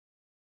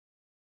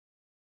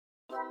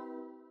What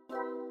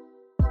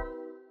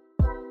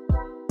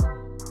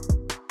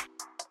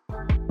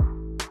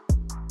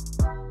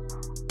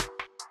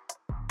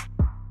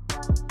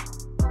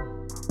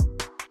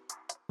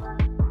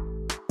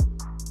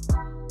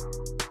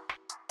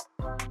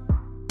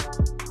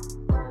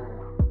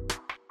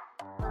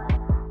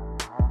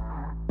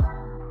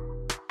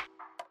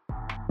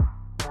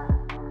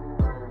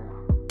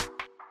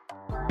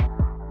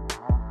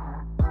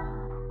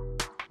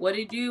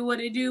it do, what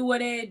it do,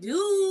 what it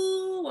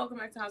do. Welcome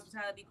back to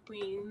Hospitality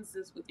Queens.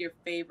 This is with your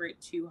favorite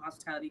two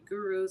hospitality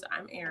gurus.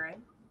 I'm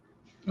Erin.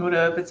 What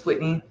up? It's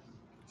Whitney.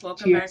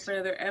 Welcome back Cheers. for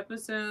another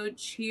episode.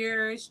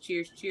 Cheers,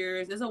 cheers,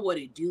 cheers. There's a what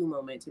it do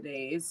moment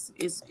today. It's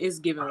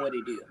giving what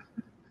it do.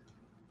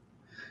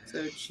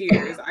 So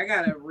cheers. I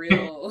got a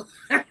real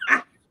and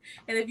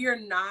if you're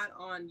not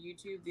on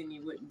YouTube, then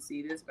you wouldn't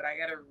see this, but I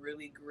got a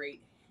really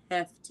great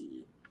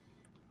hefty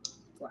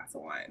glass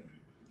of wine.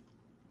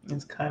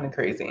 It's kind of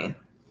crazy.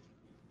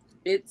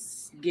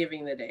 It's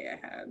giving the day I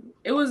had.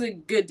 It was a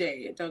good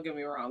day, don't get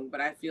me wrong,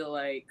 but I feel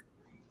like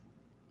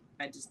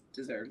I just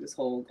deserve this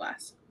whole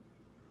glass.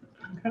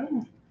 Okay.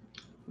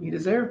 You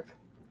deserve.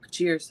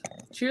 Cheers.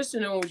 Cheers to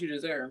knowing what you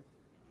deserve.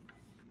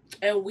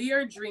 And we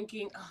are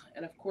drinking,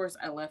 and of course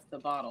I left the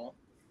bottle.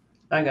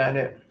 I got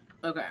it.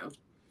 Okay.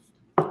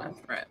 That's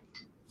right.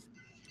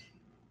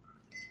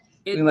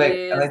 I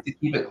like to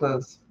keep it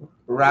close.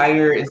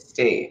 Ryer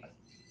Estate.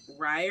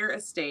 Ryer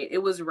Estate. It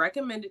was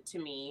recommended to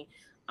me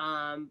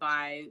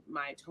by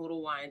my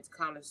Total Wines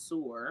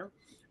connoisseur,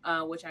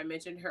 which I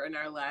mentioned her in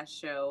our last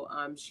show.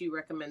 She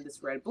recommended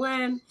this red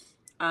blend.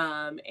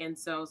 And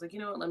so I was like, you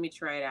know what, let me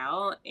try it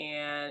out.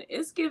 And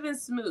it's giving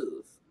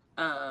smooth.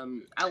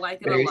 I like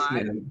it Very a lot.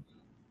 smooth.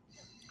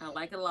 I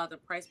like it a lot. The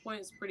price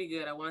point is pretty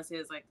good. I want to say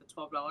it's like the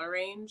 $12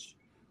 range.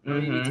 Or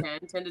maybe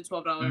 $10 to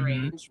 $12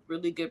 range.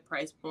 Really good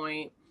price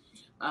point.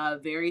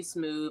 Very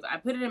smooth. I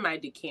put it in my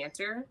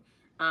decanter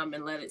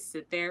and let it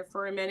sit there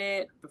for a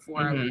minute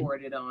before I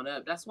poured it on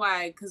up. That's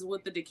why, because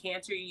with the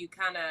decanter, you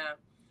kind of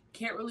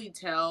can't really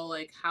tell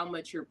like how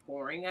much you're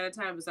pouring at a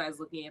time besides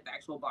looking at the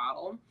actual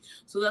bottle.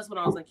 So that's when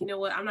I was like, you know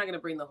what? I'm not going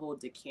to bring the whole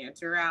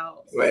decanter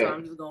out. Right. So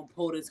I'm just going to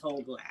pull this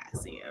whole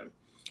glass in.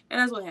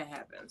 And that's what had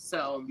happened.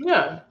 So,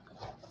 yeah.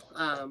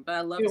 But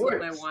I love to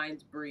let my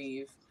wines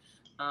breathe.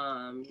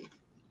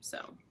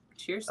 So,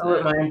 cheers to I'll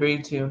let mine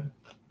breathe too.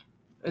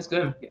 It's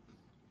good.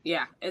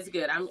 Yeah, it's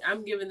good.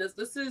 I'm giving this.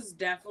 This is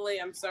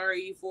definitely. I'm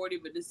sorry,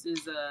 E40, but this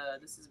is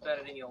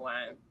better than your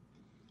wine.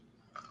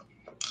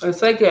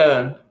 It's like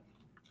the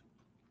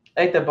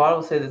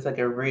bottle says, it's like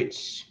a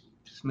rich,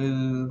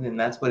 smooth, and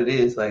that's what it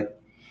is. Like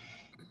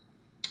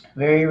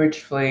very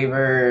rich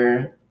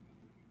flavor.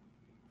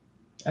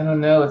 I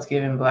don't know. It's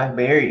giving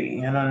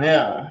blackberry. I don't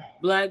know.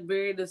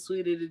 Blackberry, the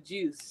sweeter the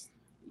juice.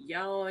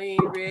 Y'all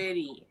ain't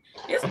ready.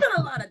 It's been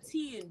a lot of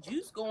tea and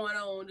juice going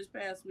on this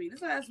past week.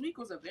 This last week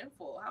was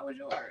eventful. How was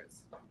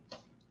yours?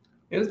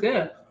 It was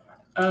good.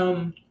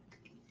 I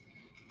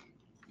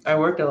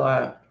worked a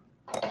lot.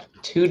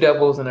 2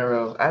 doubles in a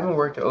row. I haven't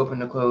worked to open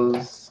to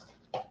close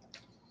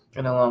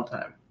in a long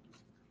time.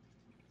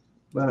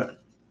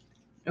 But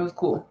it was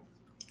cool.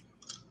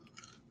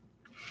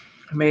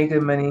 I made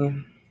good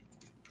money.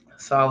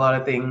 Saw a lot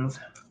of things.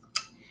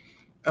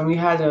 And we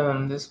had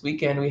this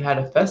weekend we had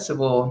a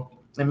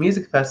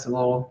music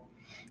festival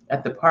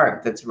at the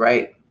park that's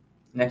right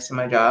next to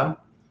my job.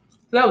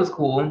 So that was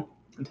cool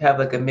to have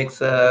like a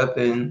mix up,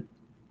 and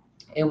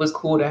it was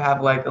cool to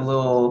have like a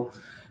little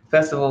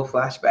festival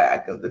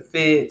flashback of the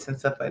fits and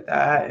stuff like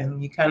that.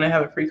 And you kind of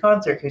have a free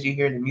concert because you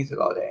hear the music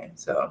all day.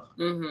 So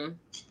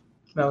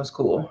that was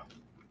cool.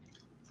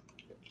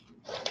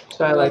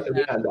 So I like that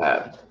we had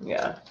that.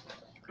 Yeah.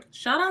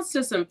 Shout outs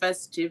to some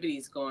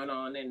festivities going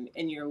on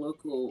in your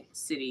local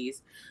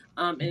cities.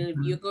 And if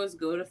you guys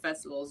go to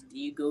festivals, do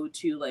you go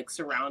to like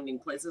surrounding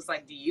places?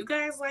 Like, do you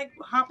guys like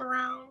hop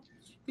around?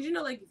 Because you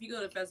know, like if you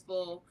go to a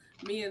festival,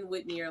 me and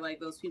Whitney are like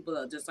those people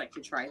that just like to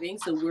try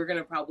things. So we're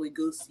gonna probably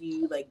go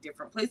see like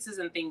different places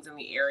and things in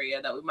the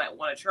area that we might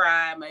want to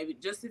try. Maybe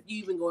just if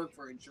you even going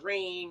for a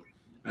drink,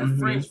 a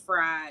French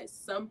fry,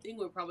 something,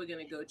 we're probably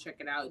gonna go check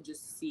it out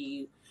just to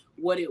see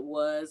what it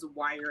was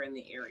while you're in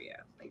the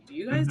area. Like, do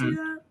you guys do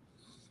that?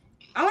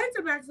 I like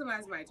to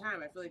maximize my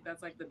time. I feel like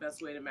that's like the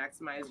best way to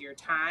maximize your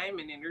time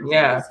and energy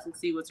is to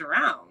see what's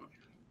around.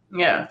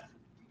 Yeah.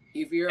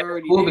 If you're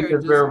already cool there,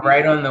 because we're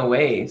right on the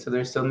way. So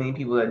there's so many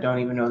people that don't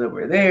even know that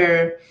we're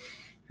there,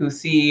 who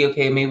see,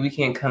 okay, maybe we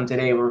can't come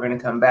today, we're going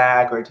to come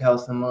back, or tell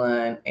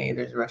someone, hey,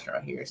 there's a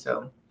restaurant here.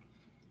 So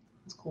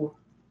it's cool.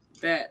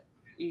 Bet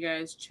you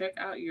guys check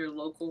out your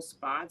local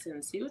spots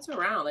and see what's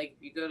around. Like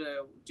if you go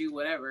to do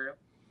whatever,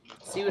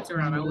 see what's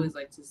around. I always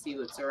like to see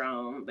what's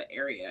around the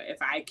area.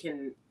 If I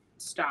can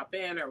stop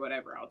in or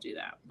whatever, I'll do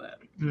that. But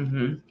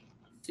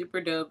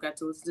super dope. Got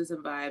to listen to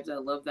some vibes. I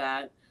love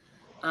that.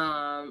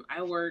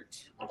 I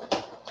worked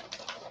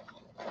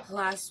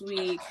last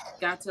week,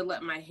 got to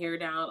let my hair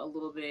down a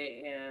little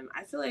bit, and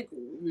I feel like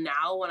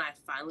now when I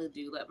finally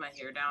do let my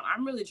hair down,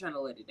 I'm really trying to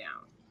let it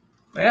down.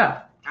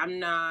 Yeah. I'm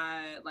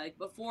not like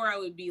before. I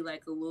would be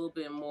like a little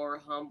bit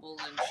more humble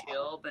and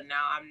chill, but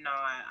now I'm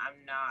not.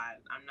 I'm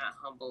not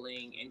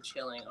humbling and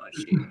chilling on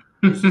shit.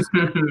 It's just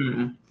not.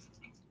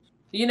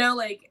 You know,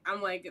 like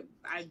I'm like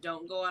I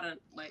don't go out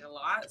like a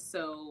lot,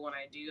 so when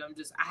I do,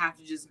 I have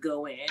to just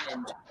go in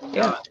and just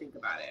Yeah. not think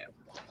about it.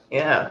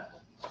 Yeah.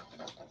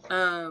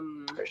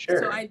 For So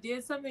sure. I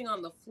did something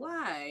on the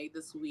fly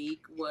this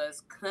week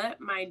was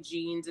cut my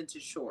jeans into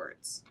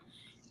shorts.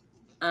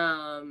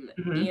 And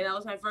that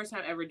was my first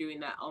time ever doing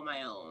that on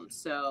my own.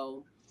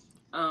 So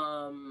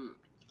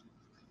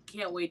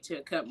can't wait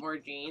to cut more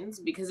jeans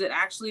because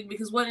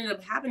what ended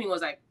up happening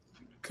was I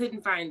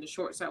couldn't find the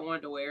shorts I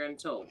wanted to wear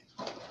until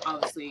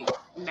obviously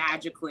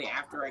magically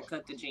after I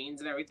cut the jeans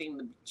and everything,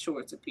 the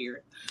shorts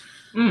appeared.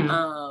 And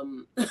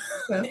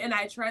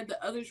I tried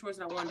the other shorts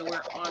I wanted to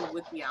wear on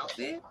with the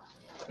outfit,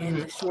 and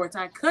the shorts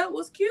I cut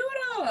was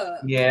cuter.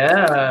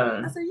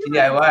 Yeah. I said, you DIY.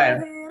 better go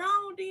ahead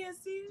on,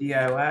 DSC.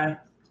 DIY.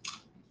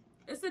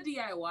 It's a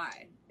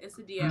DIY. It's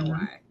a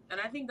DIY. And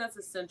I think that's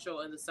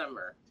essential in the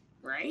summer,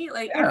 right?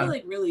 Like, Yeah. I feel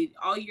like really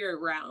all year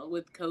round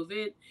with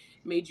COVID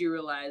made you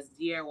realize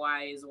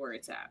DIY is where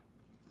it's at.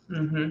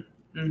 One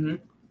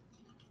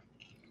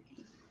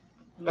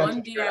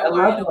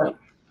DIY.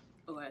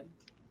 Go ahead.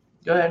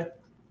 Go ahead.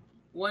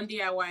 One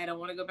DIY I don't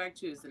want to go back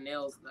to is the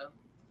nails, though.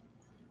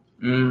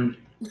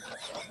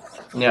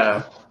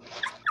 Yeah.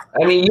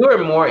 I mean, you were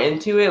more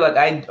into it. Like,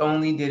 I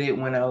only did it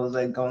when I was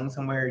like going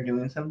somewhere or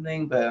doing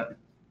something, but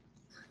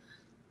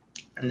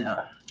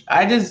no.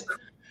 I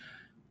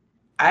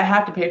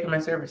have to pay for my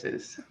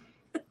services.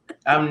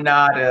 I'm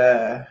not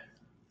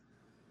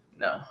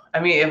no. I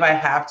mean, if I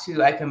have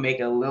to, I can make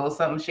a little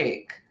something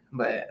shake,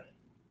 but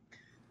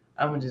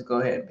I'm gonna just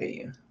go ahead and pay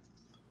you.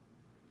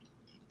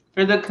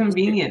 For the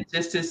convenience,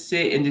 just to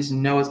sit and just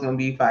know it's gonna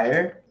be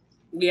fire.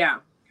 Yeah,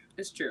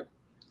 it's true.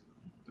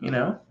 You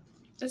know?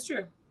 It's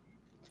true.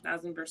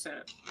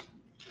 1,000%.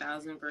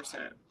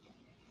 1,000%.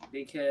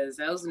 Because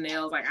those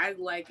nails, like I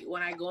like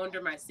when I go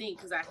under my sink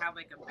because I have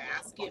like a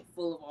basket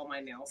full of all my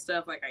nail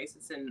stuff. Like I used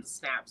to send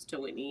snaps to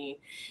Whitney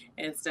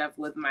and stuff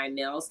with my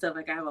nail stuff.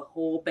 Like I have a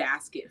whole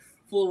basket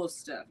full of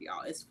stuff,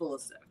 y'all. It's full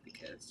of stuff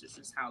because it's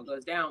just how it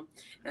goes down.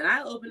 And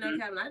I open that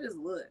cabinet, I just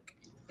look.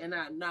 And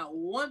not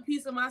one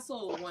piece of my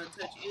soul want to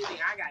touch anything.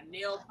 I got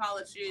nail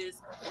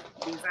polishes.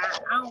 I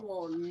don't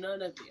want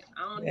none of it.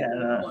 I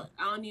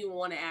don't even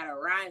want to add a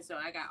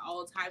rhinestone. I got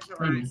all types of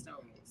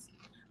rhinestones.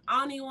 I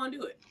don't even want to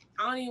do it.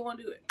 I don't even want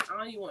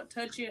to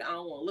touch it. I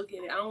don't want to look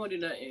at it. I don't want to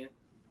do nothing.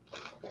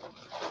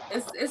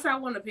 It's I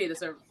want to pay the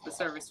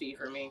service fee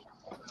for me.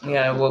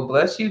 Yeah, well,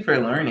 bless you for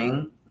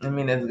learning. I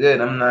mean, it's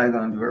good. I'm not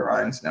going to do a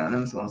rhinestone.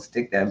 I'm just going to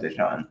stick that bitch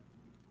on.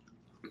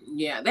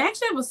 Yeah, they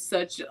actually have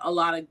a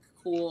lot of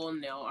cool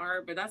nail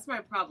art, but that's my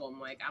problem.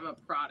 Like, I'm a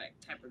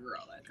product type of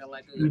girl. Like, I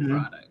like a good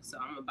product, so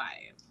I'm going to buy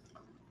it.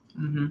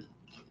 I'm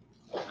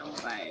going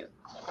to buy it.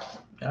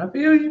 I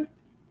feel you.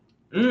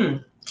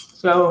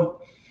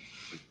 So,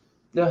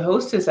 the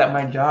hostess at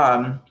my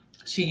job,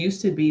 she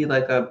used to be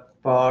like a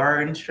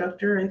bar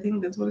instructor. I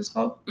think that's what it's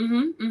called.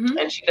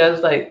 And she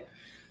does like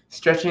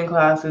stretching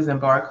classes and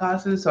bar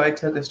classes. So I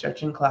took a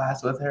stretching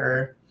class with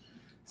her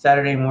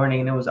Saturday morning,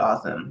 and it was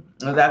awesome.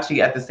 It was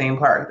actually at the same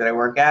park that I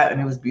work at,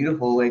 and it was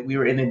beautiful. Like we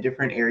were in a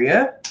different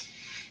area,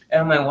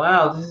 and I'm like,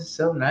 wow, this is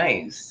so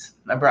nice.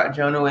 I brought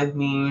Jonah with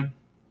me.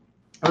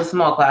 It was a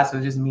small class. It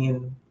was just me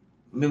and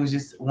it was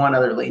just one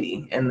other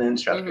lady and the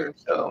instructor.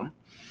 So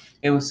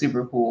it was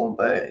super cool,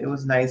 but it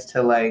was nice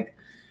to like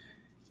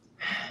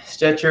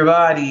stretch your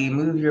body,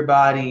 move your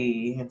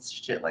body, and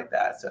shit like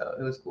that. So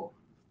it was cool.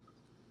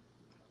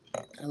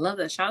 I love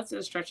that. Shout out to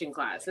the stretching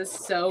class.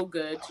 It's so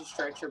good to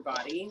stretch your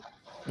body.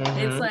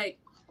 It's like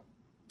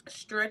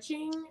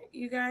stretching,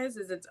 you guys,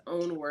 is its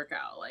own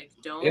workout. Like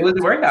don't it was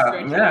a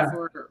workout. Yeah.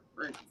 For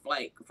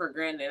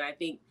granted. I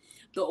think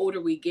the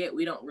older we get,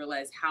 we don't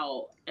realize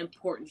how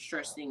important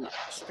stretching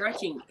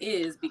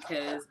is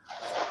because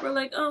we're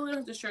like, oh, we don't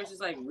have to stretch. It's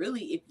like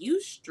really, if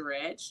you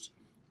stretched,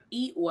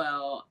 eat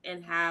well,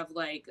 and have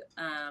like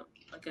a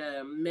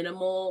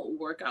minimal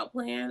workout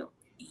plan,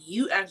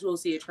 you actually will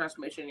see a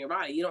transformation in your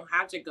body. You don't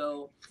have to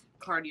go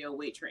cardio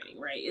weight training,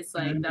 right? It's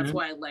like that's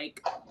why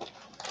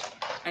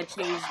I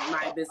changed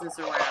my business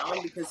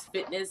around because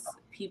fitness,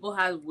 people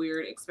have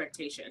weird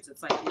expectations.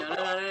 It's like,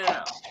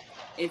 no.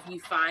 If you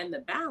find the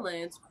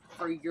balance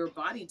for your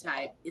body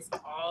type, it's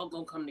all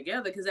gonna come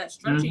together because that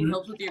stretching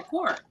helps with your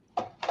core.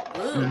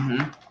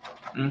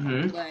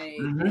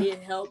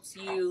 It helps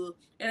you,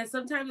 and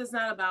sometimes it's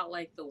not about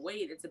like the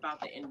weight, it's about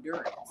the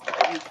endurance.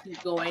 If you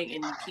keep going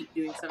and you keep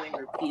doing something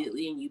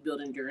repeatedly and you build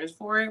endurance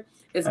for it,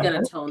 it's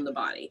gonna tone the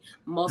body.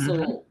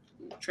 Muscle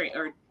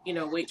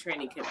weight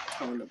training can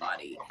tone the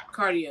body.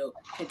 Cardio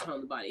can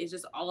tone the body. It's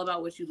just all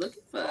about what you're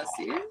looking for,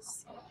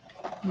 sis.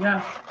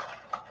 Yeah.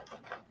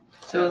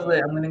 So it's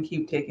like I'm gonna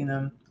keep taking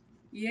them.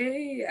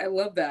 Yay! I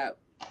love that.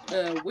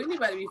 Whitney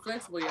better be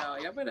flexible, y'all.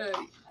 Y'all better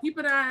keep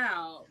an eye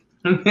out.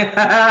 Keep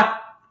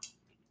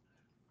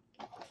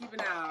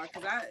an eye out,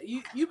 because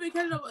you've been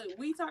catching up.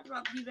 We talked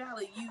about P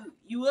Valley.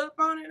 You up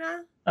on it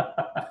now?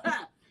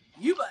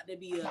 You about to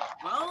be up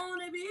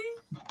on it, B?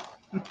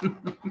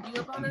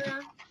 You up on it now?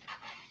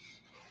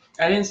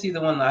 I didn't see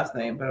the one last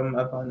night, but I'm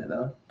up on it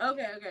though.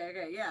 Okay.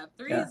 Yeah,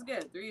 3 Yeah. is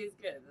good. 3 is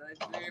good. Like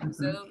 3 Mhm.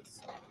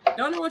 episodes.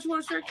 Don't know what you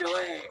want to stretch your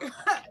leg.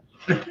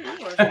 You want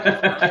to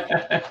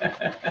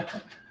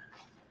stretch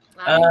mine.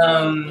 I've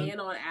been going in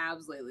on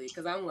abs lately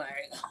because I'm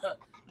like,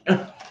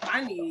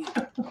 I need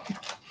that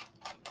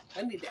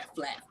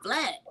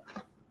flat.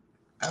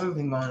 I haven't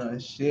been going on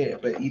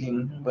shit, but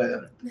eating.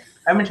 But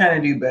I've been trying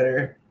to do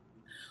better.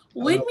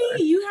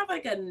 Whitney, you have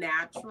like a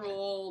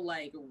natural,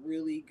 like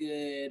really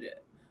good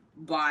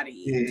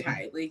body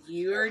type. Like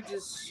you're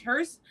just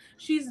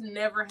she's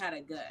never had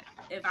a gut.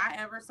 If I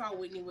ever saw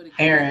Whitney with a gut,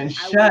 Aaron,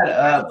 shut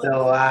up, the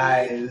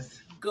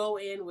lies. Go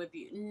in with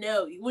you.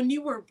 No, when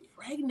you were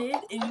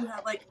pregnant and you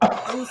had like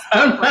those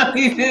I'm not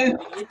even.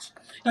 bitch,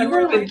 you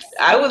were like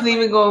I wasn't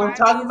even going to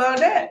talk 5 about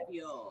days that.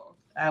 y'all.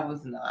 I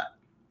was not.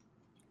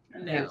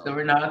 No. Okay, so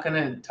we're not going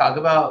to talk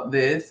about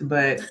this,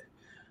 but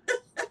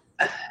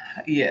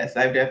yes,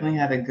 I've definitely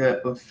had a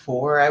gut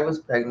before I was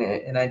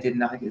pregnant, and I did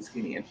not get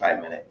skinny in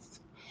 5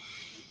 minutes.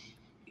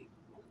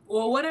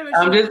 Well, whatever.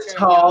 I'm just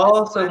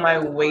tall, so my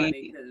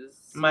weight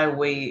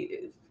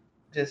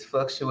just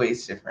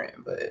fluctuates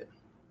different, but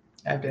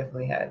I've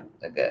definitely had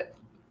a gut.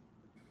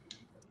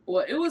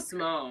 Well, it was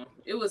small.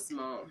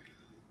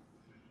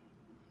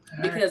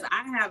 Because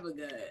I have a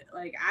gut.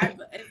 Like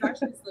it's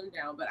actually slimmed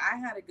down, but I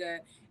had a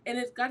gut, and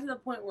it's got to the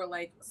point where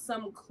like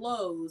some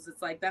clothes,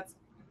 it's like that's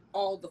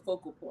all the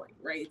focal point,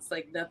 right? It's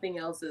like nothing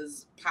else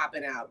is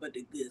popping out but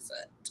the good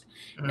stuff,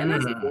 and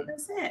that's not what I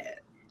said.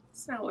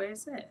 It's not what I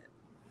said.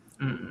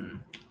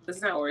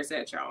 It's not where it's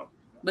at, y'all.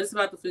 But it's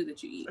about the food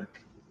that you eat.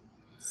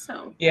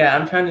 So yeah,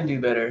 I'm trying to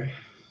do better.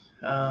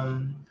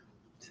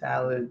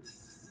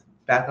 Salads,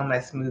 back on my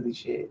smoothie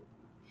shit,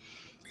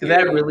 because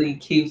that really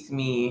keeps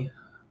me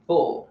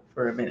full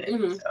for a minute.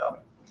 So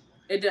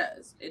it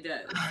does.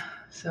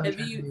 So have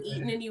you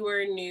eaten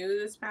anywhere new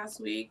this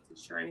past week? Did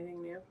you try anything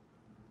new?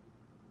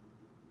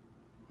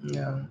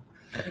 No,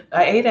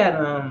 I ate at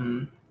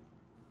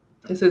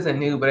this isn't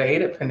new, but I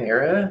ate at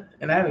Panera,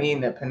 and I haven't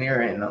eaten at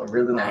Panera in a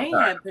really long time. I ain't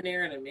had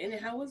Panera in a minute.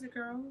 How was it,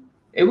 girl?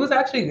 It was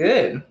actually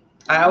good.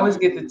 I always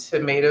get the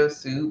tomato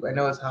soup. I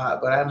know it's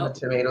hot, but I'm a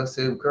tomato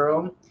soup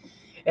girl.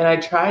 And I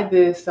tried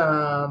this.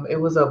 It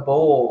was a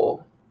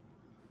bowl.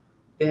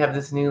 They have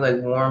this new like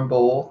warm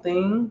bowl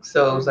thing.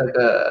 So it was like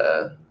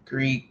a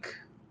Greek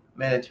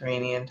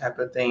Mediterranean type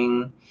of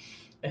thing.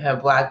 They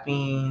have black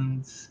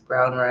beans,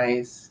 brown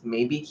rice,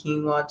 maybe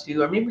quinoa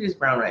too, or maybe just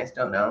brown rice.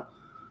 Don't know.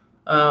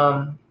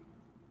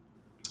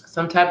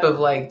 Some type of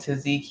like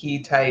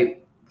tzatziki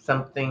type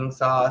something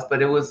sauce,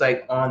 but it was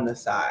like on the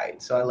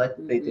side. So I like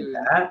that they did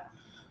that.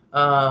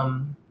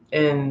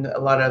 And a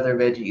lot of other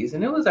veggies,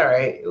 and it was all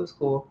right. It was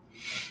cool.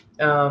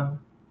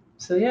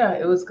 So yeah,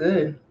 it was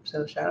good.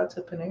 So shout out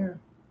to Panera.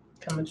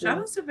 Shout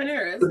out to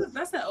Panera.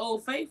 That's that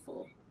Old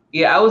Faithful.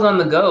 Yeah, I was on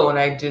the go, and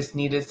I just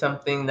needed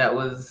something that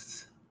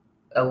was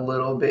a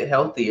little bit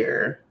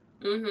healthier.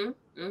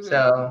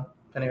 So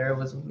Panera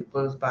was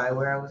by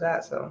where I was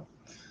at. So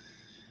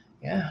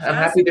yeah, I'm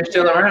happy they're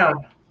still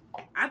around.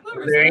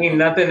 There ain't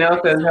nothing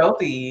else that's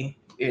healthy.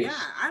 Yeah,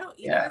 I don't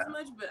eat it as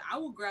much, but I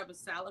will grab a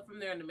salad from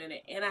there in a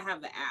minute, and I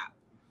have the app.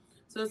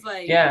 So it's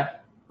like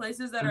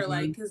places that are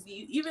like, because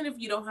even if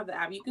you don't have the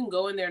app, you can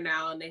go in there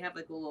now, and they have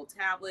like a little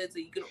tablet, so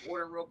you can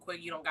order real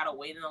quick. You don't gotta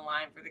wait in the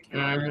line for the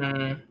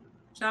counter.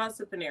 Shout out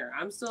to Panera.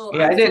 I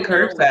did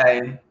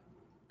curbside.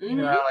 You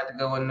know, I don't like to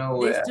go in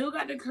nowhere. They still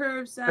got the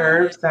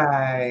curbside.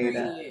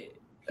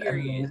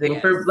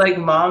 Amazing. For like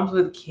moms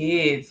with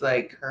kids,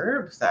 like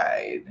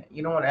curbside.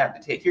 You don't want to have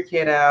to take your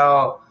kid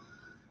out.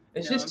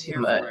 It's just too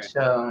much.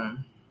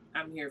 I'm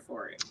here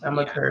for it. I'm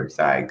a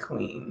curbside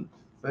queen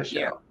for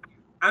sure. Yeah.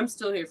 I'm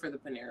still here for the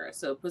Panera.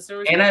 So put some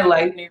respect on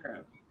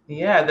Panera.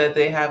 Yeah, that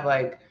they have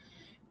like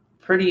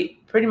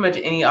pretty much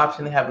any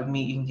option they have with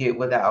meat you can get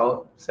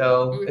without.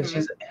 So it's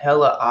just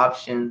hella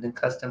options and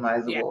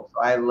customizable. Yeah. So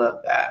I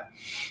love that.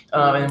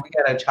 And we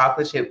got a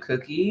chocolate chip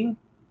cookie.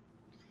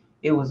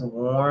 It was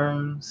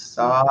warm,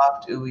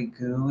 soft, ooey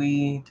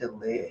gooey,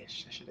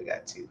 delish. I should have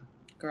got 2.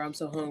 Girl, I'm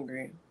so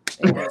hungry.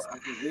 It tastes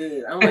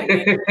good. I'm like,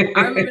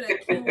 I remember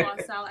that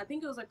quinoa salad. I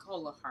think it was like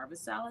called a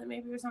harvest salad,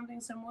 maybe, or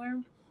something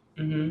similar.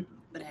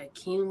 But it had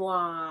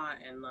quinoa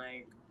and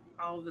like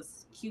all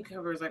this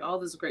cucumbers, like all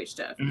this great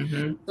stuff.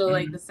 So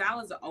like the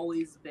salads have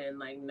always been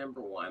like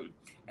number one.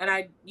 And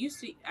I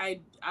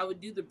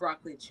would do the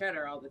broccoli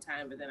cheddar all the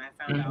time, but then I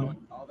found out like,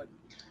 all the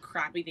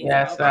crappy things.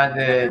 Yeah, it's not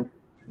good.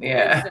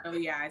 Yeah. And so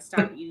yeah, I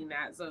stopped eating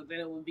that. So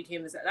then it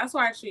became this. That's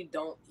why I actually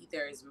don't eat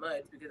there as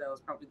much, because that was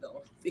probably the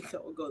only thing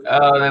that would go there.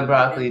 Oh, the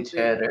broccoli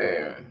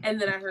cheddar.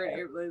 And then I heard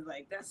everybody's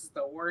like, "That's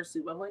the worst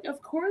soup." I'm like,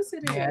 "Of course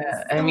it is."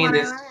 Yeah, I mean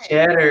this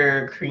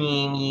cheddar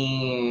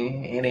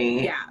creamy. It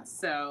ain't. Yeah.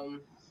 So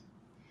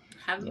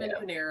haven't been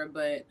Panera,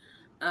 but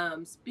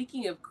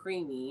speaking of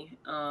creamy,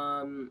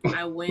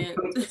 I went.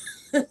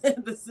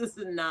 This is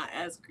not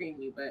as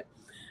creamy, but.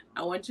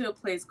 I went to a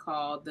place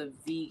called the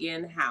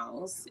Vegan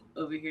House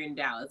over here in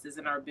Dallas. It's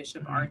in our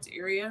Bishop Arts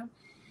area.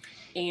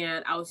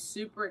 and I was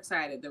super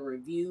excited. The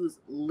reviews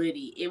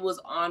litty. It was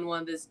on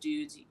one of this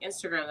dude's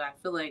Instagram that I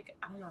feel like,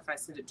 I don't know if I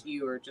sent it to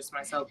you or just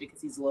myself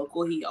because he's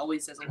local. He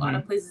always says a lot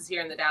of places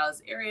here in the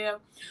Dallas area,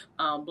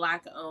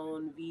 Black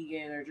owned,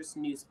 vegan, or just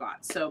new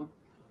spots. So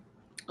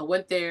I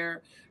went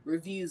there,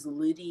 reviews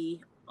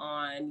litty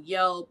on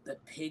Yelp. The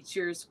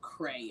pictures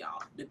cray,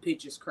 y'all. The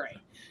pictures cray.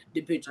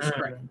 The pictures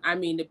cray. I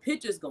mean, the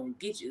pictures gonna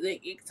get you.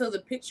 So the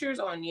pictures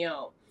on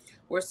Yelp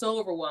were so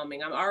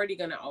overwhelming. I'm already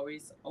gonna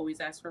always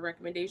ask for a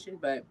recommendation,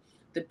 but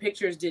the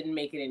pictures didn't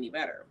make it any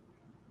better.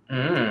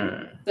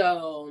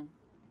 So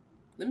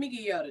let me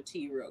give y'all the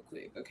tea real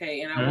quick,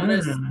 okay? And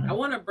I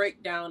want to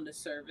break down the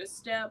service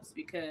steps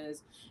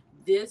because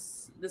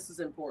this is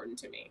important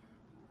to me.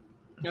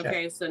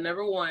 Okay, so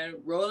number one,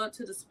 roll up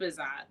to the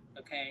Spizzot.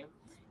 Okay,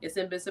 it's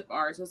in Bishop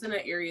Arts. So it's in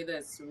an area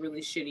that's really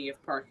shitty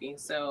of parking.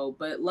 So,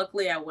 but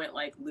luckily I went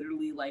like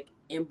literally like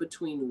in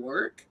between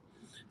work,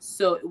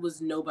 so it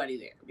was nobody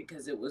there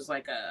because it was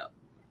like a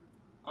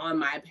on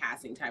my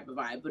passing type of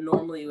vibe. But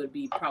normally it would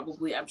be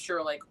probably, I'm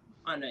sure, like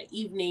on an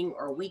evening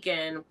or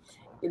weekend.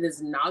 It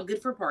is not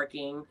good for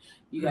parking.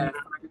 You gotta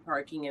find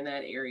parking in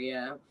that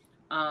area.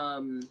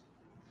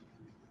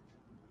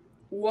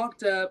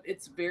 Walked up.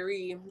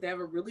 They have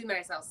a really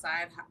nice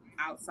outside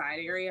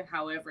area.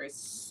 However, it's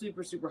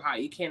super, super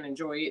hot. You can't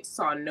enjoy it.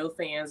 Saw no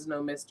fans,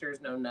 no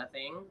misters, no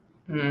nothing.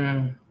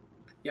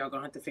 Y'all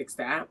gonna have to fix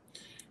that.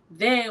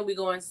 Then we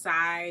go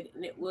inside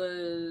and it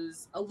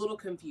was a little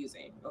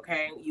confusing.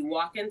 Okay. You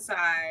walk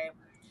inside,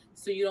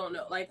 so you don't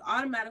know, like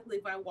automatically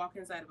if I walk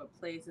inside of a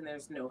place and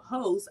there's no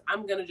host,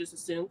 I'm gonna just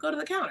assume go to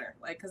the counter.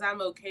 Like, cause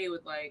I'm okay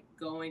with like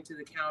going to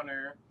the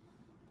counter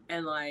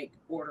and like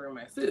ordering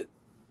my food.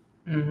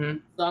 So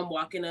I'm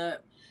walking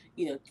up,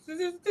 you know,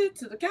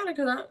 to the counter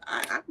because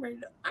I'm ready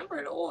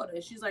to order.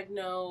 And she's like,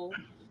 no,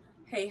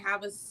 hey,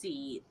 have a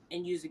seat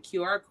and use a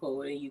QR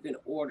code and you can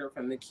order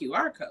from the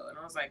QR code. And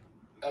I was like,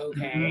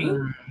 okay.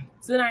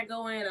 So then I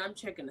go in, I'm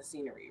checking the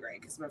scenery, right?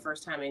 Because it's my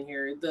first time in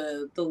here.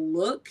 The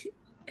look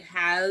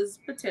has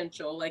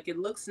potential. Like it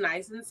looks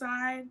nice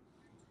inside.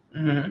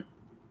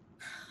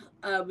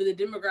 But the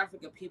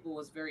demographic of people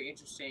was very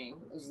interesting.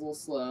 It was a little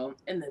slow.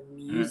 And the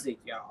music,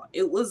 y'all.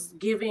 It was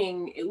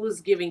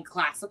giving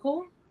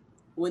classical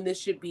when this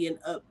should be an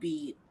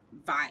upbeat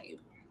vibe,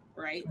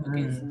 right?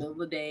 Okay, it's the middle of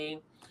the day.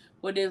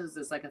 What is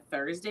this? Like a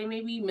Thursday,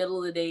 maybe? Middle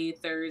of the day,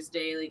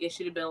 Thursday. Like it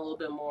should have been a little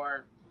bit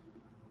more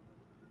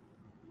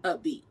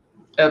upbeat.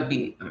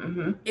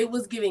 It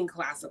was giving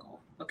classical,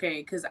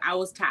 okay? Because I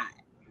was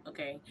tired,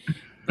 okay?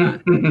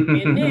 But,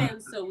 and then,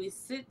 so I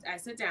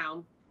sit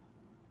down.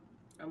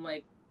 I'm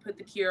like, put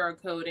the QR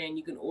code in,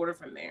 you can order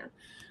from there.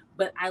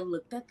 But I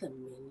looked at the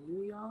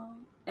menu, y'all,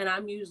 and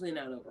I'm usually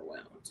not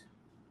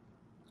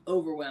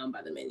overwhelmed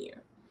by the menu.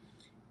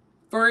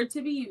 For it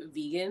to be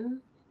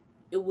vegan,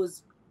 it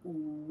was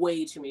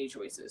way too many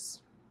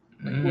choices.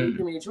 Like way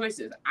too many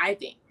choices, I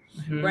think.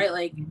 Right?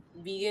 Like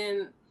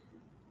vegan,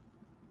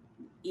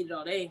 eat it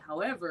all day.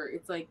 However,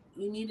 it's like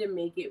you need to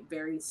make it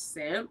very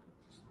simple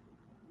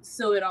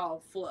so it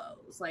all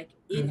flows. Like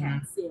it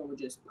had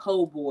sandwiches,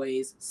 po'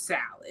 boys,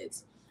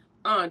 salads,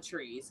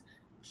 entrees,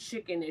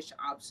 chickenish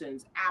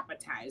options,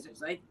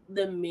 appetizers. Like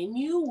the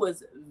menu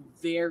was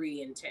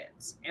very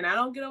intense, and I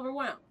don't get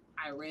overwhelmed.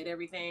 I read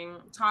everything.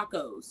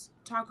 Tacos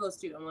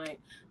too. I'm like,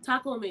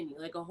 taco menu,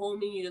 like a whole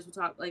menu just for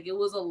taco. Like it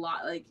was a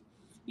lot. Like,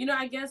 you know,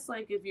 I guess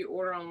like if you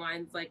order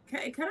online, it's like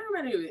it kind of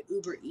reminded me of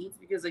Uber Eats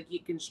because like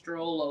you can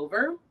stroll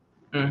over.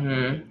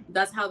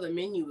 That's how the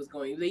menu was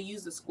going. They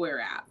used the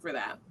Square app for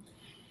that.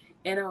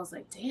 And I was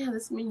like, damn,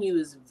 this menu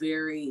is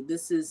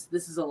this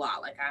is a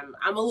lot. Like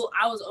I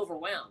was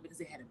overwhelmed because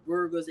they had the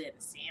burgers, they had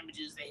the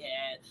sandwiches, they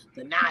had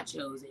the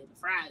nachos, they had the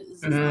fries.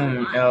 This is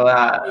a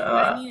lot.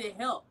 I needed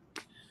help.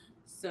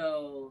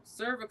 So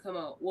server come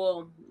out.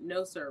 Well,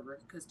 no server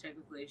because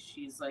technically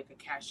she's like a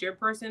cashier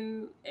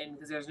person, and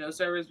because there's no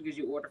servers because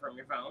you order from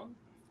your phone.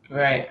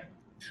 Right.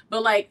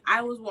 But like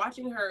I was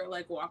watching her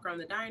like walk around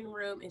the dining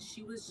room, and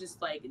she was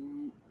just like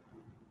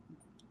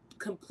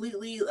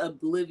completely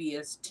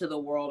oblivious to the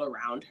world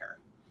around her.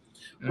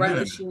 Right?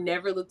 Like she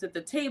never looked at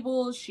the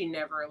table. She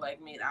never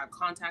like made eye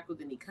contact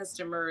with any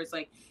customers.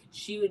 Like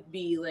she would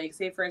be like,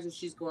 say for instance,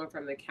 she's going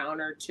from the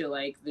counter to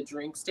like the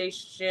drink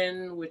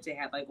station, which they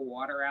had like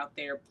water out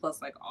there,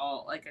 plus like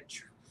all like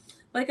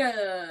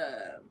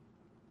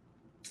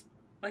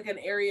an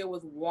area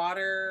with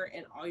water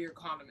and all your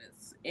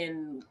condiments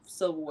and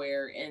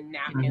silverware and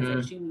napkins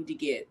that you need to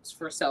get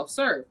for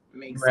self-serve.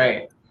 Makes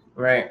sense.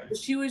 Right.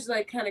 She was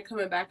like kind of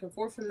coming back and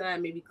forth from that,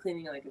 maybe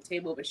cleaning like a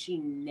table, but she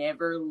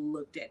never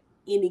looked at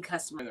any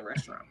customer in the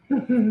restaurant.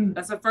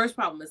 That's the first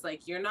problem. It's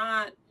like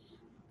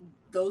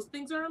those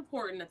things are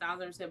important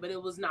 1,000%, but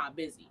it was not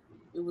busy.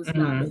 It was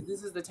not busy.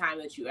 This is the time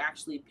that you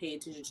actually pay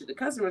attention to the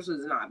customers, so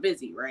it's not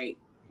busy, right?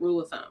 Rule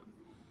of thumb.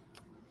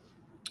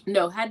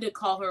 No, had to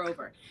call her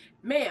over.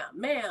 Ma'am.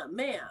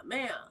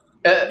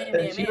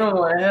 She don't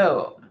want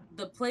help.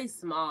 The place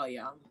small,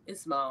 y'all.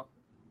 It's small.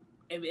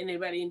 If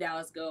anybody in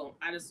Dallas go,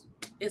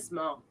 it's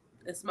small.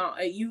 It's small.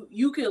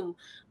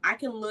 I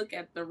can look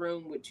at the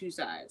room with two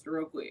sides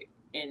real quick.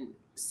 and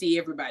see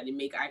everybody,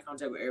 make eye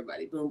contact with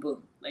everybody. Boom,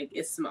 boom. Like,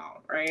 it's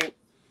small, right?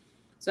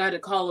 So I had to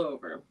call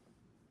over.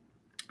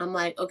 I'm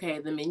like, okay,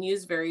 the menu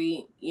is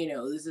very,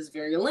 this is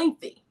very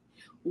lengthy.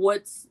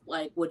 What's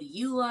like, what do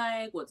you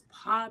like? What's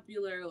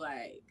popular?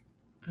 Like,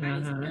 I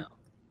need some help.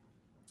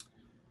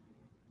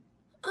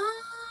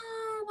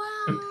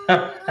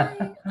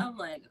 I'm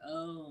like,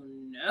 oh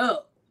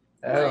no.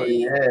 Oh, Like,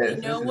 yes,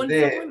 this when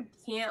is someone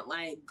can't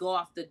like go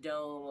off the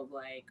dome of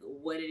like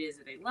what it is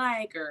that they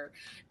like or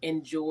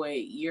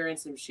enjoy, you're in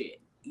some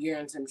shit.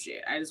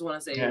 I just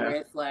want to say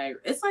red flag.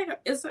 It's like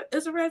it's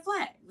a red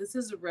flag. This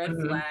is a red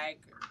flag.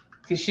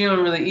 Cause she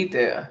don't really eat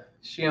there.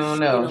 She don't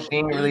know. She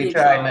ain't really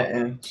tried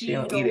nothing. She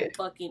don't eat it.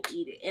 Fucking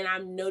eat it. And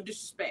I'm no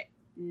disrespect.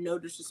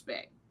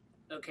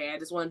 Okay, I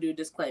just want to do a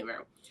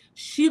disclaimer.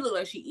 She looked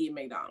like she eat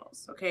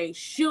McDonald's. Okay,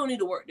 she don't need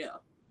to work there.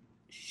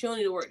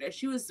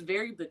 She was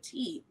very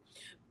petite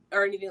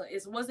or anything.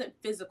 It wasn't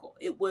physical.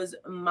 It was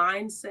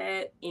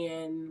mindset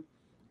and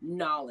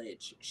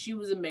knowledge. She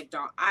was a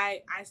McDonald's.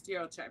 I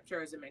stereotyped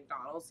her as a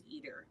McDonald's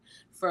eater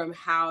from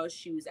how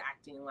she was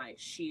acting like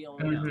she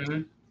don't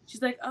know.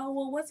 She's like, oh,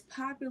 well, what's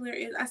popular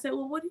is, I said,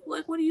 well, what do you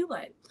like? What do you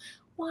like?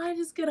 Well, I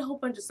just get a whole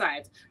bunch of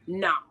sides.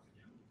 No.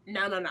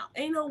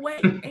 Ain't no way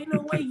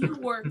you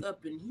work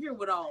up in here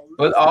with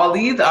all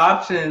these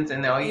options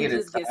and all you get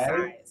is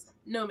sides.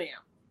 No, ma'am.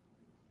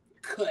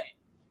 Cut.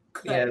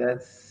 Yeah,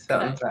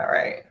 something's not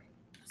right.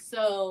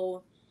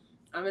 So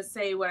I'm gonna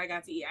say what I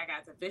got to eat. I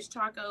got the fish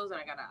tacos and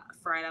I got a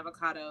fried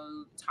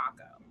avocado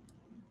taco.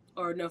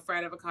 Or no,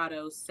 fried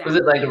avocado salad. Was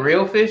it like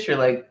real fish or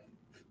like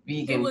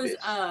vegan fish? It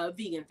was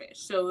vegan fish.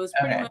 So it was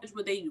pretty much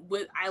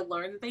what I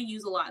learned that they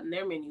use a lot in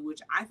their menu,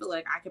 which I feel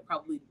like I could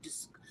probably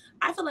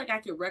I feel like I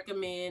could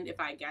recommend if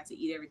I got to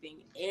eat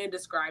everything and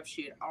describe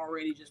shit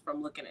already just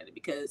from looking at it.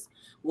 Because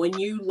when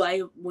you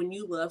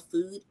love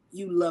food,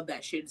 you love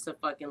that shit. It's a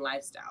fucking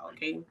lifestyle,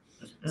 okay?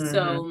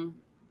 So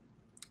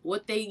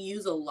what they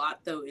use a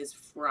lot though is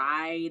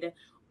fried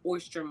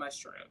oyster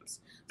mushrooms.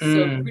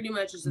 So pretty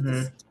much it's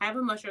the type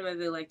of mushroom that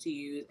they like to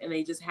use, and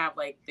they just have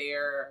like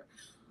their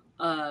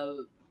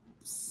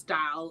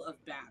style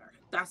of batter.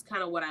 That's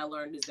kind of what I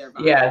learned is their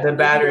vibe. Yeah, the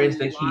batter is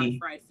the key.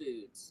 Fried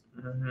foods.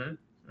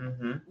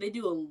 They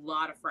do a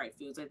lot of fried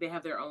foods. Like they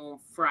have their own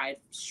fried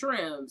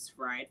shrimps,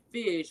 fried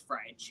fish,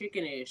 fried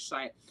chicken-ish.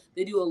 Like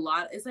they do a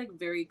lot. It's like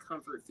very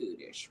comfort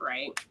food-ish,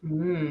 right?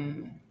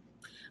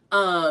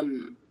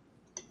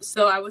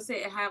 So I would say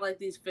it had like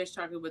these fish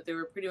tacos, but they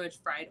were pretty much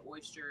fried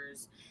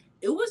oysters.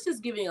 It was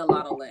just giving a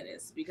lot of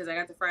lettuce because I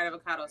got the fried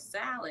avocado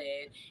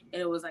salad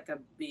and it was like a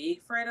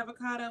big fried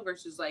avocado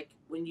versus like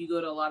when you go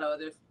to a lot of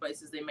other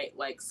places, they make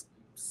like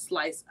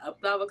slice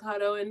up the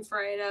avocado and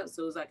fry it up.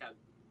 So it was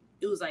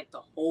like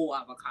the whole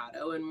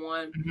avocado in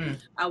one.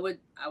 I would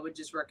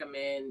just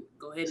recommend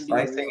go ahead and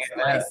do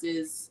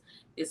slices.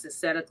 It's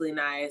aesthetically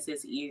nice.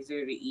 It's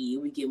easier to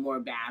eat. We get more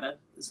batter.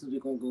 So we're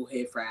going to go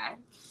ahead fry.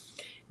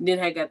 Then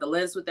I got the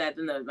lettuce with that.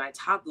 Then my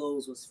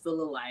tacos was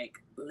full of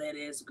like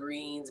lettuce,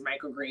 greens,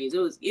 microgreens. It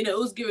was, it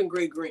was giving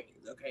great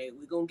greens. Okay,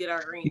 we're gonna get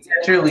our greens.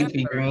 Your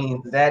leafy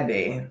greens that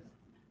day.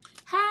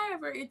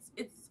 However,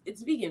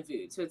 it's vegan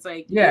food, so it's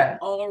like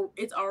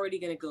it's already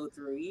gonna go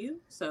through you.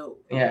 So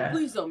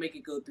please don't make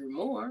it go through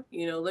more.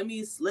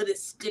 Let it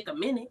stick a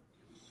minute.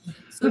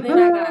 So then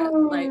I got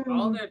like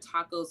all their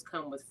tacos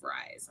come with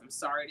fries. I'm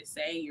sorry to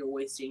say you're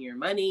wasting your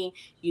money.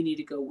 You need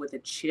to go with a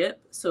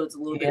chip, so it's a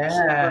little bit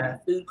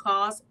cheaper food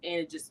cost, and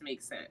it just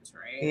makes sense,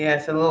 right? Yeah,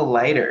 it's a little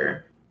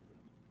lighter.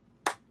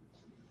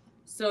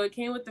 So it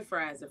came with the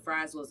fries. The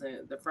fries was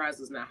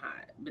not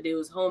hot, but it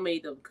was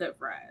homemade cut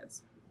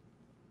fries.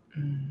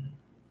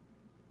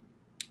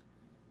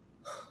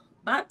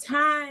 About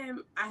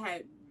time I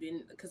had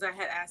been, because I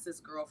had asked this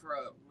girl for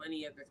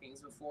many other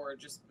things before,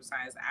 just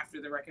besides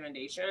after the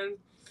recommendation,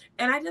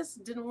 and I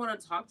just didn't want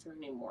to talk to her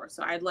anymore.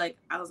 So I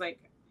was like,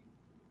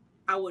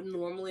 I would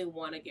normally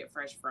want to get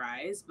fresh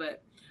fries,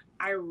 but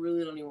I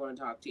really don't even want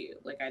to talk to you.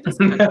 Like I just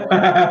kind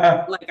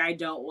of like I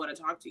don't want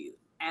to talk to you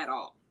at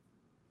all.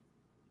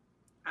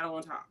 I don't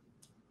want to talk,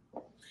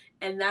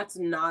 and that's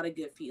not a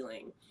good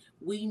feeling.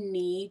 We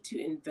need to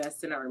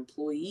invest in our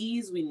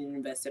employees. We need to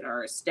invest in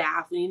our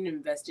staff. We need to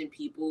invest in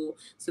people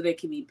so they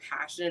can be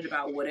passionate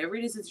about whatever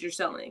it is that you're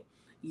selling.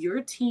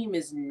 Your team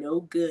is no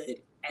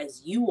good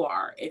as you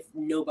are if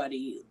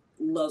nobody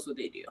loves what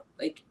they do.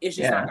 Like, it's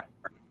just not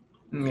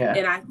going to work. Yeah.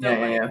 And I felt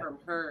like from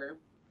her,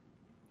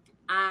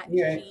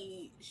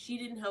 she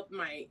didn't help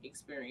my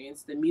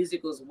experience. The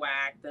music was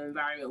whack. The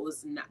environment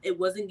was not, it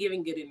wasn't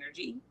giving good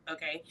energy.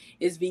 Okay.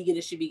 It's vegan.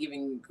 It should be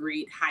giving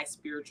great high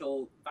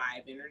spiritual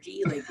vibe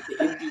energy. Like the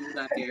energy was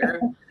not there.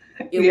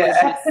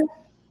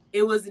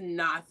 It was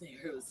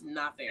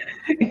not there.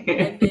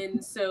 And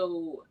then,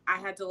 so I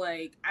had to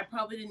I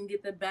probably didn't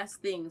get the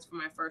best things for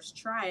my first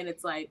try. And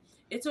it's like,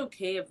 it's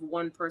okay if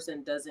one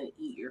person doesn't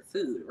eat your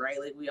food, right?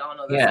 Like we all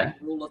know that's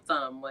like rule of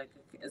thumb, like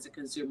as a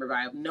consumer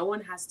vibe. No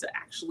one has to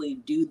actually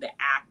do the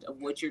act of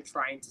what you're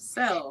trying to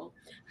sell.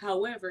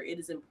 However, it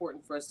is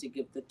important for us to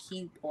give the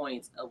key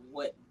points of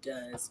what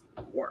does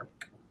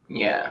work.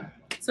 Yeah.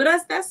 So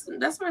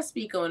that's my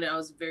speak on it. I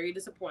was very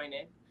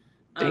disappointed.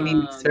 They need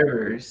Um,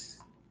 servers.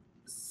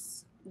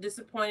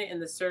 Disappointed in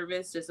the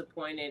service,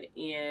 disappointed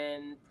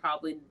in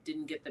probably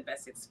didn't get the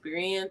best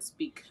experience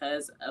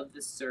because of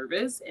the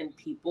service and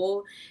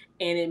people.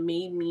 And it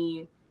made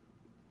me,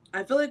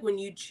 I feel like when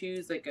you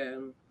choose like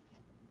a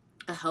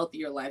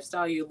healthier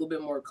lifestyle, you're a little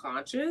bit more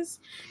conscious.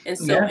 And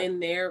so Yeah.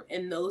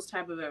 in those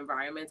type of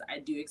environments, I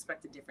do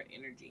expect a different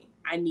energy.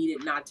 I need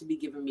it not to be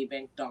giving me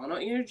McDonald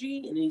energy.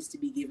 It needs to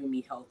be giving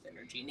me health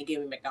energy. And it gave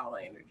me McDonald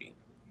energy.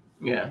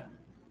 Yeah.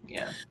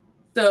 Yeah.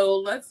 So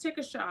let's take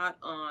a shot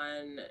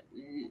on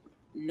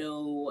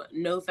no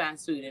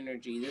fast food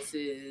energy. This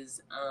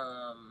is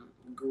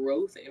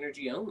growth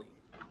energy only.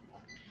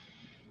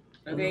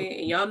 Okay,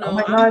 and y'all Oh know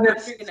my I'm God,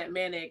 drinking that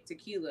Manic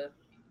tequila,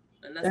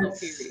 and that's all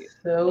that's period.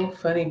 so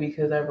funny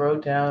because I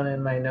wrote down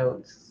in my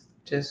notes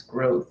just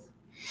growth.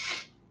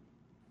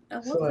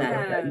 I So love I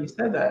love that you that.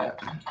 said that.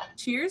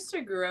 Cheers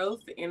to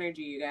growth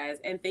energy, you guys,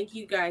 and thank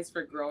you guys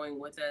for growing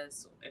with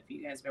us. If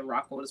you guys been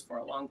rocking with us for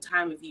a long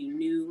time, if you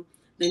new,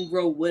 then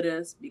grow with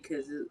us,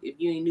 because if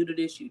you ain't new to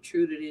this, you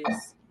true to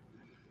this.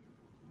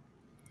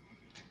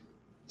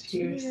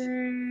 Cheers.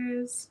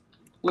 Cheers.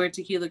 We're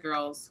tequila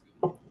girls.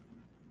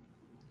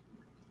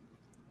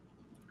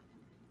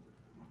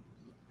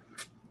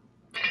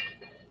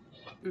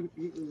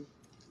 Mm-mm-mm.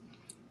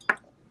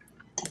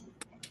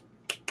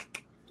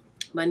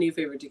 My new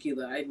favorite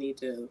tequila. I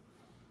need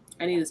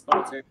a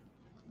sponsor.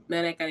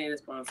 Manic, I need a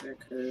sponsor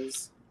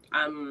because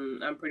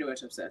I'm pretty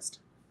much obsessed.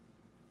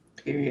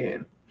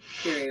 Period.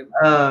 Period.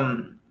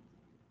 So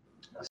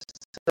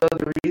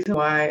the reason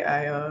why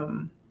I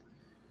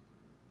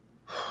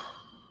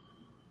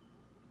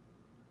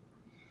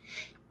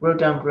wrote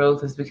down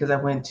growth is because I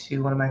went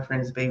to one of my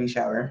friend's baby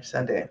shower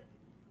Sunday.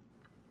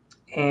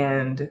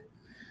 And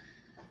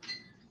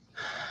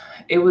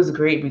it was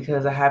great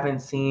because I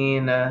haven't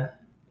seen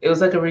it was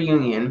like a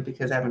reunion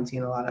because I haven't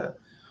seen a lot of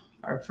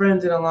our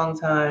friends in a long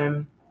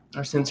time,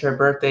 or since her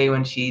birthday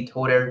when she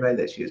told everybody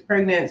that she was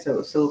pregnant. So it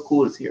was so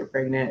cool to see her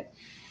pregnant.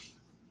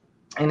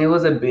 And it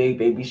was a big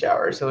baby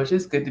shower. So it's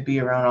just good to be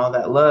around all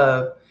that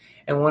love.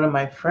 And one of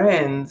my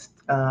friends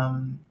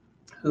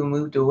who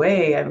moved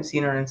away, I haven't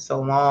seen her in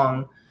so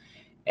long.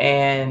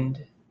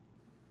 And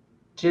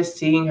just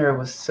seeing her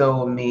was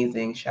so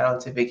amazing. Shout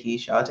out to Vicky.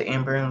 Shout out to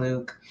Amber and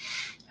Luke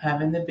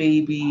having the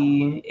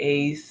baby,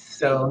 Ace.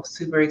 So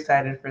super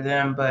excited for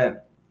them.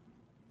 But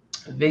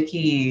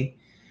Vicky,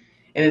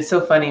 and it's so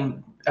funny.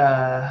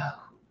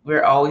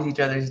 We're always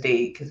each other's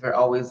date because we're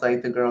always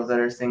like the girls that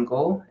are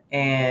single.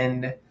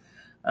 And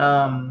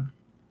um,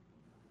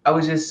 I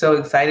was just so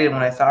excited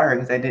when I saw her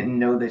because I didn't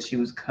know that she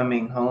was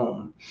coming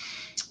home.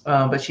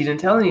 But she didn't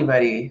tell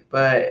anybody.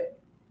 But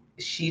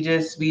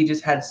we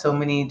just had so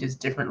many just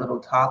different little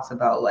talks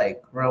about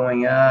like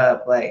growing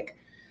up, like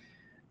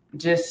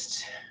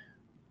just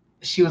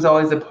she was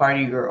always a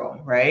party girl,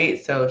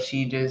 right? So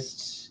she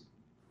just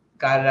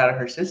got it out of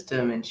her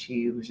system and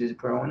she was just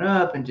growing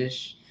up and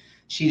just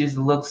she just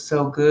looked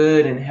so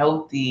good and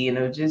healthy, and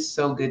it was just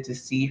so good to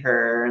see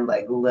her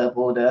like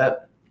leveled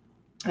up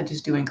and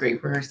just doing great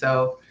for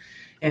herself.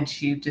 And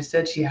she just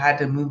said she had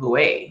to move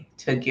away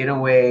to get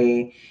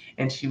away.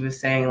 And she was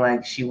saying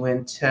like she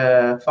went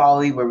to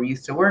Folly where we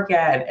used to work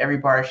at, and every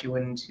bar she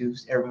went into,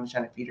 everyone was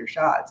trying to feed her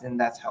shots, and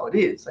that's how it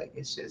is. Like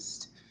it's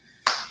just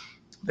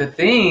the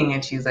thing.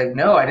 And she's like,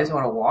 no, I just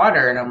want to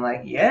water. And I'm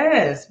like,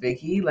 yes,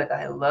 Vicky, like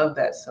I love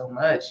that so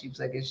much. She was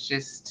like, it's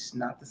just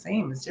not the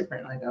same, it's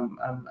different. Like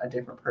I'm a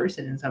different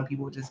person, and some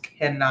people just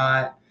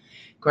cannot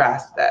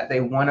grasp that.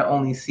 They want to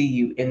only see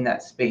you in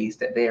that space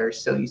that they are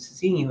so used to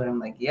seeing you. And I'm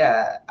like,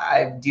 yeah,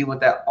 I deal with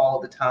that all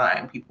the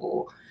time.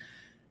 People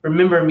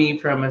remember me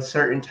from a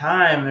certain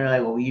time. They're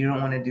like, well, you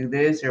don't want to do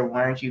this, or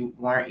why aren't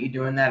you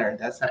doing that, or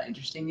that's not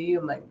interesting to you.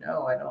 I'm like,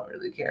 no, I don't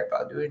really care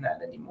about doing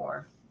that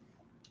anymore.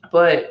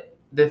 But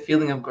the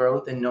feeling of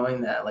growth and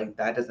knowing that like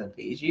that doesn't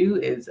phase you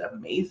is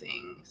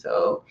amazing.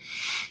 So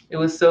it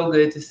was so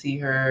good to see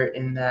her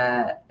in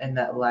that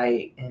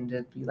light and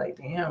to be like,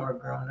 damn, we're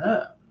growing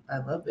up. I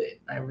love it.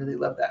 I really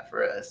love that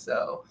for us.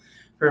 So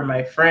for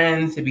my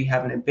friends to be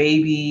having a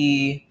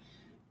baby,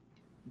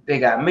 they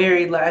got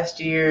married last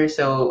year.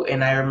 So,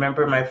 and I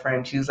remember my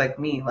friend, she was like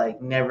me,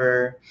 like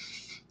never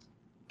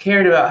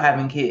cared about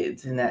having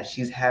kids, and that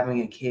she's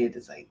having a kid.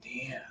 It's like,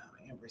 damn,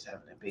 Amber's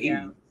having a baby.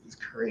 Yeah. It's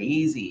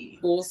crazy.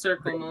 Full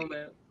circle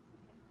moment.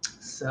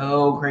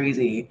 So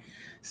crazy.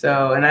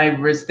 So, and I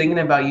was thinking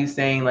about you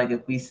saying like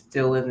if we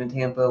still lived in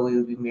Tampa, we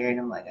would be married.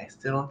 I'm like, I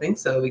still don't think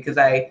so because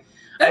I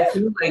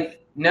feel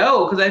like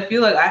no, because I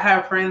feel like I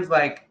have friends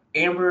like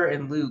Amber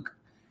and Luke.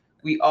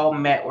 We all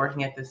met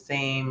working at the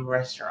same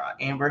restaurant.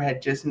 Amber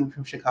had just moved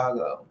from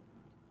Chicago,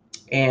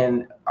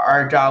 and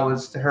our job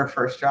was her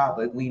first job.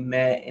 Like we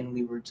met and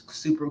we were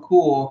super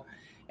cool,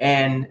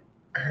 and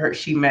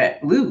she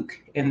met Luke,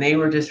 and they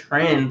were just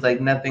friends. Like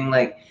nothing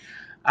like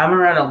I'm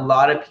around a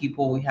lot of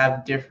people. We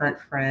have different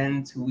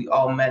friends who we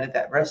all met at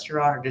that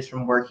restaurant or just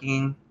from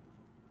working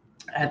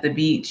at the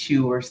beach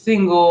who were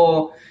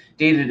single,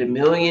 dated a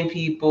million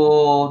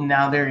people.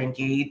 Now they're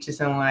engaged to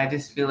someone. I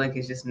just feel like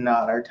it's just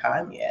not our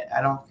time yet.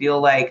 I don't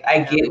feel like I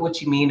get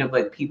what you mean of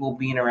like people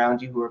being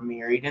around you who are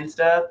married and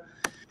stuff.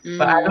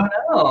 But I don't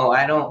know.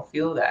 I don't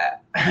feel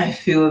that. I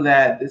feel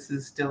that this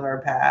is still our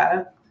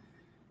path,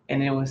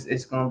 and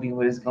it's gonna be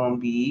what it's gonna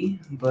be.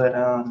 But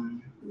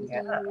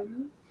yeah.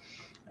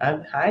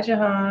 Hi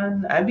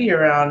Jahan. I be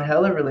around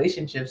hella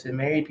relationships and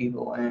married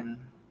people, and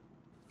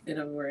it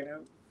don't work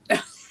out.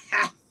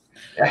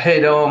 it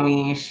don't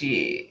mean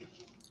shit.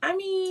 I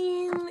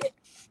mean,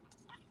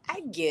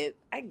 I get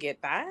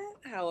that.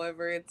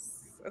 However,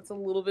 it's a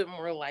little bit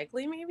more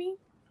likely, maybe.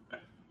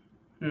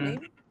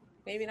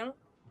 Maybe not.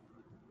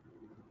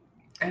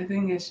 I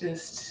think it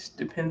just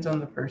depends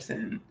on the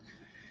person,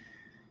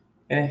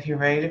 and if you're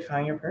ready to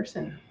find your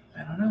person.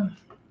 I don't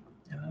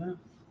know.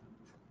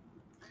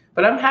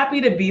 But I'm happy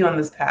to be on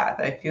this path.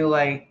 I feel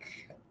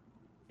like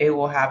it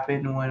will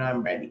happen when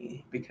I'm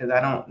ready, because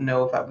I don't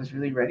know if I was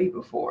really ready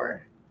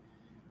before,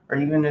 or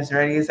even as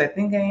ready as I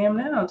think I am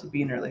now to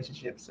be in a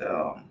relationship.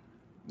 So,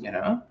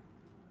 it'll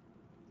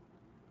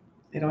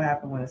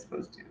happen when it's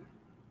supposed to.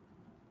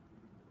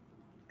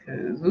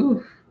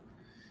 Because,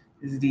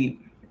 it's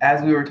deep.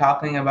 As we were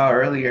talking about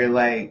earlier,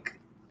 like,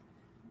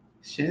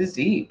 shit is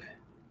deep.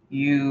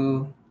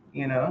 You're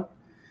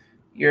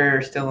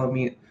still on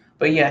mute.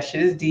 But yeah,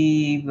 shit is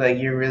deep. Like,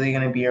 you're really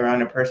going to be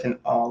around a person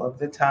all of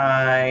the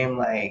time.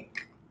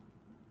 Like,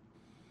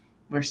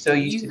 we're so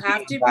used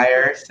to being by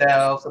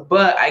ourselves.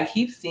 But I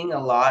keep seeing a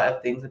lot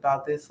of things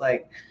about this,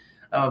 like,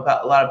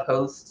 about a lot of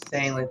posts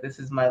saying like, this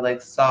is my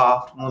like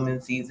soft woman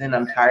season.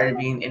 I'm tired of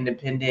being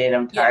independent.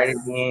 I'm tired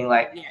of being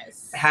like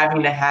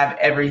having to have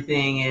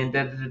everything and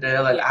da da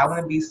da. Like, I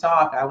want to be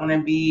soft. I want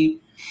to be,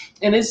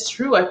 and it's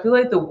true. I feel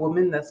like the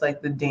woman that's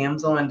like the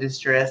damsel in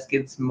distress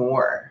gets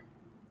more.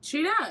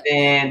 She does.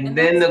 And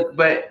then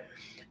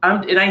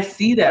and I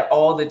see that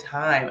all the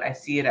time. I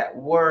see it at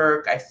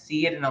work. I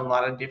see it in a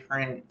lot of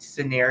different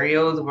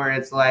scenarios where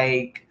it's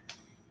like,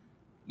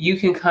 you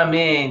can come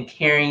in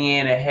carrying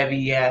in a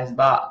heavy ass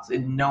box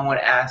and no one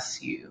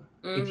asks you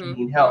if you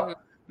need help.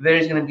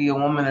 There's going to be a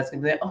woman that's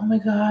going to be like, oh my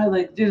God,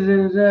 like,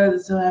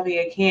 it's so heavy,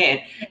 I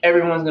can't.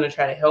 Everyone's going to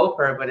try to help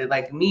her. But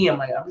like me, I'm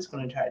like, I'm just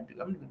going to try to do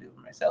it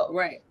for myself.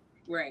 Right.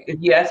 If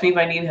you ask me if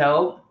I need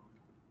help,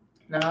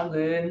 no, I'm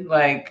good.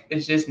 Like,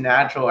 it's just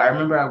natural. I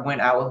remember I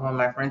went out with one of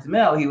my friends,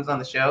 Mel. He was on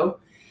the show.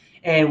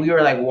 And we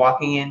were like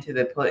walking into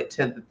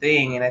the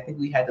thing, and I think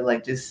we had to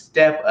like just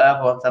step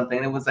up on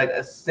something. It was like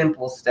a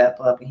simple step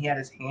up, and he had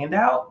his hand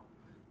out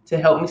to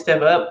help me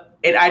step up,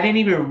 and I didn't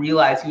even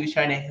realize he was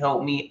trying to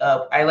help me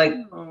up. I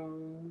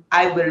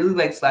literally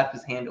like slapped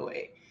his hand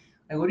away.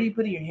 Like, what are you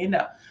putting your hand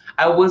out?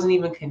 I wasn't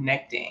even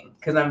connecting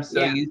because I'm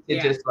so used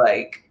to just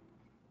like,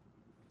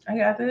 I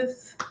got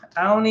this.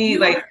 I don't need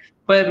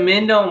but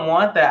men don't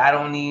want that. I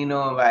don't need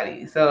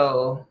nobody.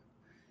 So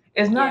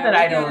it's not that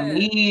I don't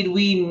need,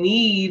 we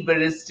need, but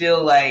it's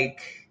still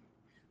like,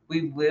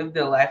 we've lived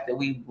the life that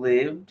we've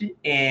lived,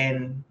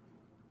 and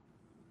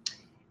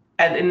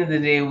at the end of the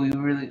day, we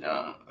really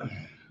don't.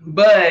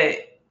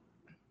 But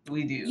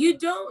we do. You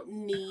don't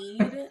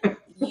need,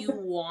 you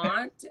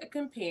want a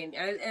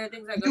companion. And I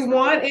think that you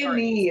want and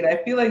need.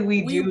 I feel like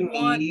we do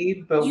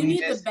need, but we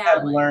just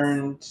have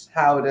learned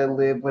how to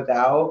live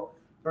without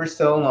for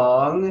so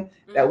long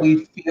that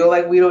we feel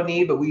like we don't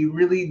need, but we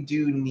really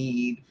do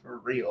need for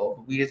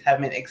real. We just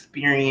haven't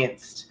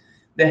experienced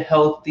the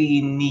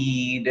healthy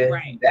need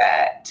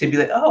that to be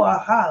like, oh,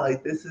 aha,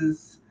 like this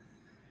is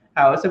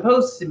how it's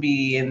supposed to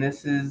be, and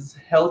this is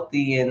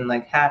healthy and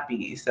like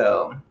happy.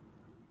 So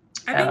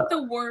I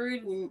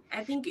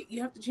think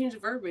you have to change the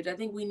verbiage. I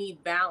think we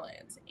need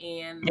balance,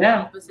 and the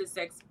opposite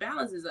sex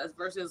balances us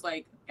versus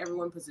like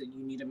everyone puts it,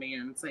 you need a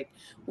man. It's like,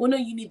 well, no,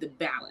 you need the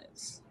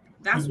balance.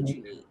 That's what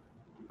you need.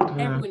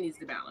 Everyone needs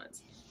the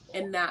balance,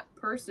 and that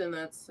person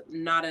that's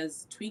not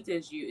as tweaked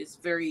as you is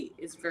very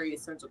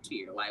essential to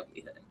your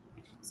livelihood.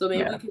 So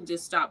maybe we can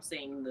just stop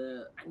saying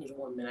I need a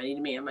woman, I need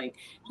a man. I'm like,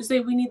 just say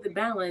we need the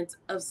balance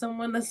of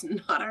someone that's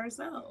not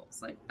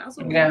ourselves. Like, that's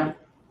what we need.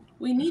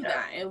 We need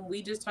that, and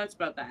we just talked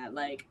about that.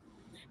 Like,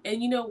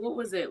 and what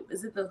was it?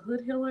 Is it the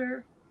Hood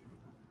Healer?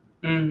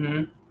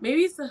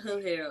 Maybe it's the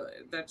Hood Healer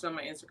that's on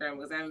my Instagram,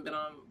 because I haven't been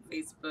on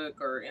Facebook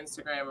or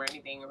Instagram or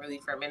anything really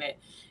for a minute.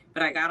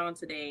 But I got on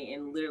today,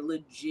 and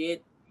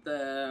legit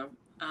the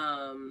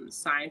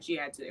sign she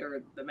had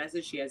or the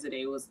message she had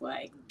today was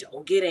like,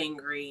 don't get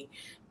angry,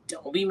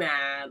 don't be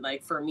mad.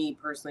 Like, for me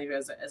personally,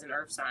 as an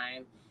earth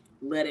sign,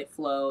 let it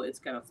flow, it's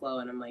gonna flow.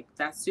 And I'm like,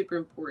 that's super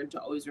important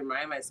to always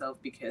remind myself,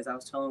 because I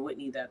was telling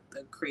Whitney that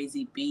the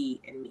crazy bee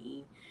in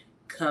me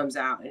comes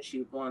out and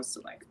she wants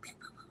to like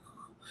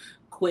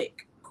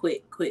quick.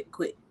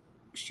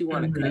 She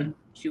want to cut.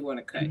 She want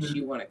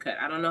to cut.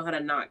 I don't know how to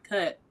not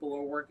cut, but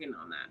we're working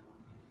on that.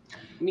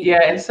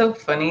 Yeah, it's so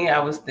funny. I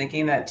was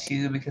thinking that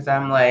too, because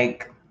I'm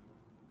like,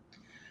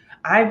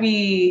 I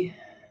be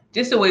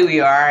just the way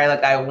we are.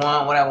 Like, I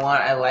want what I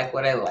want. I like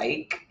what I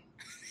like.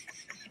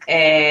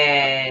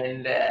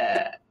 And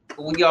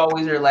we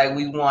always are like,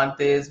 we want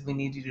this. We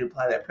need you to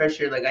apply that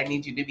pressure. Like, I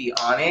need you to be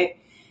on it.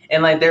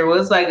 And like there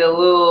was like a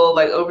little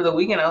like over the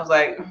weekend, I was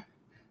like,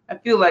 I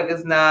feel like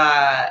it's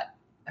not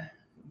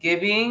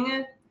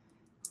giving.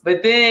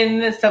 But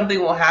then something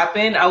will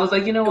happen. I was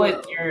like, you know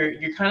what?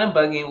 You're kind of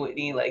bugging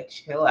Whitney. Like,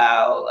 chill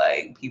out.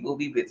 Like, people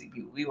be busy.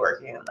 People be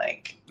working.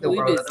 Like, the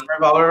world doesn't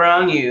revolve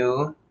around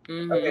you.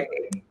 Mm-hmm. Okay.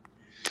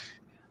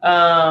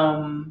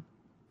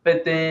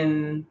 But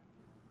then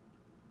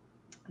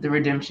the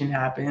redemption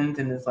happens,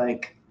 and it's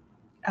like,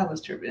 I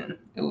was tripping.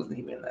 It wasn't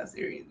even that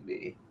serious,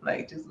 baby.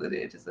 Like, just let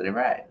it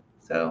ride.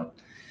 So,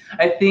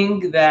 I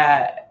think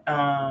that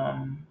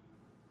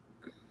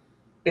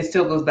it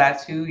still goes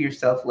back to your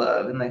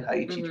self-love and like how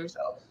you treat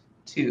yourself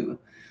too.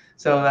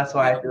 So that's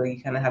why I feel like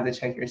you kind of have to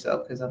check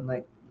yourself, because I'm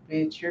like,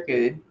 bitch, you're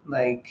good.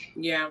 Like,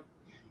 you're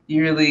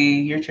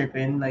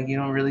tripping. Like, you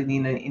don't really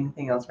need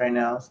anything else right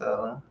now.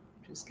 So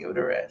just give it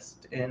a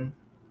rest, and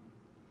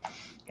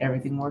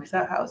everything works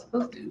out how it's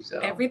supposed to. So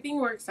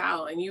everything works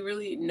out, and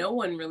no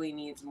one really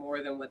needs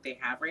more than what they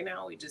have right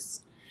now. We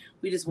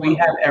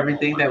have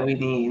everything that we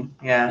need.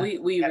 Yeah,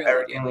 we have really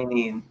everything we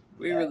need.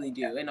 We really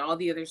do. And all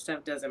the other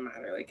stuff doesn't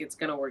matter. Like, it's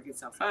going to work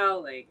itself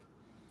out. Like,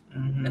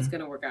 it's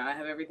going to work out. I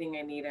have everything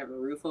I need. I have a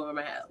roof over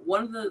my head.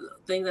 One of the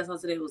things I saw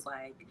today was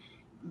like,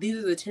 these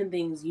are the 10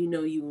 things you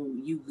know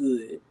you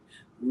good.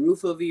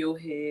 Roof over your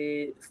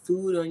head,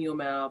 food on your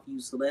mouth,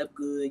 you slept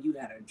good, you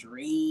had a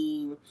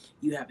dream,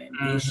 you have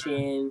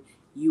ambition,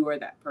 you are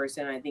that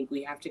person. I think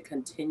we have to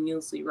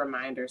continuously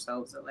remind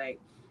ourselves that,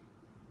 like,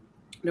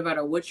 no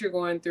matter what you're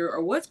going through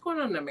or what's going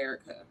on in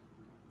America,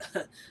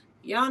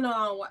 y'all know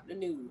I don't watch the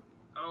news.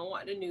 I don't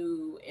watch the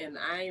news, and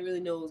I ain't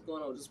really know what's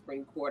going on with the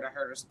Supreme Court. I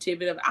heard a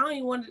tidbit of it. I don't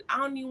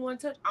even want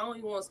to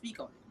speak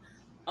on it.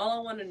 All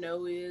I want to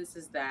know is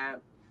that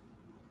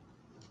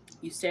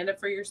you stand up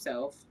for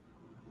yourself,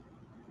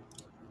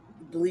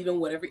 believe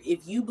in whatever.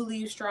 If you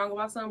believe strong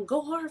about something,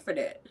 go hard for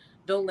that.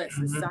 Don't let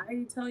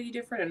society tell you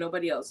different or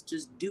nobody else.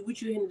 Just do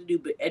what you need to do,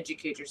 but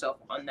educate yourself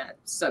on that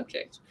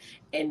subject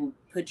and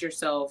put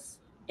yourself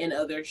in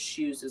other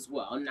shoes as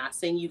well. I'm not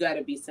saying you got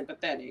to be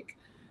sympathetic,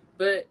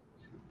 but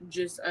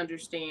just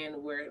understand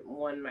where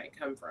one might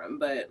come from.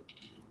 But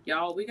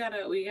y'all, we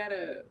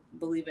gotta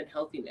believe in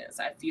healthiness.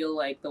 I feel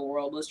like the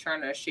world is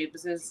trying to shape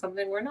us into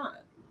something we're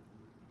not.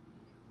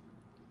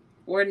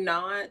 We're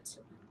not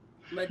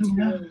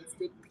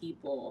materialistic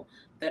people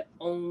that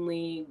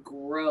only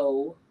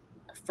grow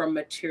from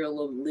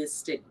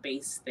materialistic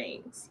based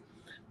things.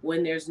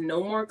 When there's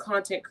no more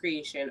content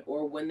creation,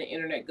 or when the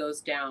internet goes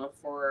down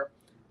for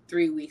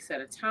 3 weeks at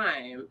a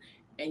time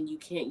and you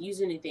can't use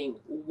anything,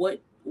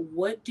 what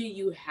do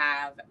you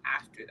have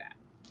after that?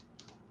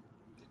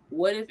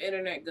 What if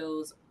internet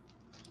goes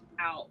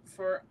out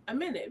for a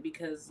minute?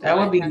 Because that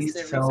would be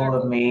so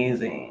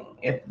amazing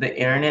if the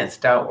internet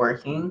stopped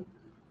working.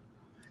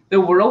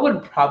 The world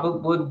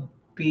would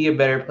be a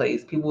better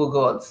place. People would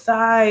go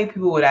outside.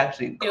 People would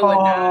actually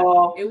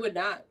call. It would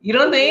not. You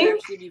don't think? It would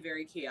actually be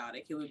very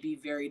chaotic. It would be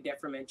very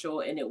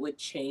detrimental, and it would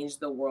change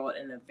the world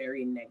in a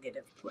very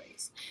negative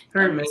place.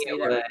 For me, it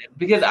would.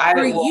 Because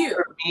for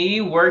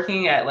me,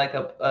 working at like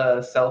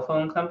a cell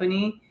phone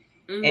company,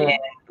 and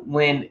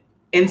when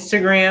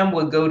Instagram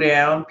would go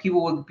down,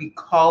 people would be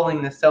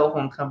calling the cell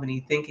phone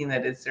company thinking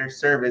that it's their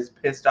service,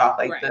 pissed off.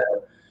 Like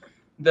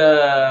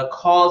the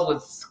calls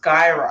would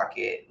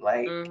skyrocket.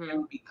 Like it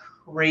would be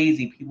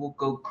crazy. People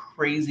go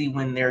crazy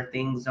when their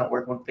things don't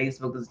work. When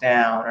Facebook is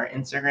down or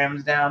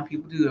Instagram's down,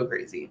 people do go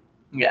crazy.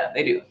 Yeah,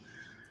 they do.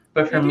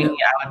 But for me,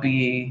 I would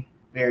be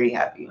very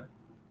happy.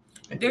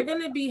 They're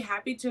going to be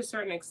happy to a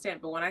certain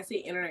extent, but when I say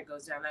internet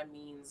goes down, that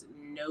means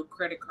no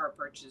credit card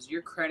purchase.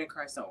 Your credit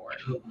cards don't work.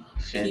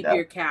 Keep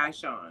your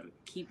cash on.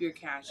 Keep your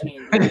cash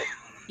handy.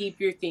 Keep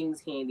your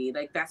things handy.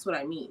 Like, that's what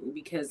I mean.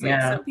 Because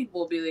like some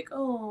people will be like,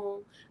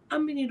 oh,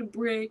 I'm going to need a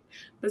brick.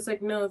 But it's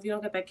like, no, if you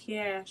don't got that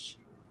cash,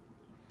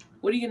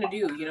 what are you going to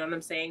do? You know what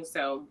I'm saying?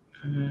 So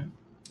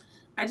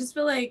I just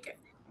feel like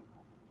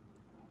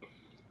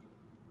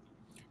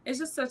it's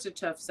just such a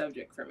tough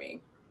subject for me.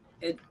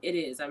 It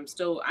is. I'm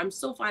still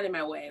finding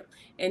my way.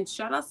 And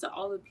shout outs to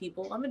all the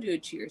people. I'm gonna do a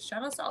cheers.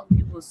 Shout outs to all the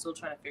people who are still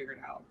trying to figure it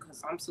out.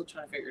 Because I'm still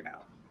trying to figure it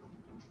out.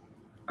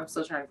 I'm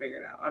trying to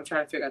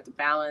figure out the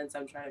balance.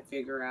 I'm trying to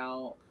figure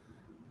out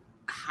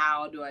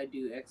how do I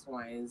do X,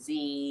 Y, and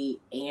Z,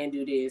 and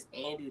do this,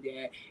 and do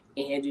that,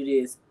 and do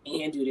this,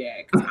 and do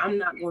that. Because I'm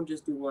not gonna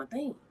just do one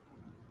thing.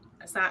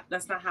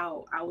 That's not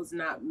how I was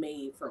not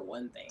made for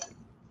one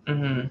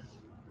thing.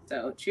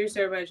 So cheers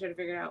to everybody trying to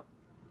figure it out.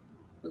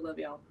 We love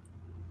y'all.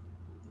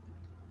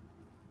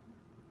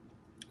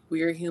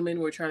 We are human.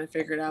 We're trying to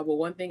figure it out. But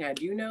one thing I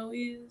do know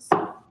is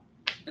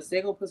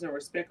they're going to put some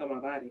respect on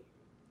my body.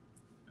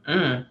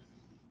 And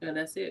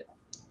that's it.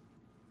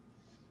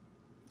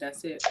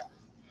 That's it.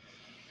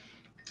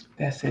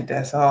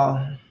 That's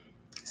all.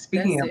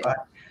 Speaking of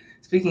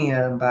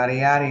body,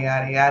 yada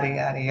yada yada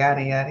yada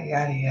yada yada yada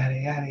yada yada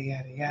yada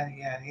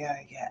yada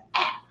yada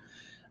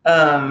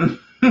yada.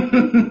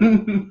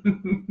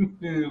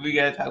 We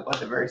gotta talk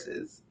about the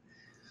verses.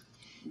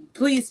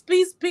 Please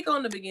speak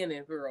on the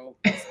beginning, girl.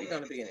 Speak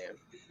on the beginning.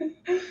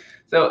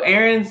 So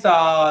Aaron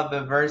saw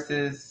the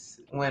verses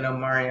when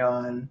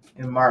Omarion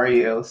and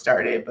Mario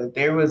started, but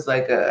there was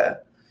like a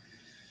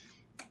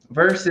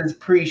versus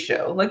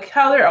pre-show, like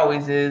how there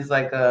always is,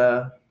 like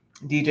a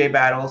DJ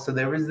battle. So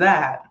there was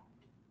that.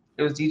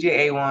 It was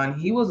DJ A1.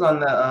 He was on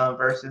the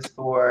versus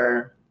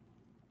for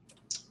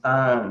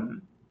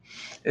um,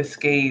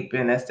 Escape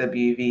and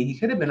SWV. He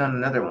could have been on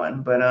another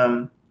one, but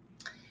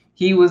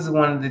he was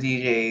one of the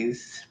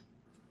DJs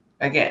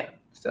again.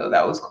 So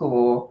that was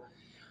cool.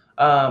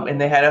 And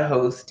they had a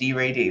host, D.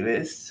 Ray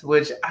Davis,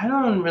 which I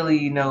don't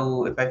really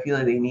know if I feel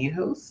like they need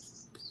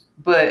hosts.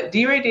 But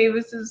D. Ray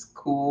Davis is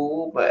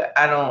cool, but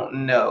I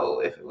don't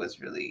know if it was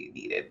really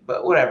needed.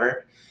 But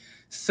whatever.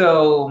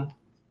 So,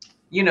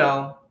 you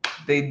know,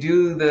 they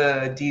do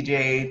the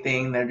DJ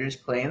thing. They're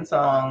just playing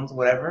songs,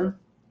 whatever.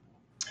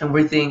 And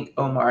we think,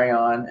 oh,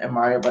 Marion and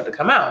Mario about to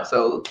come out.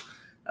 So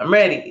I'm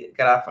ready.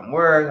 Got off from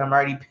work. I'm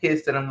already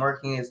pissed that I'm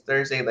working. It's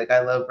Thursday. Like, I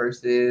love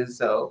verses.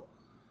 So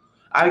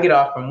I get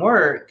off from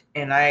work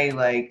and I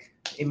like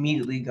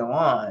immediately go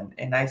on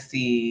and I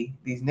see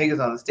these niggas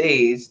on the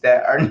stage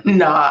that are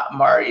not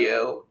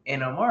Mario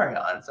and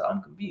Omarion. So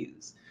I'm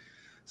confused.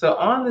 So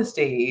on the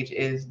stage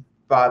is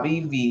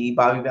Bobby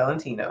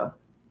Valentino,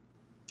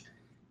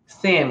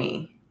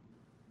 Sammy,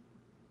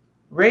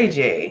 Ray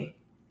J,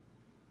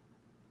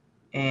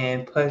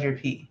 and Pleasure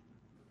P.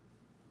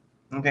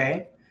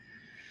 Okay.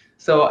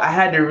 So I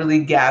had to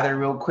really gather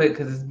real quick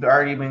because it's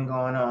already been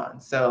going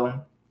on. So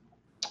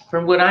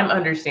from what I'm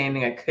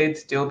understanding, I could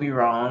still be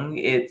wrong.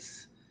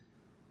 It's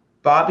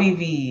Bobby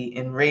V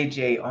and Ray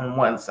J on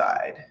one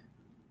side.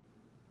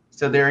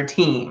 So they're a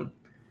team.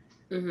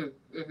 So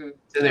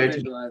they're a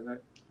team.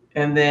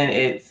 And then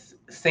it's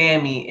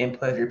Sammy and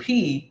Pleasure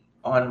P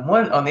on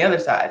the other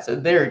side. So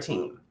they're a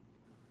team.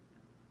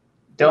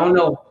 Don't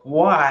know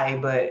why,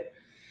 but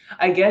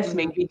I guess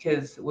maybe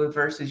because with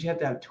verses you have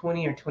to have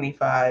 20 or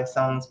 25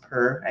 songs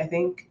per, I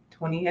think.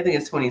 20? I think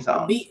it's 20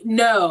 songs.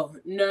 No.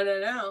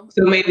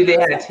 So maybe they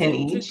had 10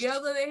 each.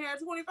 Together they had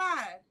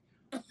 25.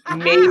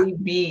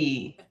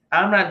 Maybe.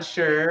 I'm not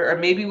sure. Or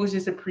maybe it was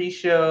just a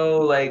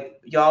pre-show. Like,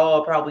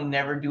 y'all probably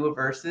never do a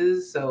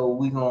verses, so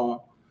we gonna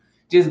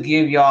just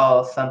give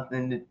y'all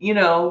something to,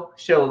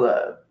 show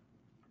love.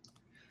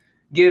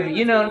 What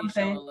I'm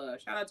saying?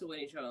 Shout out to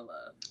Whitney showing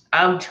love.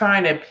 I'm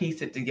trying to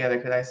piece it together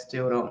because I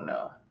still don't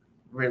know.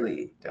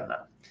 Really don't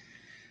know.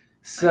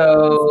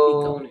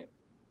 So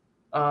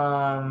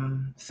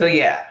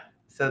yeah.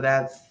 So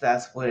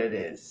that's what it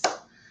is.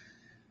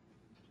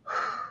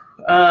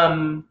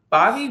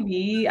 Bobby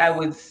V, I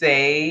would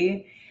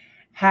say,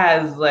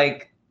 has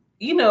like,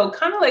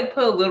 kind of like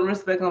put a little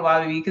respect on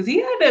Bobby V because he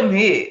had them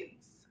hits.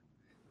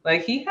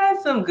 Like he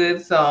had some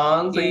good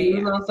songs. Like he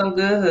was on some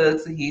good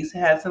hooks. And he's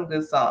had some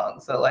good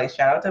songs. So like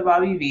shout out to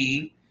Bobby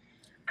V.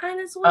 I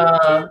just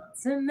want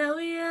to know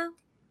you.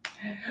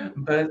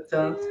 But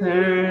don't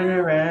turn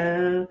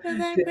around.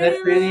 That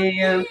pretty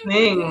young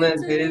thing look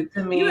good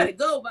to me. You gotta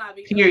go,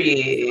 Bobby.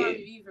 Period.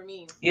 Bobby V for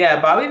me. Yeah,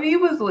 Bobby V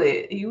was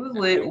lit. He was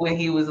lit when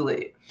he was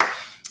lit.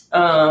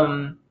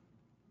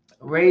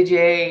 Ray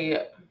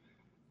J,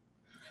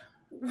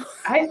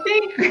 I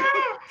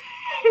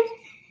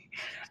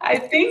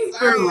think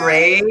for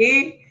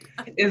Ray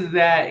is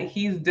that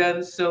he's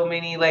done so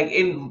many,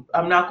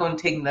 I'm not going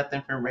to take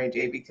nothing from Ray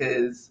J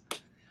because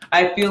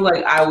I feel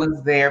like I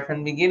was there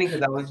from the beginning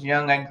because I was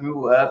young. I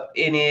grew up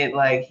in it.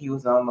 Like he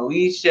was on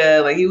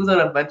Moesha, like he was on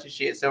a bunch of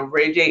shit. So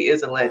Ray J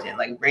is a legend.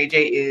 Like Ray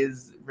J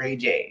is Ray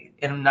J.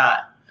 And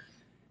I'm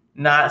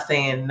not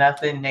saying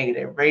nothing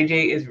negative. Ray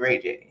J is Ray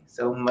J.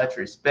 So much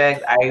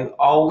respect. I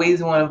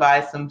always want to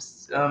buy some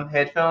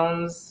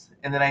headphones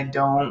and then I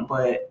don't,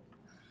 but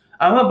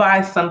I'm gonna buy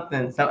a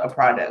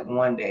product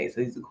one day.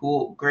 So he's a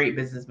cool, great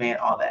businessman,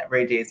 all that.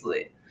 Ray J's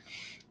lit.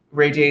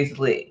 Ray J's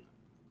lit.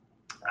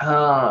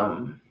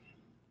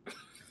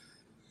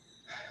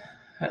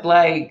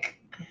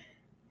 Like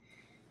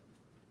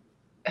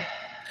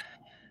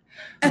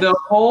the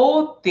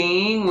whole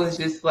thing was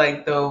just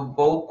like the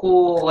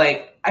vocal,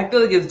 like I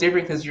feel like it's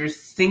different because you're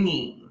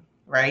singing,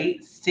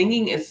 right?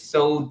 Singing is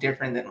so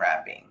different than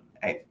rapping.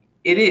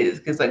 It is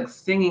because like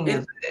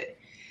singing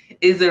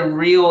is a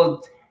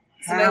real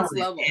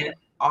talent and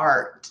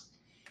art.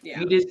 Yeah.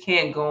 You just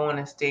can't go on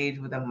a stage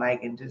with a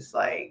mic and just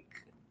like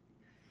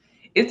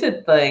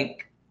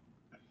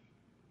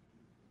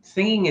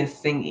singing is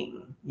singing.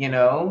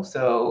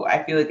 So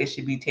I feel like it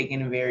should be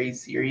taken very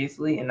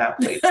seriously and not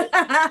played.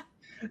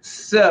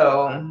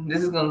 So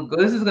this is gonna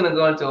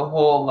go into a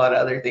whole lot of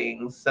other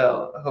things.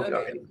 So I hope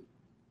y'all ready.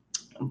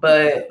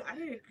 But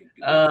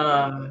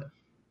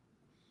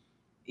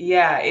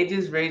yeah,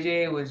 Ray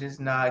J was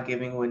just not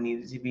giving what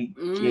needed to be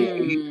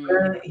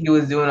given. He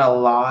was doing a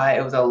lot.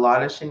 It was a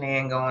lot of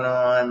shenanigans going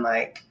on.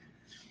 Like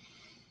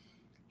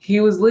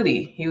he was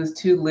litty. He was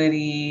too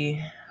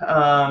litty.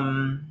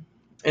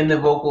 And the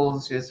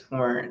vocals just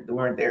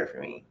weren't there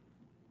for me.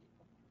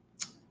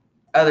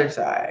 Other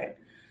side,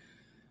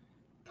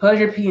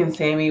 Pleasure P and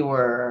Sammy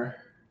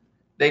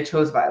they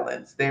chose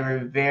violence. They were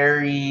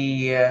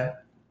very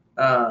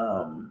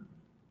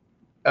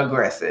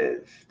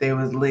aggressive. They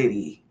was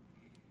litty.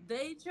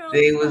 They chose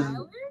They was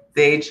violence?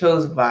 they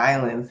chose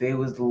violence. They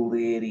was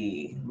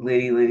litty.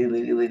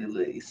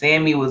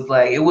 Sammy was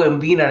like, it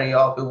wouldn't be none of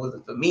y'all if it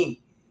wasn't for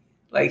me.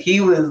 Like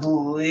he was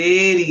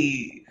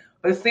litty.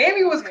 But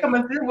Sammy was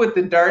coming through with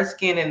the dark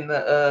skin and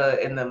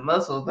the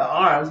muscles, the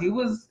arms.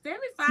 Sammy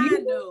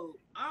fine though.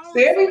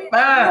 Sammy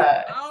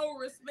fine. All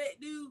respect,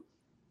 dude.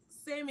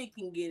 Sammy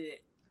can get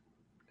it.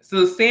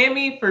 So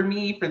Sammy, for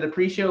me, for the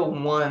pre-show,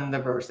 won the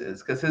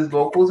verses because his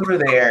vocals were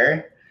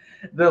there.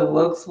 The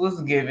looks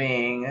was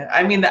giving.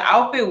 I mean, the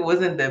outfit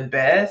wasn't the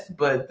best,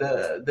 but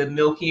the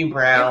milky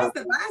brown. It was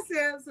the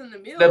biceps and the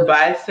milk. The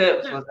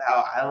biceps was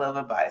out. I love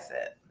a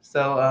bicep.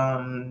 So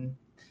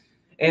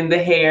and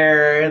the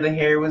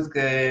hair was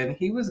good.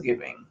 He was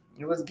giving.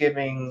 It was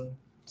giving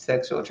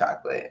sexual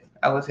chocolate.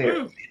 I was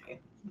here.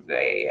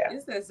 Yeah.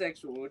 It's that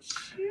sexual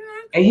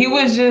chocolate. And he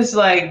was just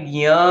like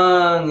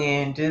young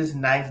and just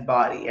nice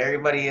body.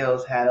 Everybody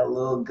else had a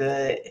little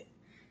gut.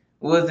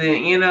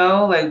 Wasn't,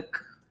 like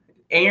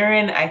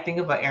Aaron, I think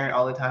about Aaron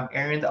all the time.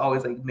 Aaron's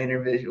always like men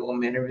are visual.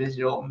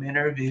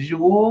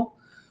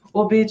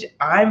 Well, bitch,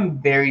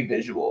 I'm very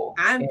visual.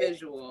 I'm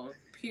visual,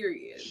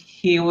 period.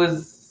 He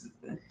was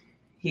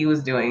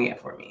doing it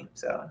for me.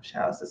 So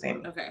shout out to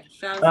Sammy. Okay.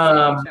 Shout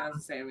out to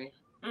Sammy.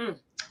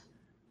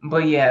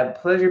 But yeah,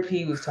 Pleasure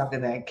P was talking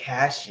that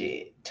cash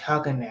shit.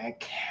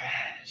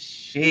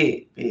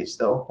 Bitch,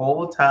 the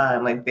whole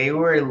time. Like they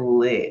were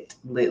lit.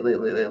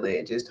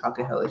 Just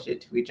talking hella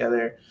shit to each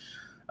other.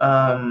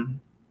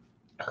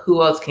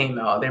 Who else came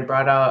out? They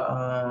brought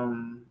out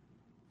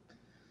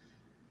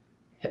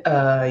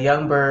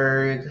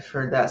Youngberg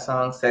for that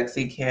song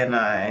Sexy Can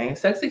I.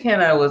 Sexy Can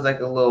I was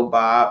like a little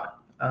bop.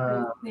 I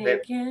don't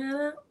even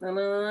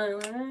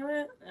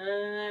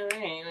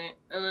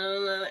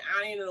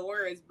know the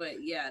words,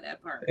 but yeah,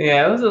 that part.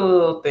 Yeah, it was a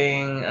little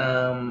thing.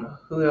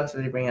 Who else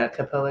did they bring out?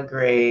 Capella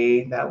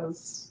Gray. That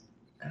was,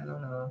 I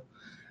don't know.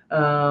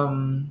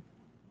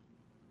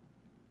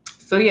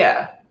 So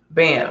yeah,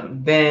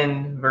 bam.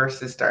 Then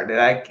verses started.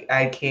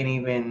 I can't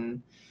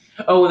even.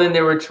 Oh, then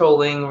they were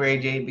trolling Ray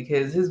J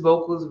because his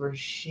vocals were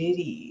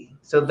shitty.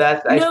 So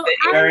that's I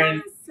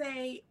want to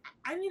say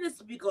I need to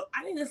speak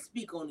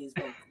on these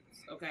vocals,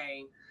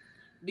 okay?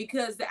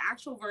 Because the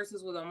actual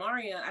verses with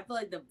Omarion, I feel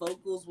like the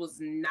vocals was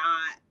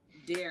not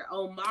there.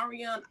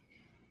 Omarion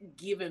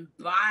giving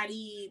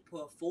body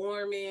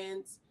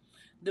performance,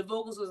 the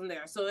vocals wasn't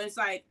there. So it's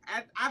like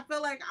I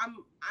feel like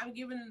I'm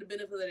giving them the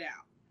benefit of the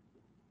doubt.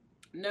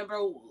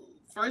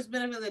 First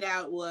benefit of the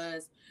doubt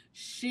was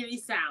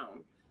shitty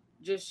sound.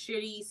 Just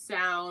shitty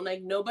sound.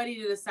 Like nobody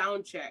did a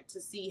sound check to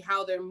see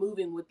how they're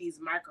moving with these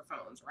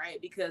microphones, right?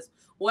 Because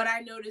what I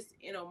noticed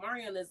in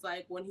Omarion is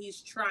like when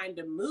he's trying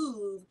to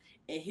move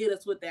and hit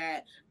us with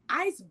that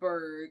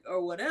iceberg or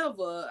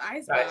whatever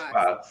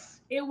icebox,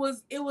 it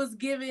was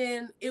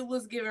given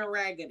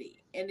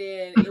raggedy, and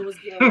then it was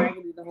giving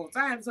raggedy the whole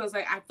time. So it's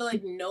like I feel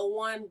like no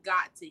one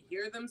got to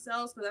hear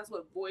themselves because that's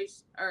what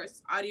voice or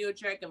audio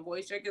check and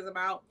voice check is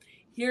about,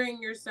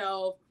 hearing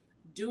yourself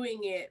doing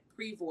it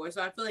pre-voice.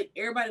 So I feel like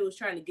everybody was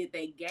trying to get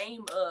their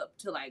game up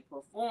to like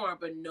perform,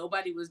 but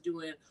nobody was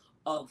doing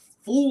a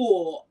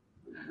full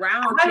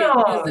round check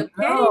because the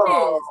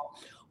pettiness.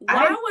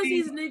 Why was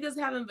these niggas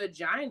having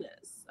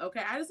vaginas?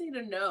 Okay, I just need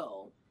to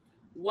know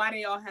why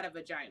they all had a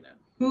vagina.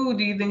 Who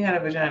do you think had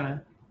a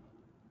vagina?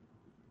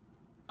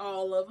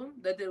 All of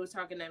them that they was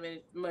talking that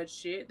much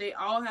shit. They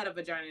all had a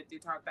vagina if they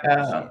talked that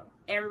much shit.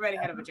 Everybody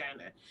had a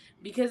vagina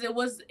because it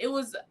was.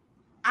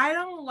 I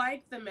don't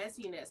like the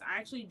messiness. I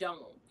actually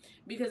don't.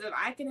 Because if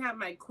I can have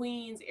my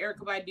queens, Erykah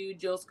Badu,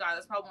 Jill Scott,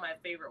 that's probably my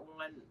favorite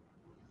one.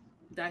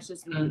 That's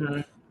just me.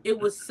 Mm-hmm. It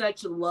was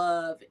such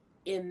love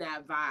in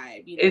that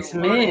vibe. You know, it's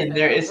men.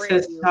 It's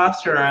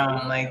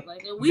testosterone. Like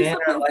we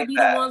supposed to be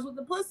the ones with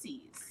the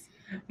pussies.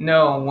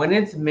 No, when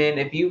it's men,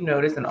 if you've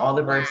noticed in all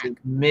the verses,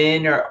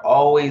 men are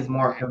always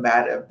more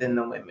combative than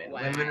the women.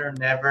 Wow. Women are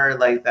never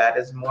like that.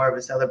 It's more of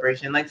a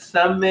celebration. Like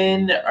some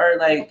men are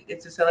like,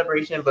 it's a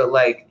celebration, but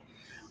like,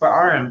 for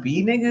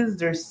R&B niggas,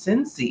 they're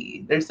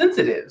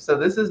sensitive. So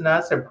this is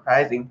not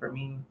surprising for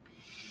me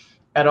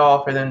at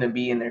all for them to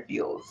be in their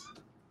feels.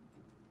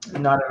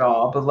 Not at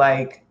all. But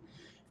like,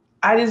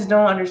 I just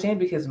don't understand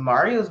because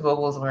Mario's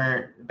vocals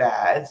weren't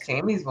bad.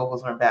 Sammy's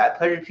vocals weren't bad.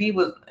 Pleasure P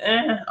was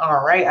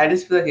all right. I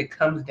just feel like it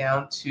comes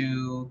down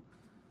to,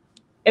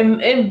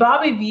 and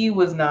Bobby V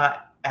was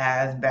not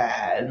as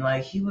bad. And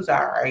like, he was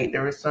all right.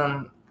 There were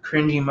some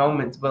cringy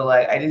moments, but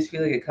like, I just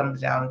feel like it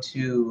comes down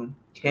to,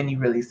 can you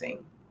really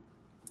sing?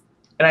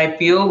 And I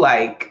feel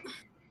like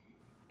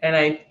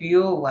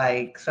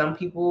some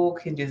people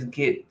can just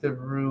get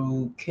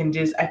through,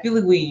 I feel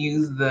like we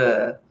use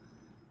the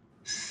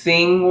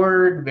sing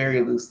word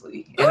very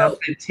loosely. And I'm going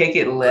to take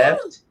it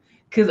left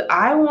because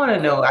I want to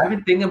know, I've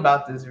been thinking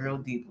about this real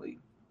deeply.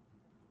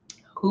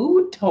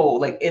 Who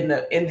told, like in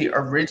the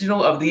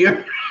original of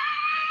the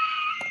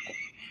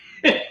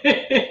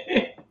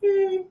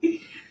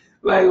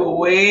like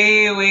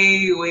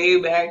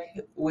way back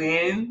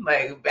when,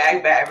 like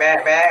back. I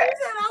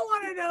said I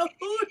want to know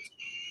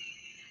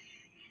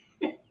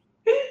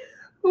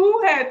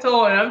who had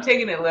told, and I'm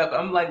taking it left,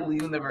 I'm like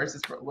leaving the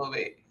verses for a little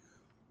bit.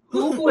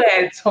 Who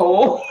had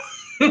told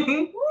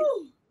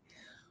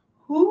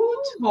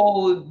who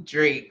told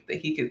Drake that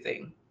he could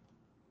sing?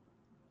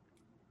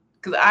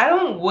 Because I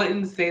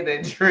wouldn't say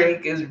that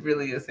Drake is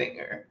really a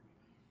singer.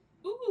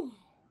 Ooh.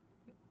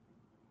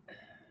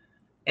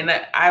 And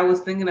I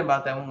was thinking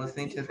about that when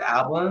listening to his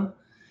album.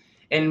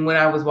 And when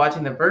I was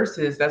watching the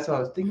verses, that's what I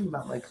was thinking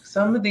about. Like,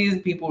 some of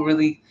these people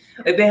really,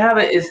 like, they have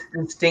a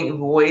distinct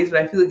voice,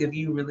 but I feel like if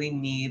you really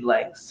need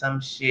like some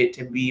shit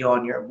to be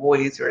on your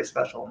voice or a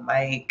special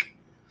mic,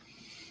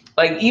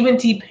 like even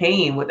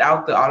T-Pain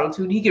without the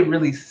auto-tune, he can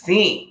really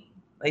sing.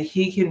 Like,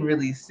 he can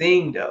really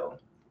sing though.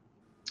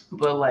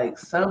 But like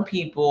some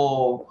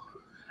people,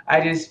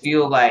 I just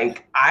feel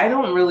like I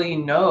don't really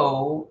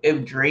know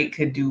if Drake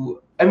could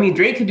do. I mean,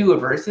 Drake could do a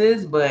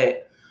verses,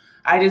 but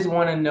I just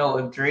want to know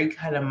if Drake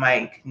had a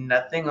mic,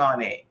 nothing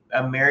on it,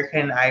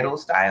 American Idol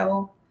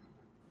style,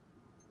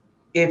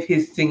 if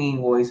his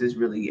singing voice is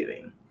really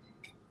giving.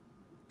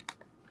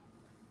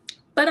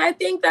 But I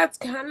think that's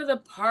kind of the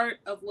part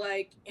of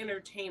like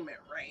entertainment,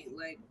 right?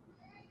 Like,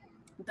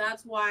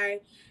 that's why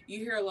you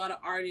hear a lot of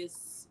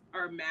artists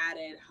are mad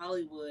at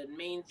Hollywood,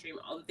 mainstream,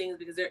 all the things,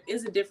 because there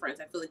is a difference.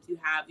 I feel like you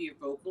have your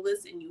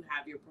vocalists and you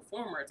have your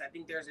performers. I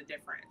think there's a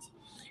difference.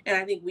 And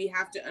I think we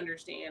have to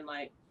understand,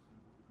 like,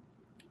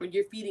 when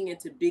you're feeding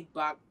into big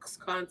box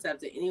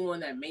concepts, that anyone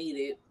that made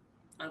it,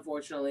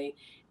 unfortunately,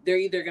 they're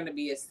either going to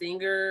be a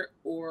singer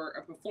or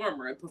a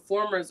performer. And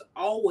performers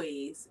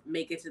always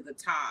make it to the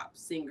top.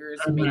 Singers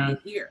make it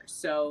here.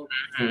 So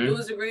it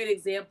was a great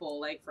example.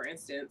 Like, for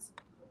instance,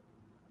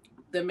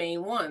 the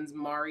main ones,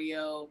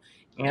 Mario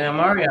and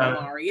Omarion.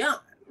 Omarion,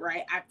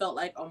 right? I felt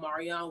like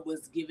Omarion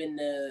was giving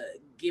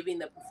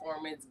the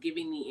performance,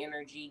 giving the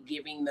energy,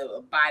 giving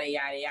the body,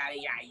 yada yada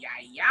yada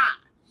yada yada,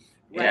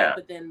 right? Yeah.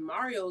 But then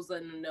Mario's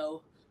letting them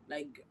know,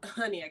 like,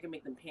 honey, I can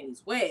make them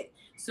panties wet.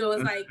 So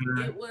it's like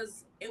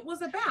it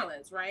was a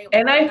balance, right?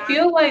 And I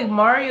feel like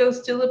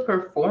Mario's still a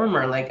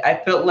performer. Like,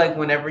 I felt like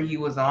whenever he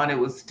was on, it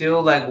was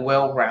still like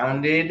well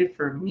rounded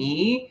for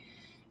me,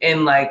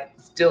 and like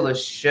still a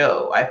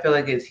show. I feel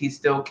like he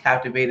still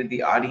captivated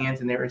the audience,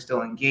 and they were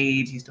still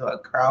engaged. He still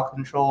had crowd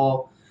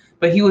control,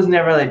 but he was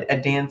never like a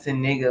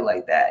dancing nigga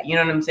like that. You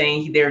know what I'm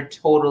saying? They're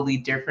totally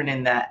different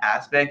in that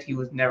aspect. He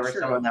was never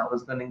someone that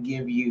was going to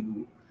give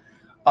you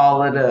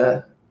all of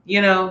the,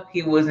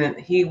 he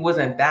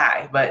wasn't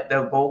that, but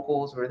the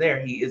vocals were there.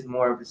 He is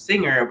more of a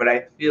singer, but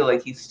I feel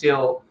like he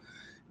still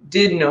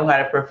did know how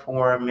to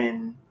perform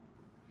and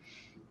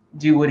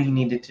do what he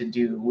needed to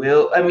do.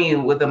 With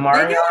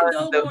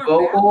Omarion, the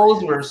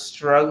vocals were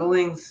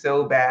struggling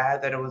so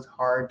bad that it was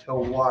hard to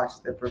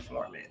watch the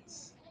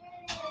performance.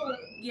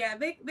 Yeah,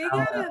 they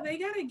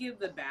gotta give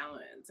the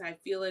balance. I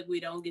feel like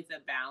we don't get the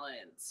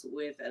balance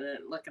with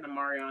like an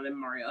Omarion and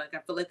Mario. Like,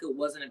 I feel like it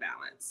wasn't a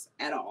balance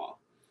at all.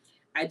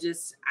 I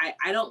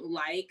don't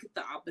like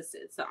the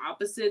opposites. The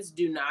opposites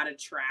do not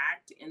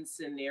attract in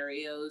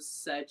scenarios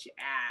such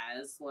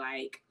as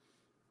like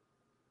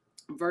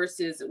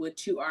versus with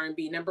 2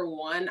 R&B. Number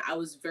one, I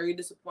was very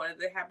disappointed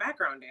they had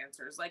background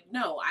dancers. Like,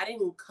 no, I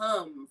didn't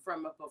come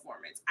from a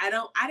performance. I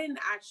don't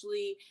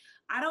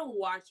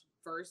watch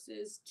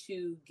verses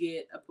to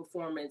get a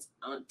performance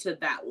to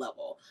that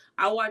level.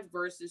 I watch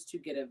verses to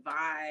get a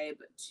vibe,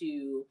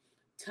 to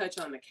touch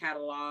on the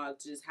catalog,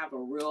 to just have a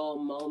real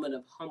moment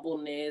of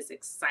humbleness,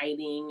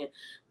 exciting,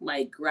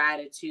 like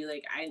gratitude.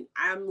 Like,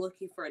 I'm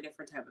looking for a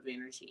different type of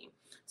energy.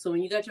 So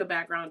when you got your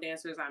background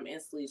dancers, I'm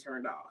instantly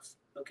turned off.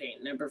 Okay,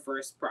 number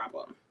first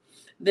problem.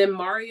 Then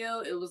Mario,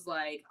 it was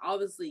like,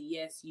 obviously,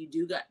 yes, you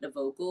do got the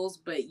vocals,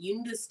 but you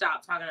need to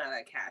stop talking about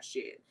that cash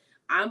shit.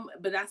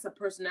 But that's a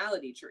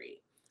personality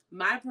trait.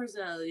 My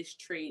personality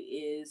trait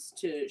is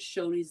to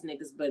show these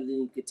niggas better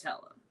than you could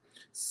tell them.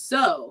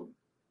 So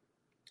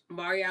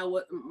Mario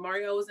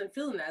wasn't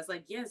feeling that. It's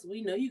like, yes,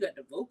 we know you got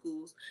the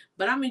vocals,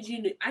 but I need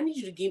you to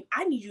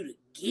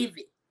give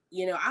it.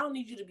 I don't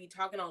need you to be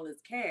talking all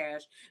this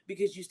cash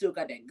because you still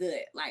got that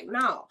good. Like,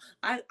 no,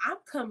 I'm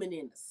coming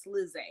in to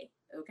slizzy.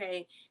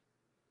 Okay,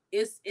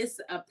 it's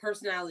a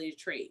personality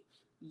trait.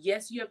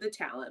 Yes, you have the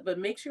talent, but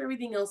make sure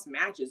everything else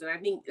matches. And I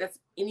think that's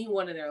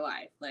anyone in their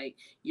life. Like,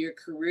 your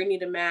career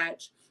need to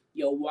match,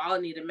 your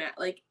wallet need to match.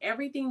 Like,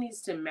 everything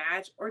needs to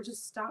match, or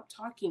just stop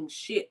talking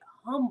shit.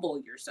 Humble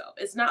yourself.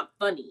 It's not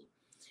funny,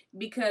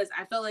 because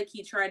I felt like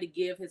he tried to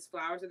give his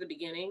flowers at the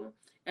beginning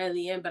and at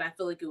the end, but I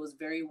feel like it was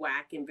very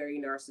whack and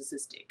very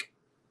narcissistic.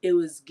 It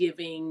was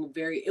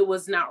it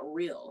was not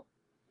real.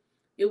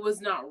 It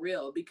was not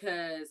real,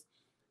 because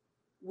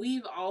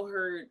we've all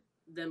heard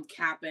them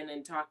capping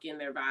and talking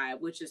their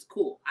vibe, which is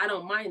cool. I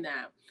don't mind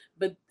that.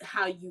 But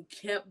how you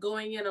kept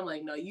going in, I'm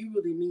like, no, you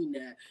really mean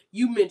that.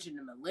 You mentioned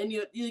the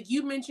millennial,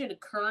 you mentioned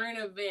current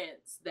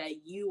events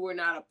that you were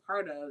not a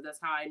part of. That's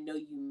how I know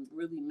you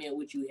really meant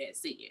what you had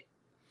said.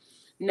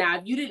 Now,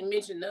 if you didn't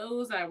mention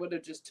those, I would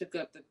have just took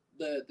up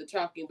the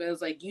talking. But it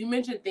was like, you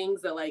mentioned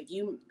things that, like,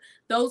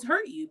 those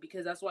hurt you,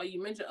 because that's why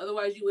you mentioned.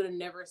 Otherwise, you would have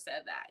never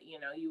said that.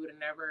 You would have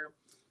never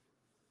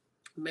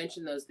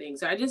mention those things.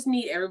 So I just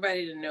need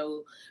everybody to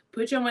know,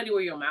 put your money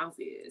where your mouth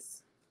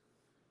is.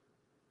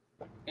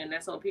 And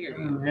that's on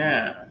period.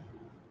 Yeah.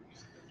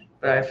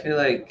 But I feel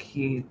like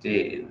he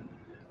did. He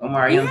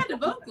Omarion's had the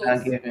not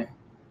vocals. giving.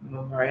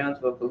 Omarion's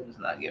vocals was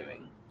not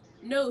giving.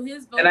 No,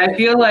 his And I vocals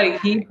feel were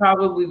like he whack.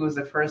 probably was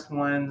the first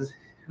ones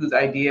whose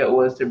idea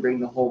was to bring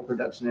the whole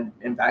production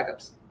and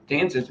backup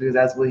dancers because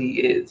that's what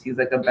he is. He's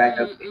like a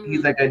backup.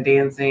 He's like a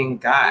dancing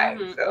guy.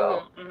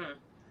 So,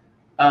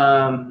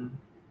 um,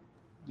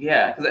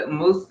 yeah,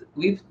 because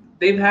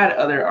they've had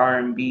other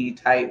R&B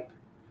type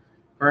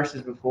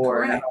verses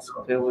before, and I don't Correct.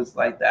 know if it was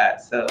like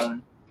that. So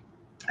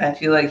I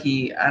feel like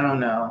I don't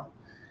know.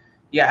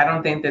 Yeah, I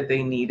don't think that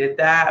they needed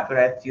that, but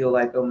I feel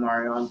like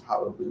Omarion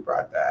probably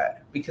brought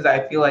that because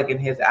I feel like in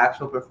his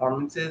actual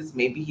performances,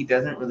 maybe he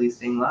doesn't really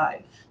sing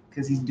live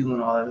because he's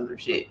doing all that other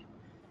shit.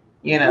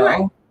 You Right.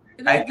 know,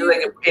 I feel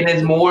like it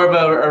is more of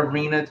a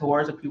arena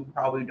tour, so people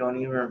probably don't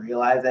even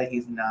realize that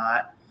he's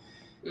not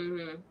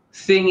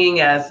singing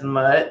as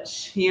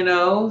much. You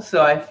know,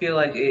 so I feel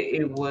like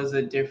it was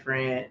a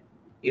different.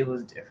 It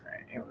was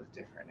different. It was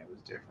different. It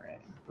was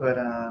different. But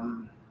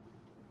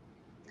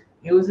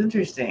it was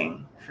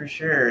interesting for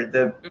sure.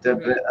 The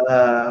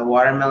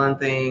watermelon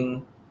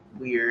thing,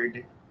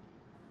 weird,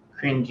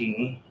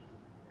 cringy.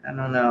 I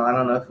don't know. I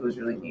don't know if it was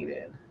really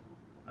needed.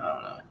 I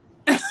don't know.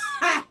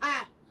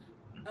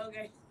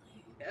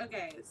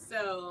 Okay.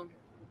 So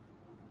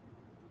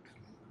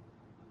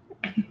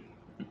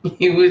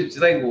he was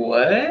like,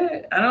 "What?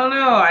 I don't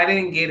know. I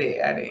didn't get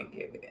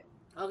it.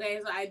 Okay,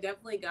 so I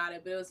definitely got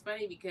it, but it was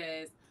funny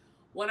because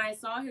when I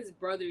saw his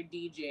brother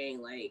DJing,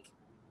 like,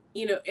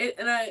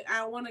 and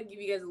I want to give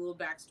you guys a little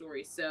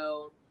backstory.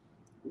 So,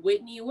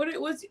 Whitney,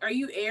 are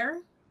you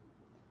air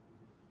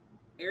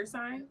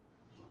sign?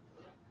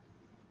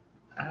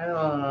 I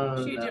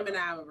don't She's know." Gemini,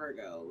 I'm a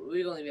Virgo.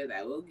 We're gonna leave it at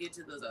that. We'll get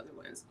to those other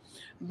ones,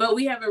 but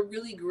we have a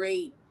really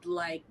great,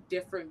 like,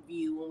 different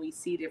view when we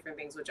see different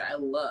things, which I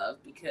love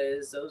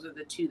because those are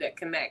the two that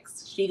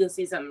connects. She can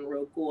see something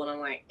real cool, and I'm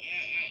like,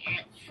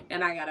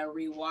 and I gotta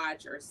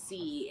rewatch or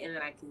see, and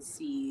then I can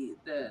see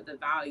the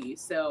value.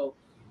 So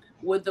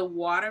with the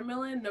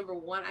watermelon, number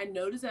one, I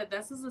noticed that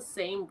this is the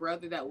same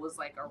brother that was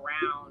like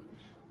around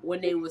when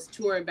they was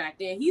touring back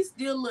then. He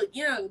still looked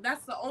young.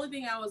 That's the only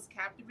thing I was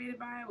captivated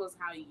by was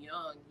how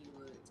young he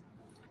looked.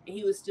 And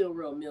he was still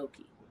real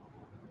milky.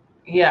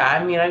 Yeah,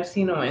 I mean, I've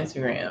seen him on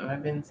Instagram.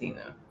 I've been seeing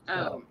him.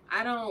 So,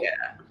 I don't,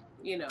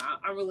 yeah.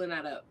 I'm really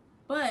not up.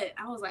 But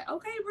I was like,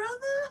 okay,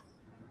 brother.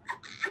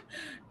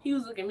 He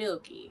was looking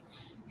milky.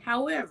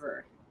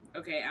 However,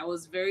 okay, I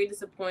was very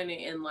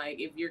disappointed in,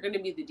 like, if you're gonna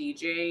be the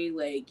DJ,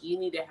 like, you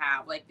need to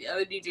have, like, the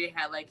other DJ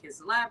had, like,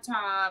 his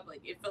laptop. Like,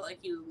 it felt like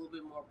he was a little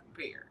bit more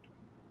prepared.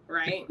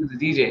 Right? He's a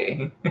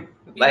DJ.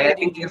 Like, I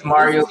think it's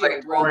Mario's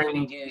like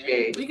touring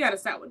DJ. We gotta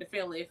stop with the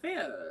family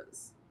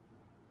affairs.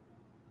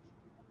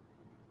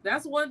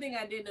 That's one thing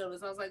I did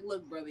notice. I was like,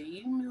 look, brother,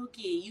 you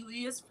milky, you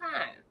is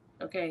fine.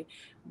 Okay.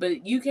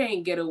 But you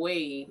can't get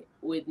away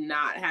with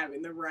not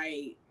having the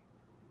right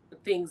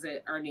things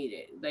that are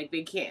needed. Like,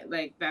 they can't.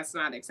 Like, that's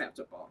not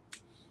acceptable.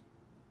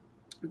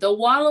 The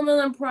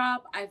watermelon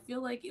prop, I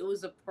feel like it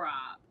was a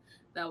prop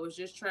that was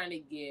just trying to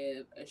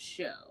give a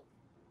show.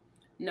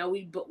 Now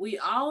we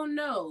all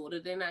know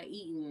that they're not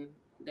eating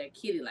that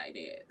kitty like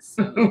that,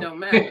 so it don't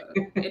matter.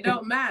 It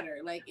don't matter.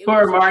 Like,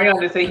 for Mario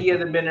to say he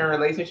hasn't been in a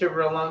relationship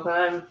for a long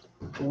time,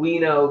 we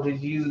know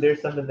because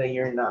there's something that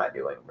you're not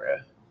doing, bro.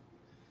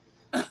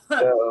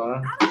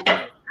 So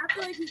I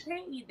feel like he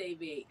can't eat they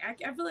big.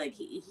 I feel like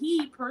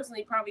he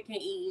personally probably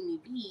can't eat any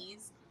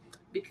peas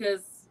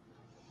because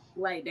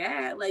like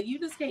that, like, you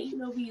just can't eat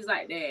no peas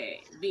like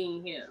that.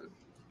 Being him,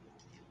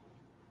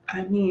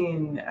 I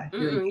mean, I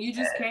feel you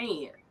just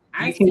can't.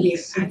 You can be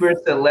super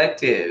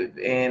selective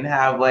and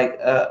have like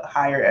a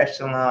higher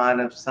echelon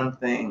of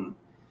something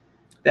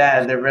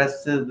that the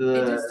rest of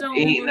the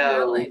ain't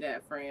no like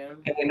that, friend.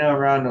 Ain't no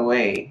around the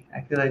way.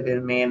 I feel like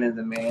a man is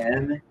a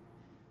man,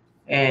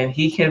 and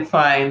he can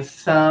find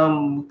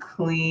some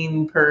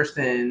clean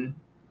person.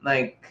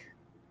 Like,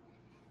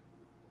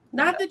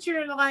 not that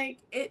you're like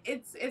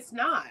it's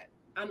not.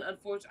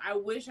 Unfortunately, I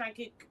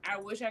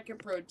wish I could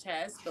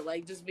protest, but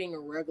like, just being a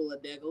regular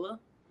degular,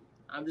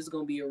 I'm just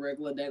gonna be a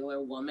regular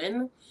degular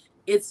woman.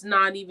 It's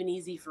not even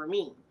easy for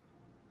me.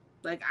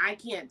 Like, I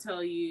can't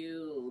tell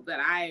you that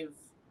I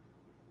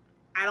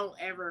don't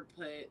ever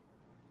put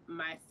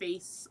my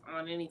face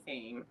on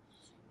anything,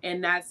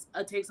 and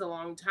it takes a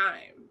long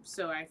time.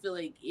 So I feel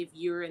like if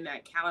you're in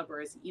that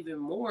caliber, it's even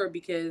more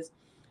because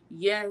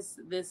yes,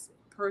 this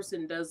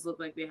person does look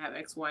like they have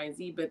X, Y, and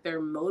Z, but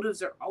their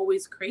motives are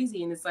always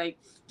crazy. And it's like,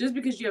 just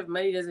because you have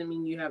money doesn't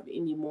mean you have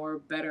any more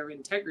better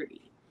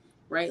integrity,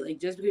 right? Like,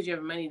 just because you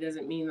have money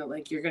doesn't mean that,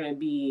 like, you're gonna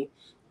be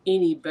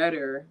any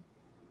better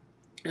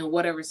in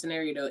whatever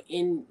scenario.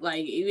 In,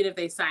 like, even if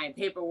they sign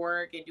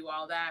paperwork and do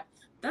all that,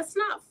 that's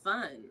not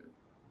fun.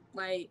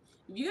 Like,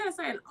 if you gotta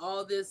sign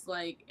all this,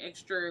 like,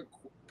 extra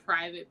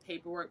private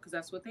paperwork, because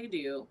that's what they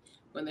do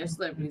when they're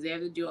celebrities, they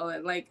have to do all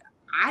that. Like,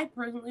 I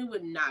personally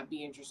would not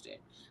be interested.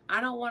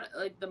 I don't want,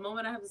 like, the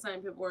moment I have to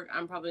sign paperwork,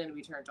 I'm probably going to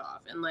be turned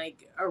off. And,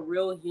 like, a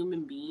real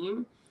human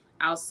being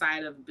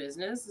outside of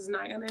business is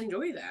not going to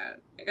enjoy that.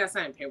 I got to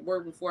sign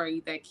paperwork before I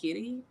eat that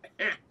kitty.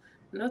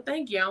 No,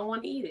 thank you. I don't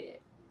want to eat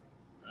it.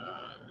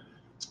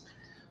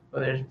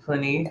 But there's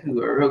plenty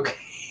who are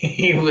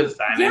okay with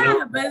signing Yeah,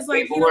 over but it's that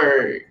like, you don't want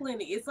paperwork.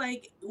 plenty. It's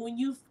like when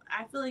you,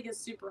 I feel like it's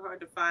super hard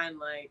to find,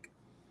 like,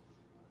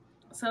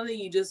 something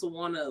you just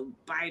want to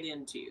bite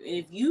into. And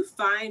if you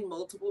find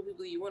multiple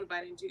people you want to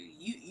bite into,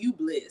 you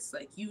bliss.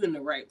 Like, you in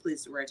the right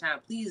place at the right time.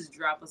 Please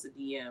drop us a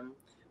DM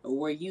of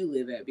where you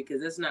live at,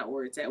 because that's not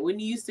where it's at. When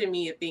you send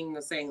me a thing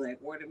saying like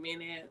where the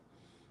men at,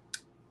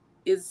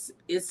 it's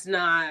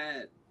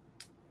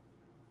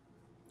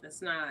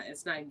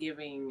not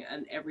giving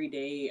an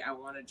everyday I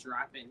want to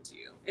drop into.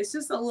 It's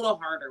just a little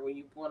harder when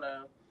you want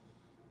to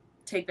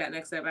take that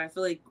next step. I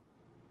feel like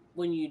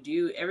when you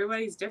do,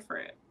 everybody's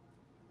different.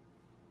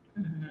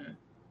 Mm-hmm.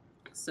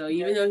 So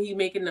even though he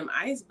making them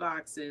ice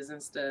boxes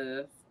and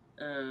stuff,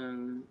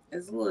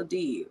 it's a little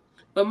deep.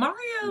 But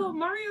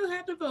Mario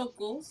had the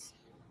vocals.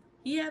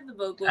 He had the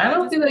vocals. I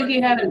don't just feel like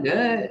he wanted had him a to be.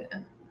 good.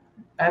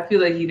 I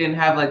feel like he didn't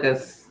have like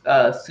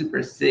a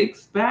super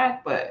six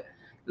pack, but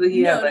I feel like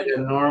he had No, like no,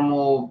 a no.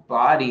 normal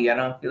body. I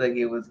don't feel like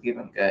it was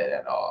giving good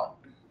at all.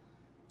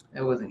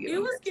 It wasn't It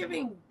giving was good to me.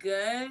 giving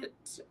good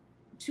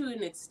to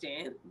an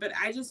extent, but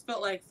I just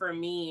felt like for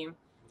me,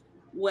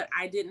 what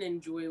I didn't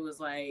enjoy was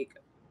like,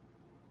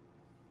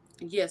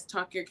 yes,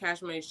 talk your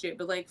cash money shit,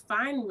 but like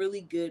find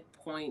really good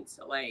points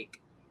to like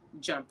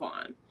jump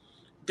on.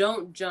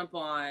 Don't jump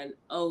on,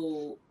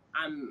 oh,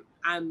 I'm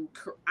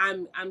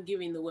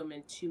giving the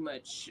women too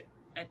much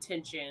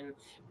attention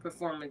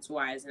performance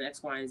wise and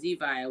X, Y, and Z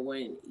via,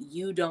 when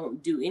you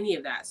don't do any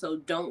of that. So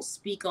don't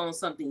speak on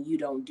something you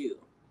don't do.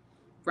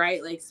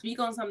 Right? Like, speak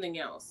on something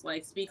else.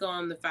 Like, speak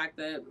on the fact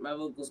that my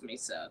vocals may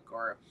suck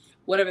or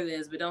whatever it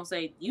is, but don't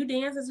say you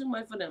dancing too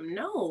much for them.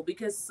 No,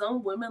 because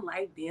some women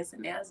like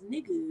dancing as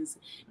niggas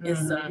and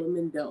some Mm-hmm.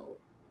 women don't.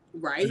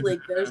 Right?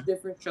 Like, there's Mm-hmm.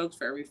 different strokes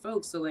for every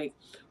folks. So like,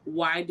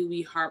 why do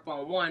we harp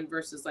on one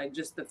versus like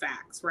just the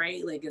facts?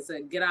 Right? Like, it's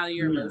a get out of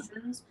your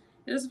emotions.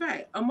 It's a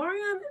fact.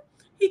 Omarion,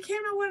 he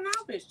came out with an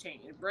outfit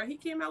change, bro. He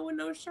came out with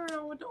no shirt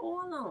on with the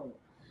oil on.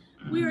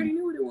 We already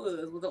knew what it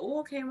was. When the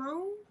oil came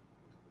on,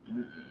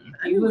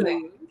 I He knew was. what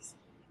it was.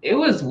 It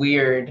was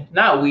weird.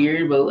 Not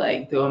weird, but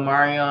like the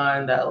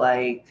Omarion that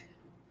like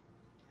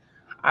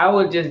I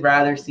would just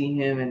rather see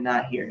him and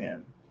not hear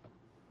him.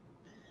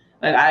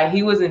 Like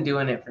he wasn't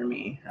doing it for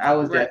me. I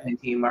was Right. definitely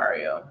Team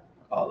Mario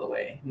all the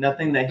way.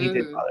 Nothing that he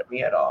did Mm-hmm. bothered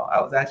me at all.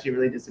 I was actually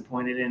really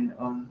disappointed in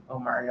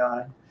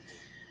Omarion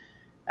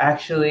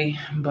actually,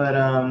 but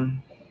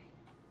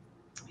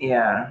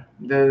yeah,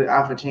 the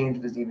alpha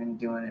change was even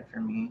doing it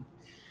for me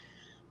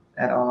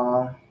at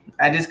all.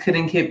 I just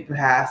couldn't get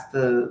past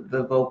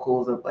the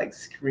vocals of like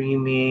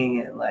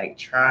screaming and like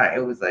trying.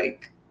 It was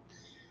like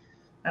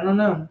I don't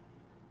know.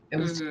 It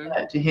was too Mm-hmm.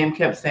 much. And him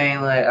kept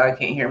saying like I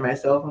can't hear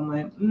myself. I'm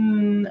like,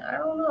 I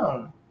don't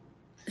know.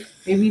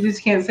 Maybe you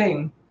just can't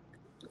sing.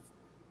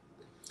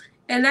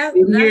 And Maybe that's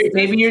you're too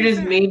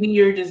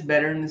just fat.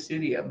 better in the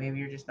studio. Maybe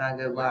you're just not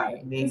good live.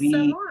 Right. And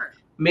some aren't.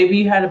 Maybe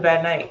you had a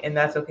bad night and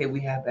that's okay. We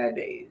have bad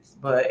days.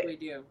 But We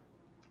do.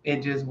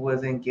 it just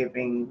wasn't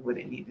giving what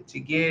it needed to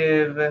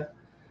give.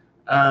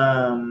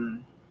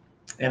 Um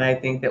and I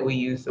think that we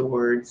use the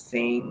word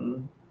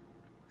singer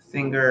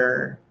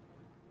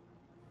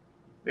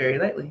very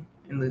lightly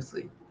and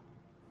loosely.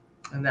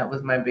 And that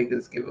was my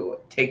biggest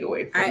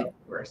takeaway from I the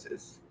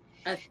verses.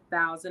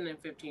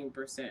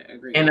 1,015%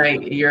 agree And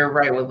with you. you're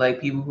right with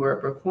like people who are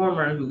a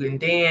performer who can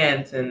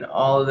dance and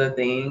all of the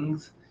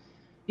things.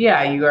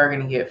 Yeah, you are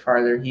gonna get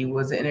farther. He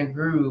wasn't in a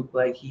group,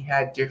 like he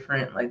had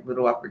different like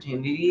little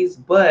opportunities.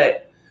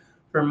 But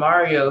for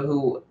Mario,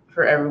 who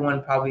for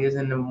everyone probably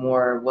isn't a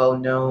more well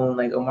known,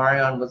 like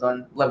Omarion was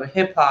on Love and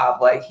Hip Hop,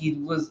 like he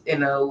was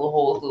in a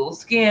whole little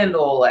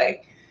scandal,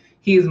 like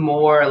he's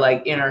more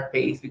like in our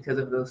face because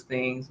of those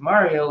things.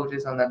 Mario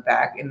just on the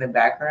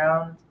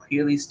background,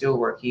 clearly still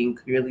working,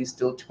 clearly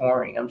still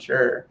touring, I'm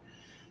sure,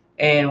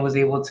 and was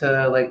able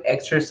to like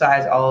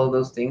exercise all of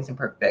those things and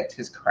perfect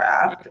his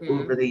craft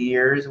Mm-hmm. over the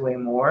years way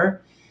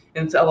more.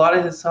 And so a lot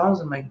of his songs,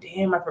 I'm like,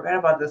 damn, I forgot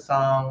about this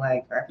song.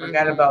 Like, I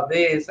forgot Mm-hmm. about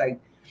this. Like,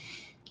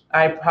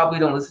 I probably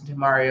don't listen to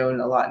Mario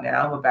a lot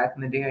now, but back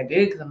in the day I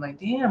did because I'm like,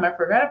 damn, I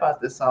forgot about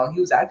this song.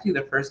 He was actually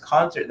the first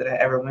concert that I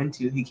ever went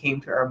to. He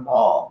came to our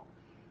mall,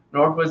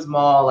 Northwoods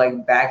Mall,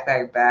 like back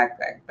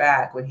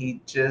when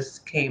he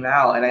just came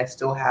out, and I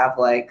still have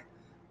like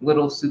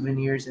little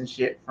souvenirs and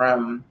shit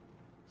from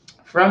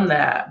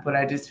that. But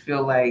I just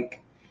feel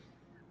like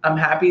I'm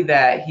happy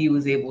that he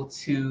was able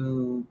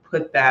to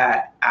put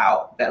that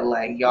out, that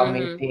like y'all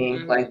may Mm-hmm.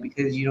 think like Mm-hmm.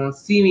 because you don't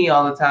see me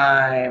all the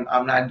time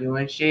I'm not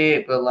doing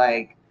shit, but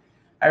like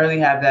I really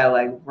have that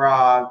like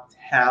raw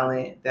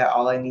talent that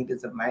all I need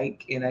is a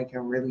mic and I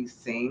can really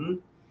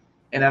sing,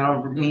 and I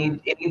don't Mm-hmm.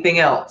 need anything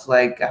else.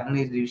 Like I don't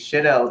need to do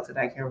shit else, and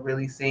I can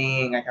really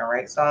sing, I can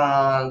write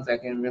songs, I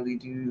can really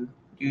do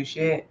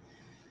shit.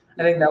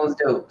 I think that was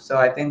dope. So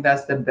I think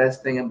that's the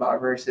best thing about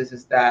versus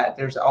is that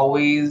there's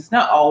always,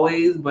 not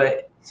always,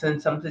 but in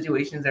some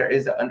situations there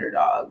is an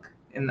underdog,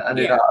 and the Yeah.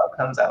 underdog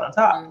comes out on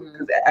top. Mm-hmm.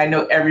 Because I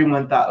know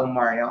everyone thought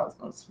Omarion was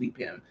going to sweep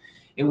him.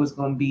 It was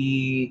going to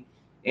be,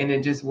 and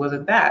it just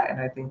wasn't that. And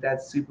I think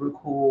that's super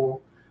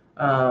cool.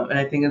 And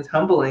I think it's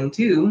humbling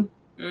too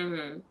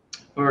Mm-hmm.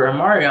 for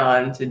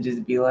Omarion to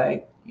just be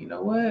like, you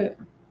know what?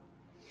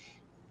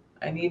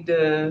 I need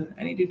to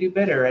do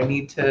better. I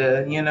need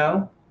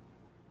to,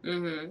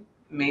 Mm-hmm.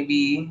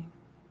 maybe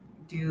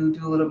do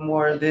a little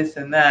more of this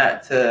and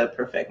that to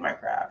perfect my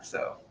craft.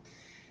 So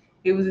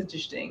it was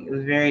interesting. It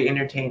was very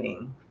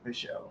entertaining for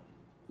sure.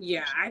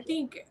 Yeah, I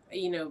think,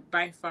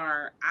 by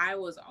far, I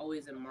was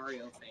always a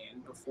Mario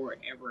fan before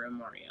ever a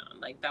Marion.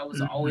 Like, that was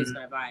always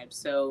Mm-hmm. my vibe.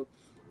 So,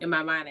 in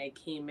my mind, I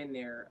came in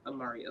there a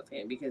Mario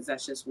fan because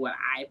that's just what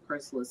I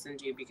personally listened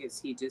to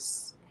because he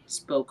just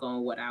spoke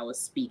on what I was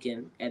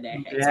speaking at that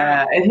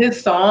Yeah, time. and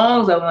his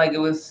songs, I'm like, it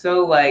was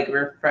so like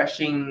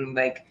refreshing.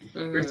 Like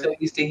we're Mm-hmm. so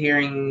used to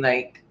hearing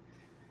like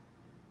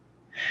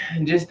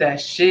just that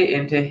shit,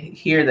 and to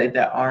hear like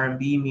that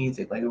R&B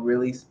music, like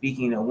really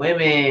speaking to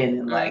women,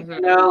 and like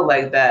Mm-hmm.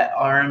 like that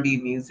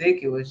R&B music,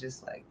 it was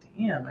just like,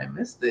 damn, I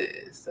miss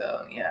this.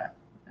 So yeah,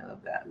 I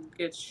love that.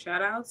 Good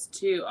shout outs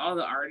to all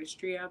the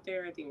artistry out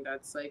there. I think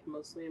that's like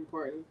mostly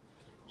important.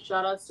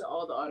 Shout outs to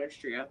all the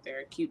artistry out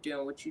there. Keep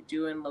doing what you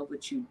do and love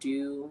what you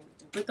do.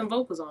 Put them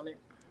vocals on it.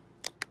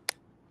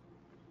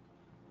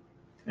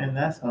 And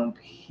that's on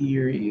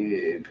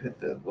period. Put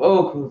the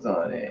vocals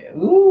on it.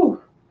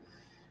 Ooh,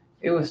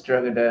 it was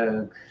Struggle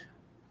Doug.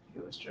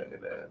 It was Struggle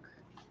Doug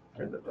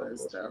for the Was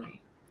vocals for though.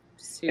 me.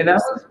 And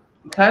that Seriously. was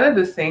kind of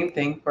the same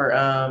thing for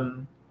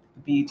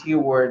BET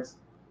Awards.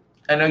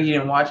 I know you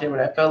didn't watch it, but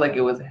I felt like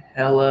it was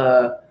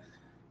hella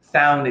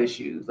sound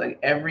issues. Like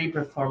every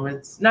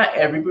performance, not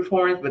every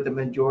performance, but the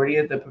majority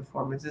of the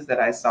performances that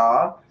I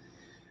saw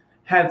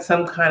had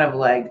some kind of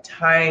like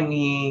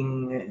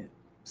timing.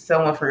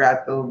 Someone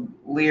forgot the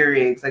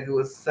lyrics. Like it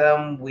was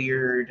some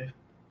weird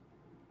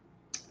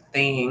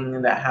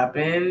thing that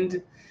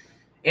happened.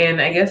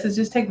 And I guess it's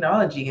just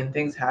technology and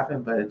things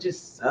happen, but it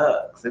just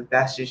sucks if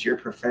that's just your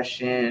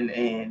profession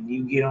and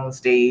you get on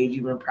stage,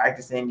 you've been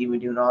practicing, you've been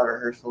doing all the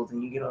rehearsals,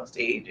 and you get on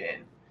stage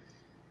and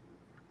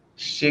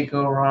shit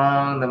go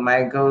wrong, the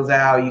mic goes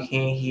out, you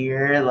can't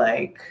hear,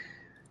 like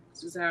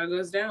This is how it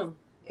goes down.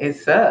 it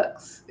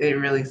sucks. It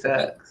really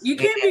sucks. You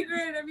can't be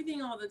great at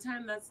everything all the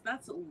time. That's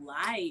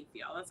life,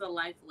 y'all. That's a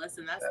life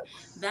lesson.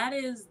 That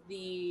is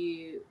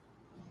the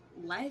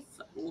life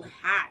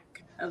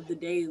hack of the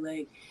day.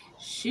 Like,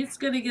 shit's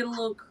gonna get a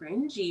little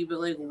cringy, but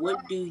like,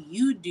 what do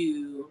you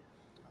do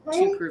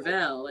to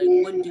prevail? Like,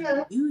 what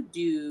do you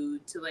do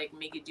to like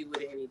make it do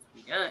what it needs to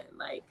be done?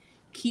 Like,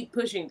 keep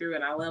pushing through.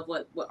 And I love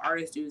what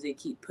artists do is they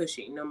keep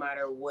pushing no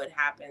matter what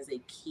happens.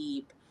 They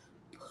keep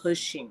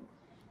pushing,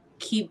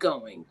 keep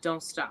going,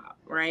 don't stop,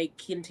 right?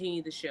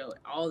 Continue the show,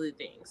 all the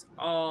things.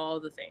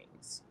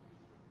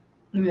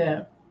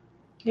 Yeah,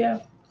 yeah,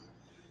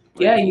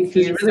 yeah. Like, you You because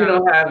you can't really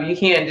stop, don't have. You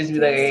can't just be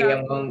like, can't hey, stop, I'm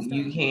won't going.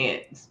 You stop.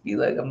 can't just be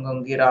like, I'm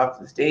gonna get off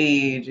the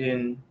stage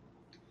and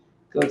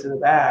go to the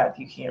bath.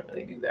 You can't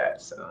really do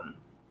that. So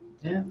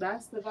yeah,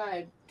 That's the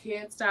vibe.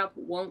 Can't stop,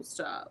 won't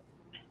stop.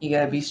 you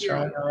gotta be Keep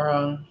strong your and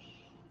wrong.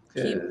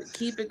 keep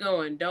Cause it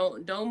going.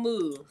 Don't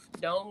move.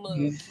 Don't move.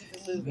 these Keep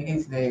it moving.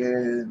 these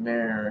niggas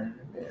been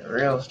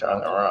real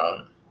strong and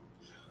wrong.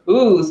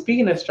 Ooh,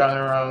 speaking of strong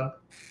and wrong,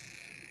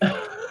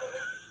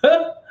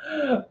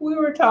 we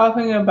were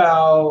talking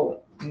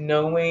about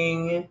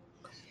knowing,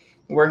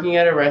 working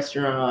at a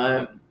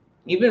restaurant,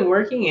 even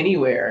working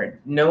anywhere,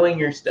 knowing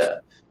your stuff,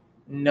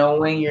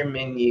 knowing your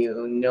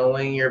menu,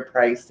 knowing your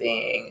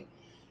pricing,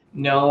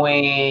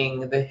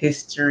 knowing the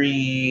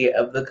history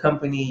of the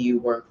company you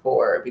work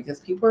for, because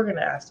people are going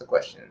to ask the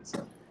questions.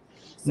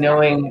 Exactly.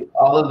 Knowing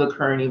all of the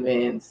current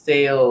events,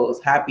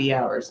 sales, happy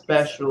hour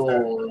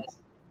specials,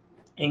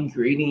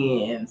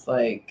 ingredients,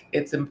 like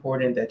it's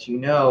important that you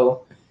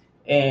know.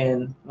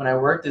 And when I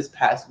worked this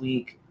past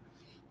week,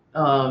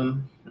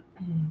 um,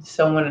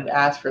 someone had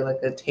asked for like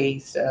a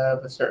taste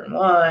of a certain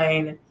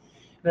wine,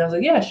 and I was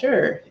like, yeah,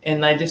 sure.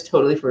 And I just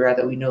totally forgot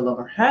that we no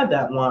longer had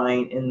that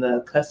wine, and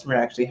the customer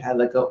actually had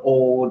like an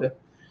old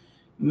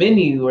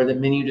menu, or the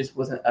menu just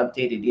wasn't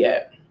updated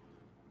yet.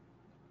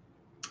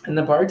 And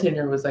the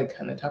bartender was like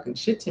kind of talking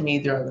shit to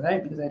me throughout the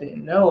night because I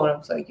didn't know. And I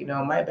was like,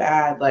 my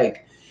bad.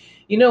 Like,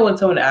 when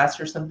someone asks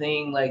for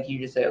something, like you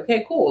just say,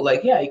 okay, cool.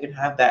 Like, yeah, you can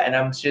have that. And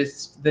I'm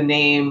just, the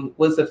name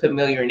was a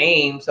familiar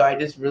name. So I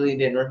just really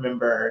didn't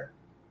remember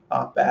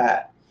off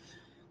bat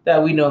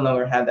that we no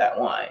longer had that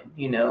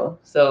wine.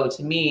 So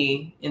to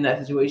me, in that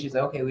situation, it's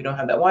like, okay, we don't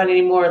have that wine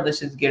anymore. Let's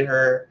just get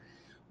her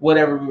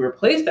whatever we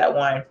replaced that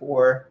wine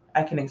for.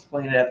 I can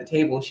explain it at the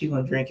table. She's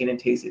gonna drink it and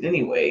taste it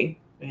anyway,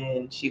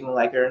 and she gonna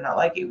like it or not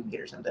like it. We can get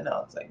her something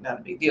else. Like, not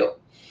a big deal.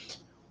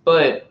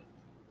 But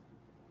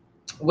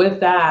with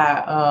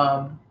that,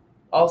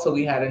 also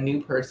we had a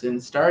new person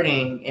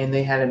starting, and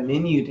they had a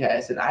menu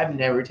test, and I've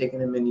never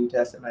taken a menu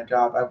test at my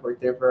job. I've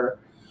worked there for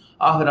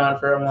off and on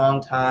for a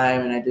long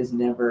time, and I just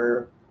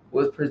never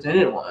was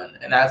presented one.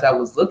 And as I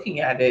was looking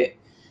at it,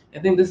 I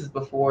think this is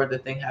before the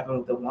thing happened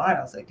with the wine.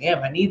 I was like,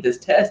 damn, I need this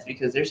test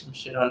because there's some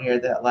shit on here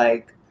that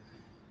like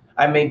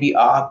I may be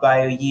off by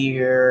a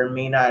year,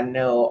 may not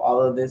know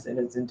all of this in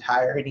its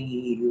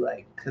entirety,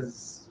 like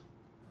because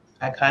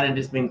I kind of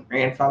just been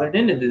grandfathered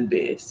into this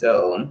bitch.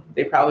 So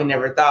they probably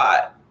never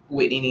thought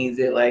Whitney needs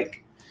it.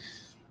 Like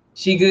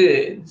she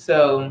good.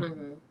 So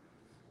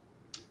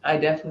I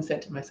definitely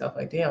said to myself,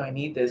 like, damn, I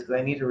need this because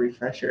I need a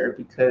refresher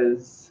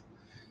because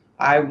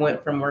I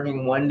went from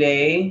working one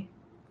day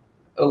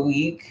a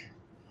week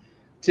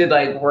to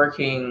like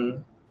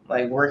working.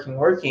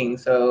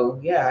 So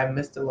yeah, I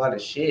missed a lot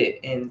of shit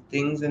and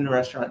things in the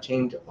restaurant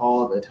change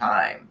all the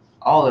time.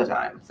 All the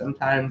time.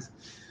 Sometimes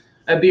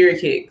a beer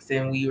kicks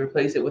and we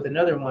replace it with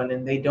another one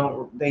and they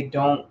don't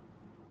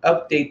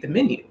update the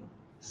menu.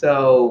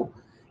 So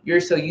you're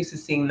so used to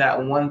seeing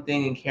that one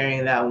thing and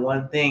carrying that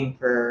one thing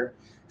for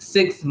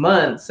 6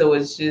 months. So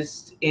it's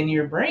just in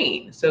your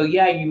brain. So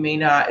yeah, you may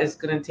not, it's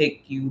going to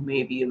take you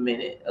maybe a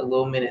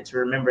little minute to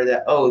remember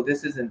that, oh,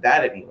 this isn't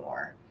that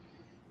anymore.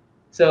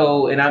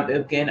 So, and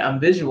I'm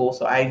visual.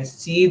 So I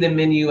see the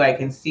menu, I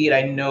can see it,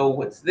 I know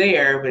what's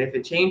there. But if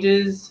it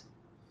changes,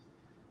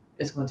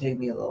 it's going to take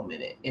me a little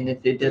minute. And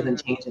if it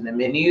doesn't change in the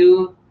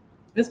menu,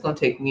 it's going to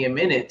take me a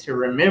minute to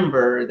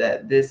remember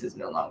that this is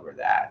no longer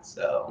that.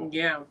 So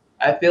yeah,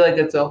 I feel like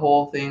it's a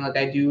whole thing. Like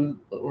I do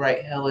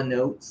write hella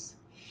notes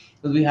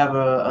because we have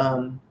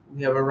a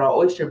raw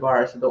oyster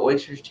bar, so the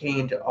oysters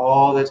change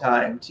all the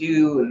time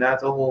too, and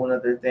that's a whole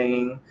another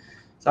thing.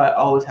 So I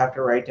always have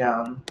to write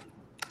down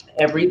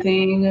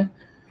everything.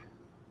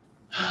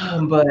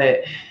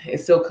 But it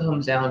still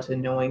comes down to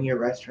knowing your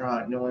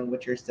restaurant, knowing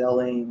what you're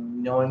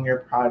selling, knowing your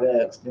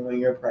products, knowing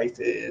your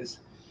prices.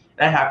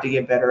 And I have to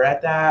get better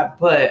at that.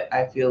 But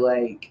I feel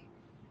like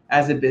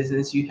as a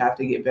business, you have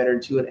to get better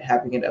to it,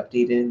 having it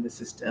updated in the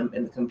system,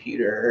 in the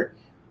computer,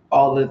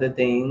 all of the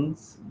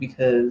things,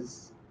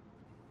 because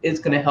it's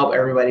going to help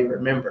everybody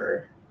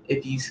remember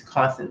if you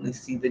constantly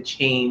see the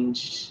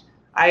changed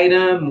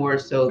item more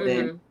so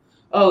than,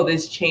 oh,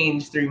 this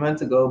changed 3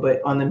 months ago,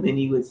 but on the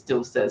menu it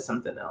still says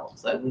something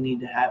else. Like we need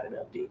to have it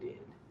updated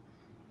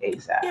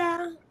ASAP.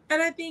 Yeah.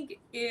 And I think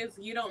if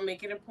you don't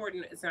make it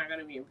important, it's not going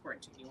to be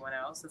important to anyone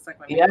else. It's like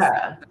my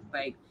Yeah.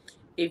 like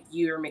if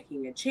you're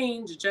making a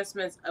change,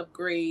 adjustments,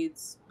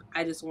 upgrades,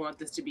 I just want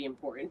this to be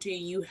important to you.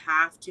 You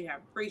have to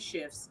have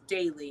pre-shifts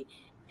daily.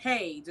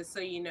 Hey, just so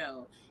you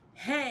know.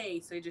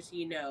 Hey, so just so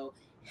you know.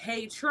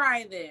 Hey,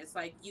 try this.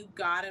 Like you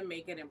gotta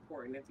make it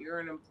important. If you're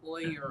an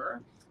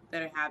employer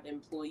that have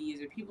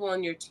employees or people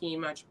on your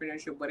team,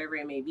 entrepreneurship, whatever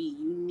it may be,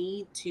 you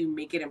need to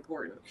make it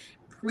important.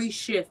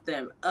 Pre-shift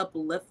them,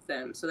 uplift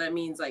them. So that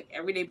means like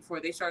every day before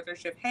they start their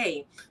shift,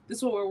 hey, this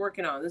is what we're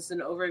working on. This is an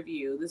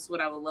overview. This is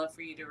what I would love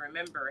for you to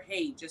remember.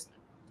 Hey, just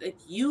like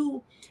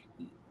you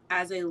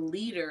as a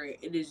leader,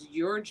 it is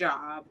your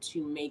job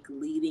to make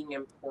leading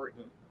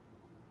important.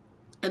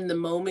 And the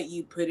moment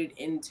you put it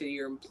into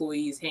your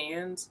employees'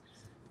 hands,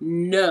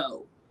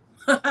 no.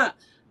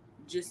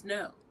 Just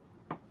no.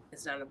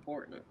 It's not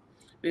important.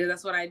 Because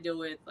that's what I deal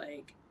with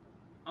like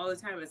all the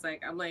time. It's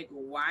like I'm like,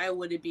 why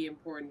would it be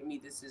important to me?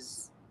 This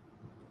is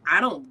I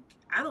don't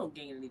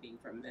gain anything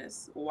from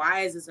this.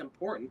 Why is this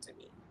important to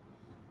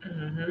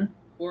me?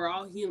 We're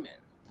all human.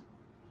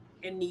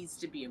 It needs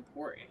to be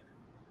important.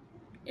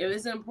 If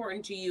it's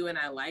important to you and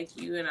I like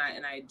you and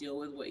I deal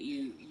with what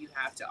you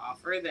have to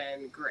offer,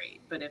 then great.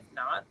 But if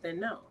not, then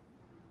no.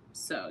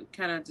 So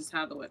kind of just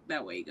how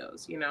that way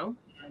goes, you know?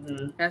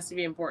 It has to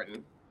be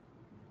important.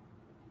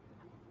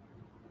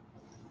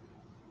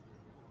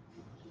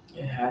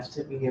 It has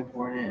to be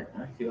important.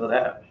 I feel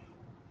that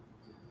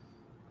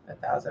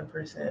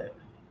 1,000%.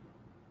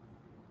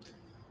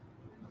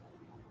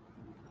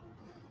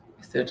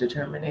 It's the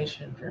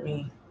determination for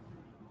me.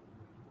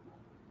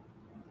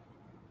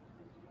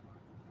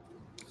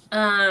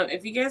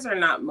 If you guys are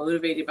not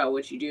motivated by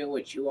what you do and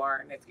what you are,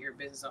 and if you're a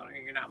business owner,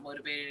 you're not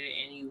motivated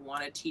and you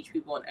want to teach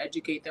people and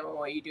educate them on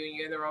what you're doing,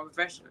 you're in the wrong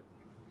profession.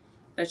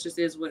 That just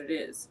is what it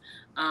is.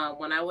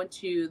 When I went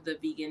to the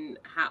vegan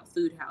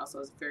food house, I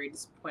was very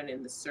disappointed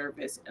in the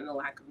service and the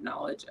lack of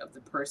knowledge of the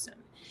person.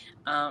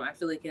 I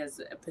feel like it has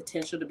a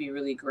potential to be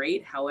really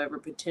great. However,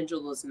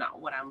 potential is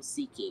not what I'm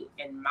seeking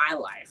in my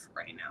life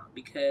right now,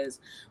 because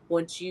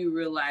once you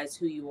realize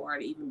who you are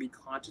to even be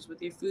conscious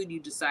with your food, you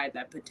decide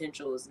that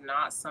potential is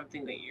not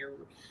something that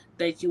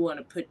you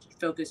want to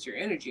focus your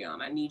energy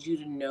on. I need you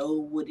to know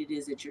what it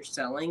is that you're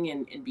selling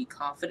and be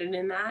confident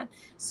in that.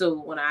 So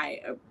when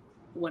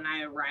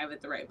I arrive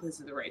at the right place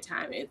at the right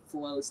time, it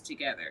flows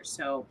together.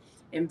 So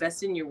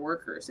invest in your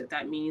workers. If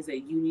that means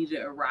that you need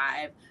to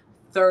arrive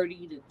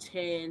 30 to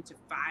 10 to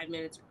 5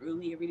 minutes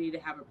early every day to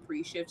have a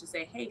pre-shift to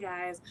say, hey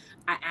guys,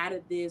 I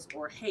added this,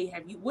 or hey,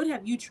 what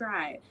have you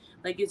tried?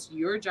 Like it's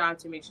your job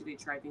to make sure they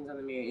try things on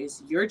the menu.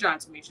 It's your job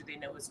to make sure they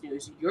know what's new.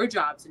 It's your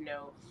job to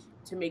know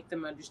to make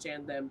them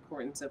understand the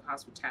importance of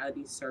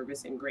hospitality,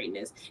 service, and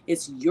greatness.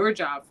 It's your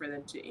job for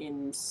them to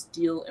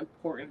instill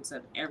importance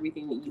of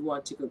everything that you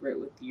want to go great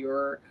with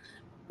your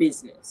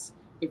business.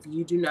 If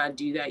you do not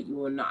do that, you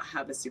will not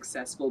have a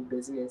successful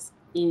business.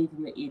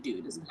 Anything that you do,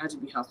 it doesn't have to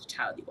be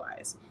hospitality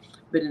wise,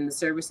 but in the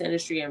service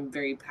industry, I'm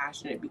very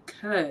passionate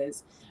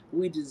because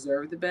we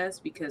deserve the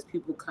best, because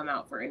people come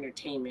out for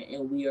entertainment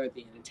and we are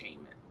the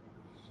entertainment.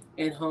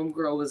 And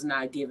Homegirl was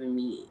not giving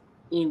me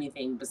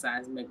anything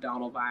besides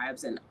McDonald's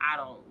vibes, and I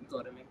don't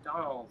go to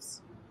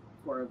McDonald's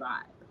for a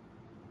vibe.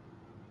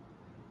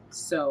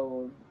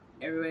 So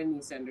everybody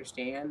needs to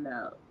understand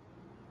that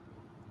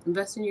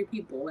invest in your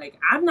people. Like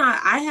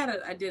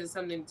I did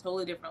something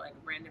totally different, like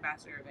a brand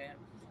ambassador event,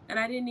 and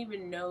I didn't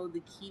even know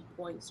the key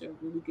points to a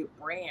really good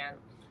brand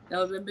that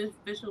would have been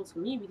beneficial to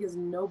me because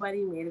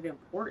nobody made it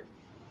important.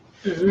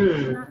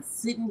 I'm not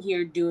sitting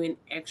here doing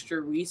extra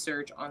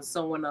research on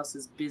someone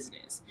else's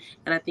business.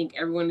 And I think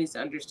everyone needs to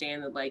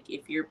understand that, like,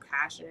 if you're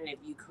passionate, if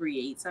you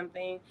create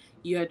something,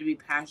 you have to be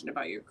passionate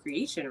about your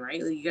creation,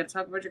 right? Like, you got to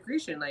talk about your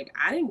creation. Like,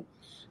 I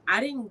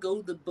didn't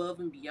go the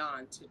above and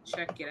beyond to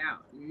check it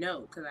out.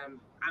 No, because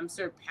I'm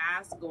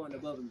surpassed going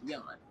above and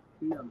beyond.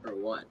 Number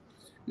one.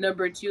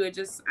 Number two,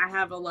 I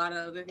have a lot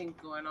of other things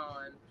going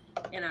on,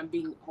 and I'm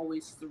being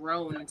always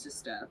thrown into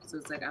stuff. So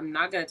it's like I'm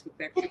not gonna take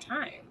the extra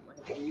time.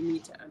 Like we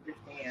need to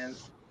understand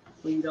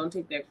when you don't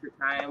take the extra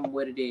time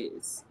what it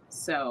is.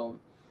 So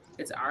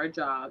it's our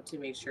job to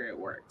make sure it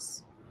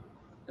works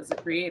as a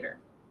creator.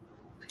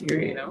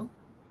 Period. You know?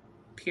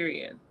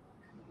 Period.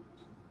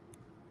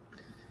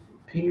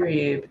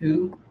 Period.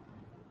 Poo.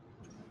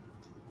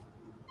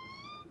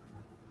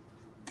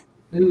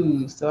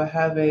 Ooh, so I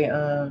have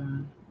a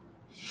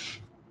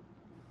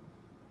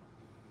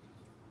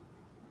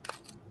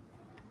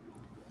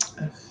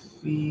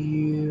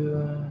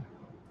few.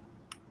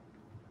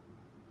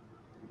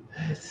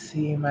 Let's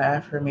see my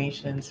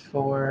affirmations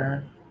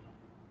for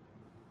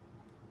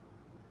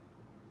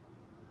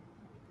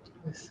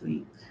this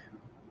week.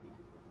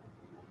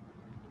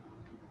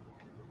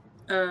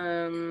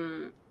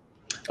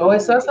 Oh, I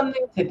saw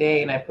something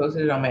today and I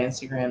posted it on my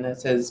Instagram that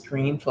says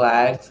green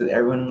flags. So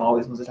everyone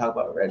always wants to talk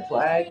about red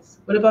flags.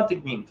 What about the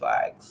green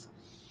flags?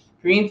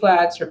 Green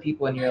flags for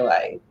people in your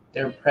life.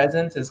 Their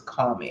presence is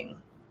calming.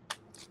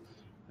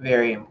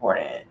 Very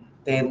important.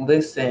 They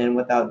listen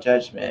without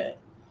judgment.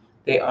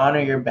 They honor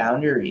your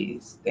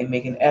boundaries. They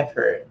make an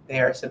effort.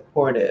 They are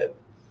supportive.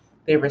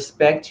 They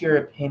respect your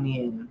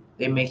opinion.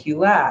 They make you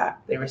laugh.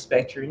 They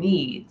respect your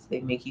needs.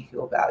 They make you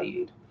feel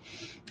valued.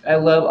 I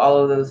love all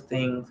of those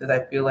things because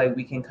I feel like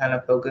we can kind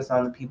of focus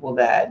on the people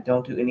that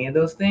don't do any of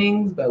those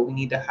things, but we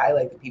need to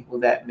highlight the people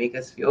that make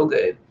us feel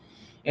good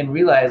and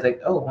realize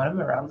like, oh, when I'm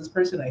around this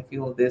person, I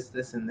feel this,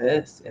 this, and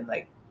this, and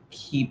like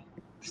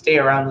stay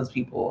around those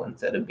people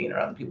instead of being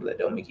around people that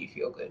don't make you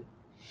feel good.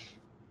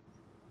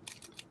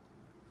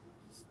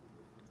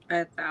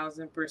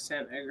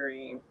 1,000%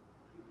 agree.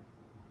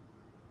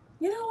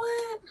 You know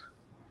what?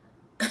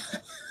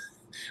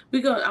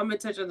 I'm gonna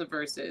touch on the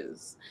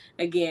verses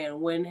again.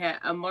 When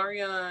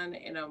Amarion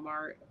and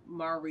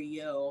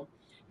Mario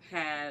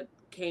had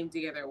came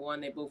together,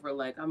 they both were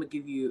like, "I'm gonna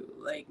give you,"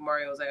 like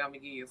Mario was like, "I'm gonna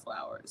give you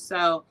flowers."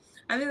 So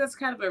I think that's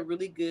kind of a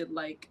really good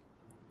like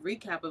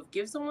recap of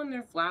give someone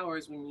their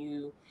flowers when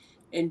you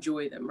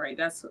enjoy them, right?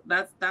 That's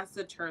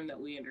the term that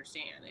we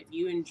understand. If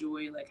you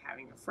enjoy like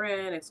having a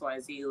friend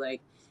XYZ,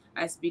 like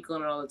I speak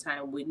on it all the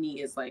time.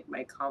 Whitney is like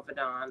my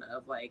confidant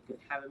of like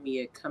having me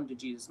a come to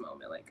Jesus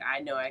moment. Like I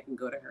know I can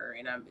go to her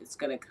and it's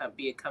gonna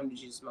be a come to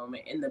Jesus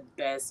moment in the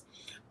best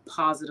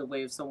positive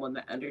way of someone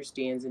that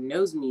understands and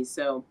knows me.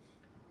 So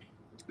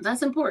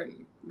that's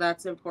important.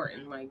 That's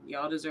important. Like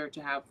y'all deserve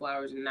to have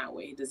flowers in that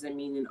way. It doesn't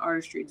mean in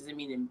artistry, it doesn't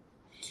mean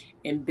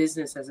in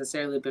business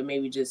necessarily, but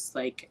maybe just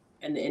like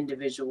an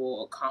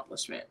individual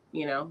accomplishment,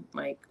 you know?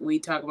 Like we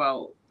talk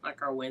about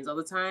like our wins all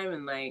the time,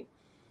 and like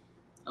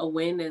a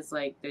win is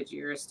like that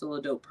you're still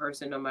a dope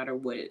person no matter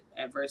what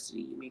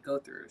adversity you may go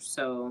through.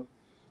 So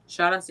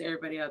shout out to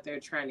everybody out there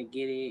trying to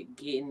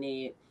getting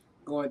it,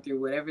 going through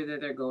whatever that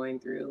they're going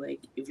through. Like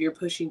if you're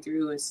pushing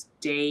through and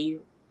stay,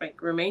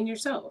 like remain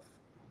yourself.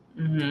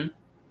 Mm-hmm.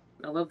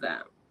 I love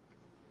that.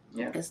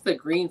 Yeah. It's the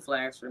green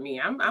flags for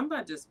me. I'm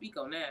about to speak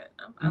on that.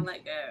 I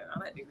like that. I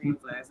like the green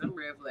flags. Them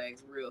red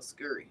flags real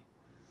scurry.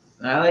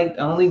 I like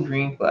only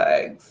green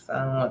flags.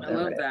 I don't want I them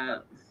love red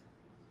that. flags.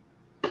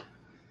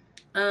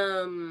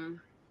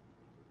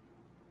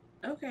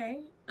 Okay.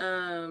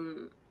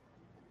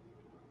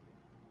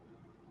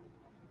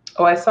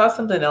 Oh, I saw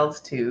something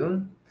else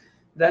too.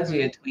 That's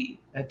Mm-hmm.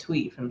 a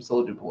tweet from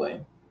Soldier Boy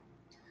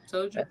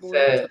Soldier that Boy.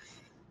 says,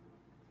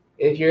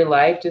 "If your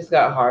life just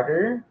got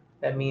harder,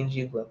 that means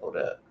you've leveled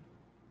up."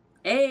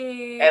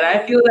 And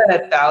I feel that Hey,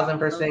 I love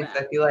 1,000%. 'Cause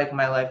that. I feel like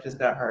my life just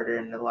got harder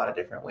in a lot of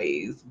different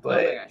ways, Oh my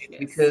but gosh, it's yes.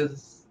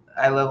 because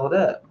I leveled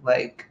up.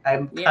 Like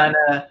I'm Yeah. kind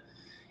of.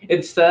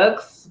 It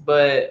sucks,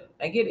 but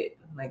I get it.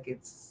 Like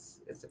it's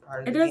a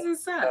part of It the game. doesn't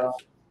suck. So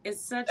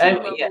It's such a yeah,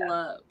 level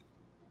up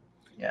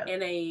yeah,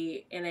 in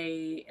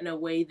a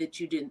way that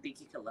you didn't think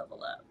you could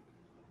level up.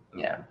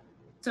 yeah.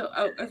 So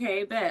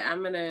okay, bet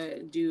I'm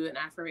gonna do an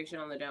affirmation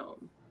on the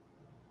dome.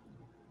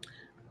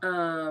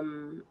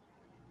 Um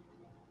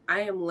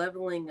I am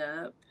leveling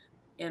up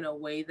in a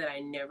way that I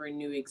never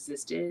knew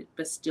existed,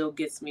 but still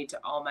gets me to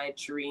all my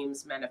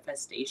dreams,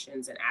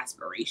 manifestations, and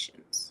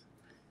aspirations.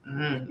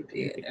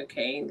 Period.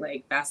 Okay,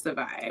 like that's the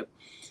vibe.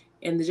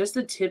 And just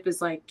the tip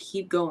is like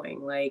keep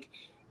going. Like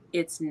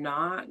it's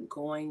not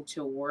going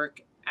to work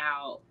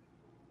out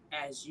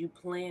as you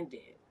planned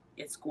it.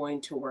 It's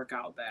going to work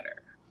out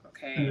better.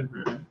 Okay,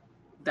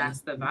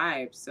 that's the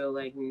vibe. So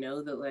like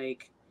know that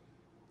like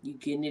you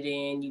getting it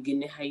in, you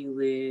getting it how you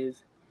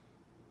live.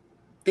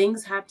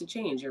 Things have to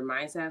change. Your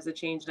mindset has to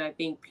change. And I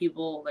think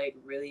people like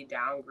really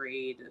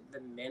downgrade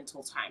the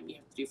mental time you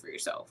have to do for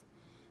yourself.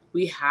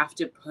 We have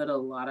to put a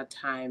lot of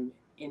time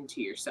into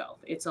yourself.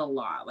 It's a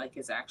lot. Like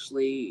it's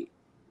actually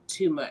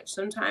too much.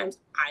 Sometimes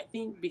I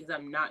think because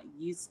I'm not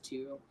used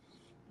to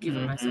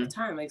giving myself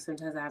time, like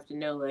sometimes I have to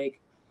know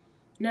like,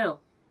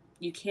 no,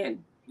 you can't,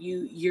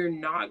 you're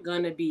not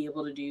gonna be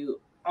able to do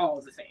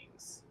all the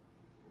things.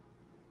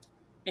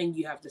 And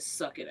you have to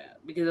suck it up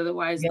because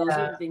otherwise those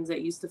are the things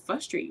that used to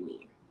frustrate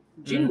me.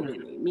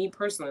 Genuinely, me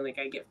personally, like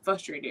I get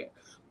frustrated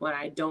when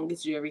I don't get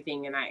to do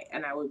everything, and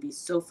I would be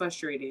so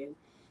frustrated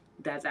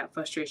that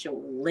frustration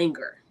will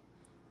linger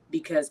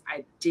because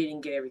I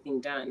didn't get everything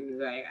done.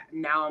 Like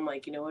now I'm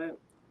like, you know what?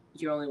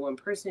 You're only one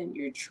person.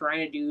 You're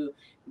trying to do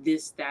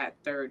this, that,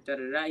 third, da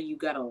da da. You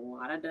got a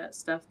lot of that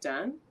stuff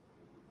done.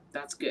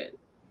 That's good.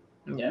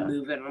 Yeah.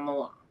 Move it on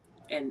along.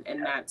 And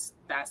that's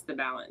the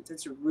balance.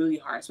 It's really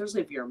hard,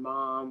 especially if you're a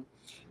mom,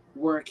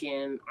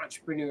 working,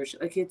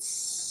 entrepreneurship. Like it's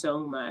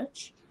so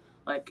much.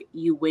 Like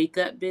you wake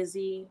up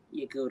busy,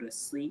 you go to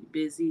sleep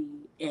busy,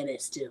 and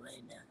it still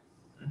ain't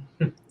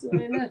nothing.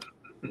 Still ain't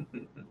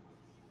nothing.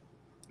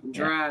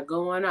 Dry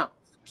going off,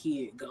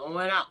 kid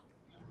going off,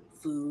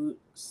 food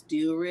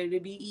still ready to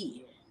be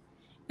eaten.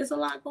 It's a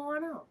lot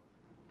going on.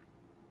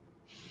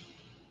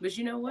 But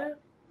you know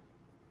what?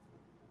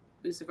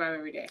 We survive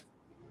every day.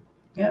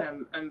 Yeah.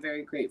 And I'm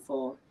very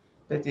grateful.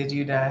 But did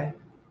you die?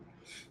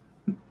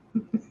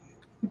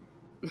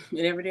 And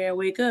every day I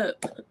wake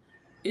up,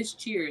 it's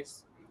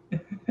cheers.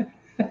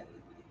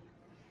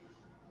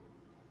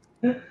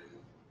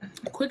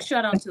 Quick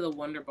shout out to the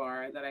Wonder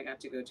Bar that I got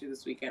to go to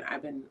this weekend.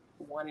 I've been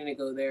wanting to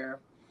go there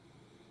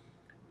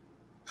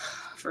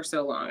for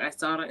so long. I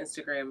saw it on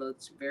Instagram. It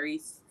looked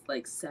very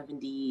like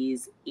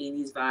 70s,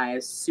 80s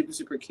vibes. Super,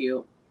 super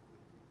cute.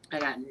 I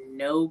got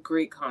no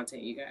great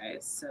content, you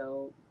guys.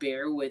 So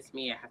bear with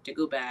me. I have to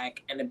go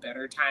back and a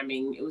better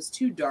timing. It was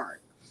too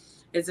dark.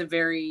 It's a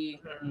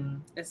very,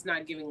 it's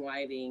not giving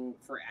lighting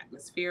for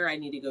atmosphere. I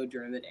need to go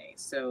during the day.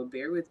 So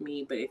bear with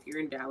me. But if you're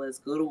in Dallas,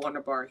 go to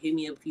Wonder Bar. Hit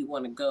me up if you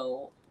want to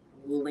go.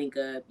 We'll link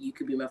up. You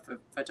could be my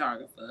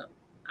photographer.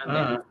 I'm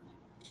there.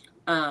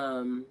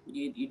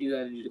 You do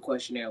have to do the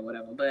questionnaire or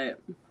whatever. But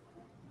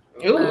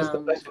it was the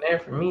questionnaire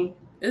for me.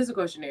 It is a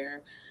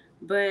questionnaire.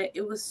 But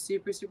it was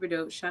super, super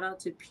dope. Shout out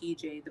to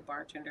PJ, the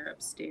bartender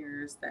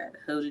upstairs that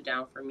held it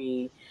down for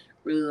me.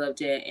 Really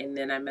loved it. And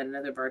then I met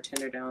another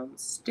bartender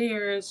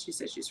downstairs. She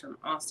said she's from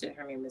Austin.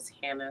 Her name is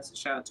Hannah. So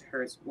shout out to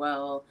her as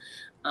well.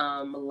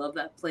 Love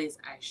that place.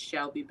 I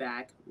shall be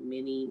back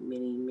many,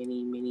 many,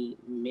 many, many,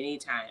 many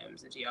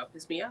times until y'all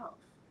piss me off.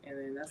 And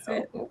then that's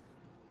it.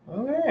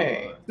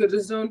 Okay. So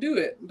just don't do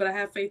it. But I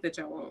have faith that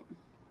y'all won't.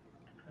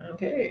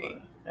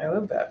 Okay. I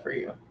love that for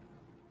you.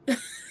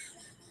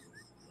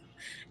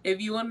 If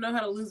you want to know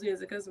how to lose me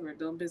as a customer,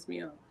 don't piss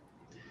me off.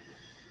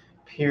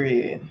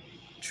 Period.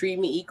 Treat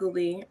me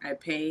equally. I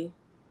pay.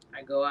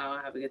 I go out.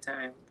 I have a good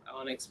time. I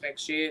don't expect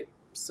shit.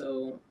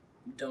 So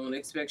don't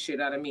expect shit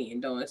out of me. And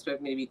don't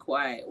expect me to be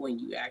quiet when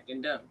you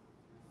acting dumb.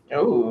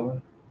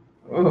 Oh.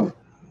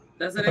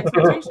 That's an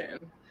expectation.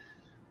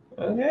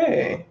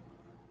 Okay.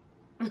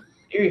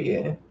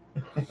 Period.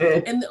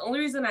 And the only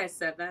reason I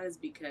said that is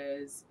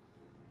because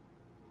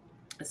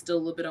it's still a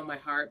little bit on my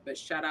heart, but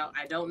shout out,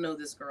 I don't know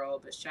this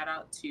girl, but shout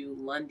out to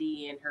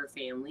Lundy and her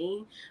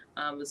family.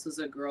 This was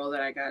a girl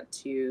that I got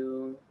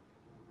to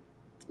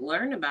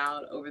learn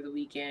about over the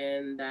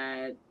weekend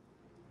that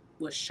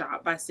was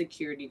shot by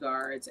security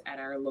guards at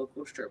our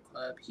local strip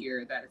club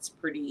here that it's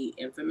pretty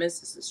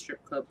infamous. It's a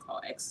strip club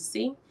called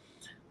Ecstasy.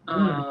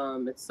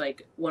 It's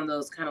like one of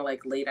those kind of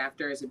like late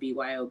after is a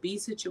BYOB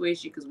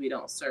situation because we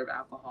don't serve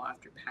alcohol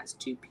after past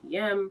 2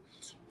 p.m.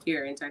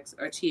 here in Texas,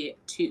 or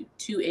 2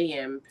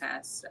 a.m.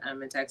 past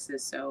in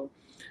Texas. So,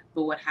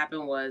 but what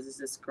happened was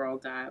this girl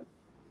got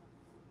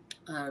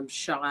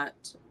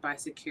shot by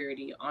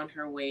security on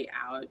her way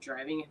out,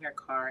 driving in her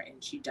car,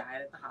 and she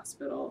died at the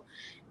hospital.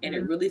 And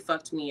it really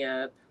fucked me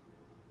up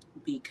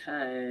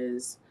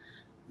because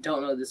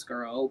don't know this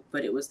girl,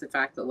 but it was the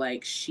fact that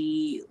like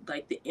she,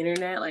 like the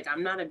internet, like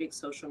I'm not a big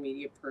social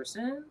media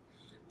person,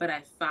 but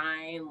I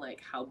find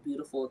like how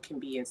beautiful it can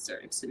be in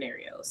certain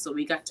scenarios. So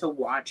we got to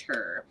watch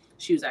her.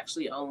 She was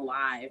actually on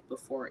live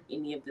before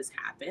any of this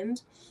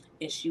happened.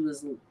 And she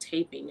was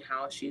taping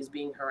how she was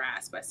being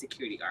harassed by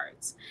security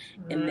guards.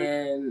 And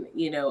then,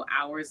 you know,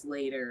 hours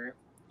later,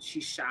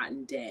 she's shot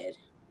and dead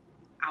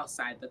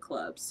outside the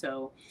club.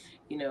 So,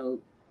 you know,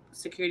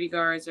 security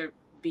guards are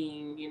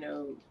being, you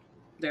know,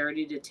 they're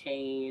already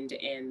detained,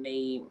 and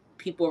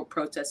people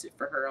protested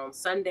for her on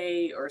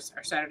Sunday or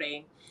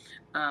Saturday.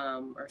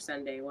 or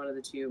Sunday, one of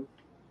the two,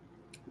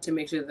 to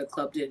make sure the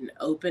club didn't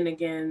open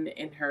again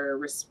in her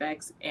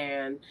respects.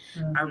 And I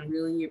Mm-hmm.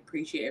 really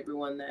appreciate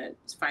everyone that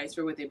fights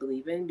for what they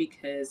believe in,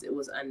 because it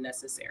was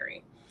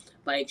unnecessary.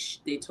 Like,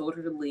 they told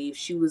her to leave.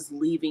 She was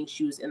leaving.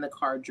 She was in the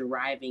car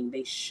driving.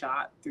 They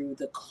shot through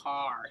the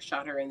car,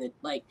 shot her in the,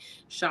 like,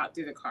 shot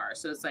through the car.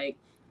 So it's like,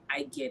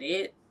 I get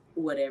it.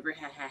 Whatever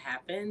had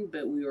happened,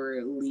 but we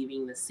were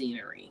leaving the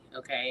scenery.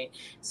 Okay.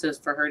 So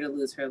for her to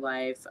lose her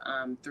life,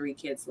 3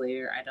 kids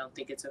later, I don't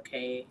think it's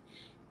okay.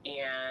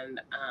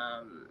 And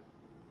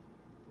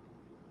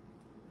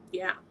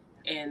yeah.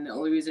 And the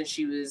only reason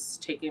she was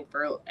taking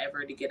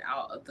forever to get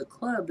out of the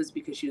club is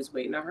because she was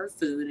waiting on her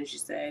food, and she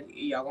said,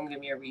 "Y'all gonna give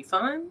me a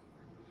refund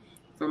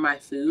for my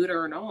food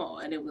or not?"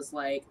 And it was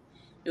like,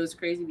 it was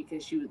crazy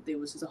because there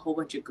was just a whole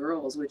bunch of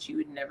girls, which you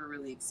would never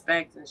really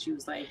expect. And she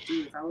was like,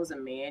 "Dude, if I was a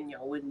man,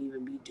 y'all wouldn't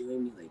even be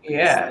doing me like this.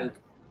 Yeah.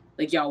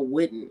 Like y'all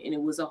wouldn't." And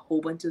it was a whole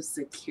bunch of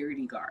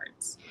security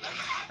guards,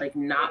 like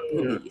not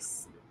Mm.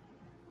 police.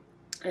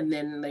 And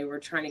then they were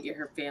trying to get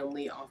her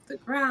family off the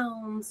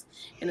grounds,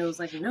 and it was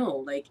like, no,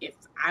 like, if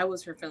I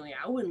was her family,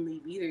 I wouldn't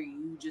leave either.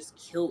 You just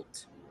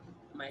killed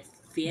my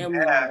family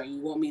member, Yeah. you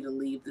want me to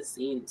leave the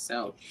scene.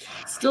 So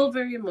still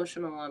very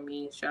emotional on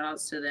me. Shout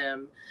outs to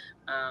them.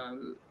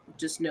 um,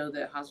 just know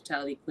that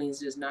Hospitality Queens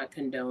does not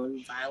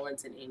condone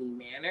violence in any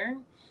manner.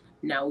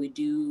 Now, we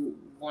do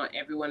want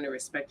everyone to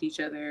respect each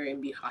other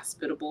and be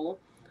hospitable,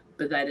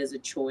 but that is a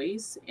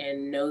choice.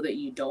 And know that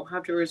you don't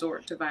have to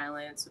resort to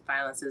violence.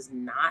 Violence is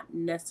not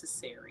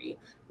necessary,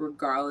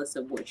 regardless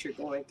of what you're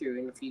going through,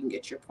 and if you can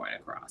get your point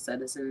across.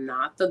 That is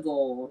not the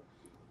goal.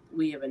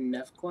 We have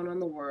enough going on in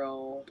the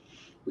world.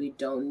 We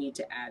don't need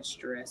to add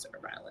stress or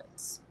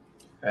violence.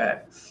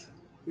 Facts.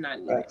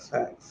 Not needed.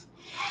 Facts.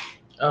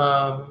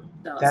 That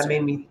Alistair.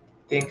 made me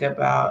think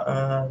about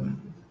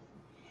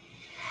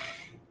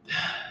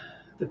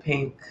the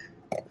Pink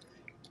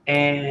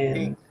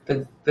and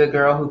the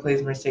girl who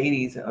plays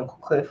Mercedes and Uncle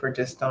Cliff are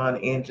just on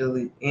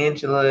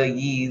Angela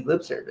Yee's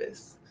lip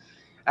service.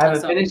 I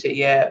haven't finished it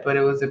yet, but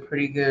it was a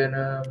pretty good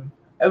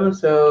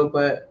episode.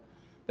 But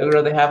the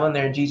girl they have on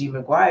there, Gigi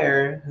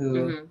McGuire,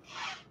 who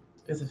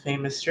is a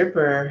famous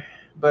stripper,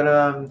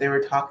 but they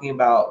were talking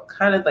about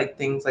kind of like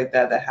things like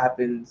that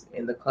happens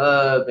in the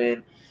club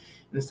and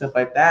stuff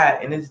like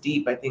that. And it's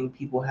deep. I think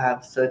people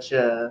have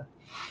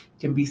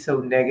can be so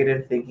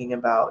negative thinking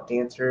about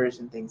dancers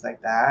and things like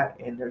that.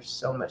 And there's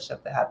so much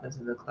stuff that happens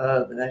in the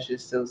club, and that's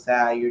just so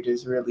sad. You're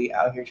just really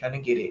out here trying to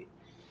get it,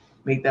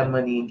 make that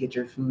money, and get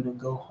your food and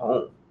go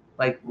home.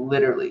 Like,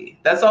 literally,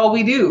 that's all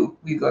we do.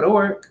 We go to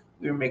work.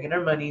 We're making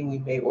our money. We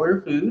may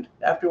order food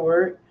after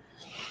work.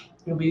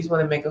 And we just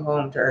want to make a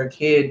home to our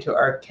kid, to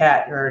our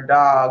cat, to our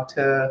dog,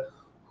 to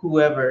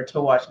whoever,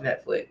 to watch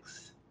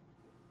Netflix.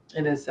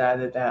 And it's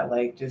sad that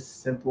like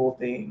just simple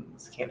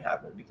things can't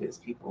happen because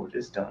people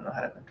just don't know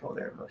how to control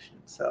their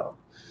emotions. So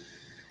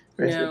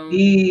rest in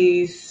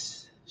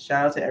peace.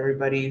 Shout out to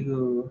everybody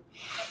who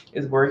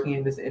is working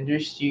in this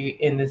industry.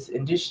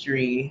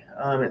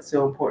 It's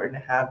so important to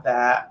have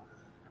that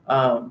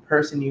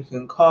person you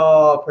can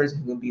call, person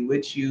who can be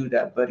with you,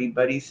 that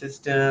buddy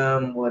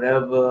system,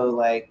 whatever.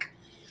 Like,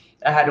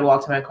 I had to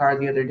walk to my car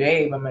the other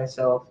day by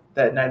myself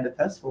that night at the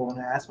festival, and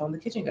I asked one of the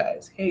kitchen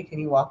guys, "Hey, can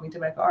you walk me to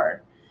my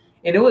car?"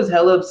 And it was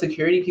hella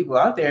security people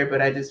out there,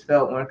 but I just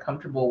felt more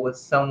comfortable with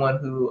someone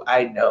who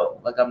I know.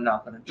 Like, I'm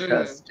not gonna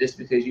trust just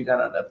because you got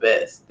on the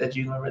vest that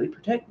you're gonna really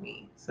protect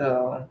me.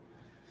 So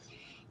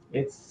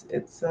it's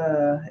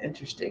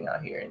interesting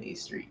out here in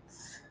these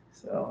streets.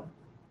 So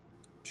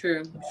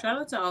True. Shout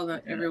out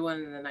to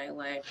everyone in the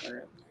nightlife,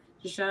 or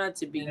just shout out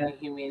to being a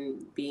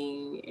human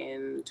being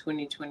in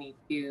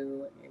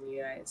 2022 in the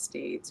United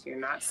States. You're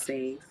not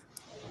safe.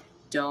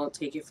 Don't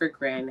take it for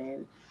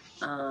granted.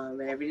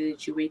 And every day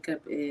that you wake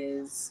up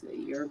is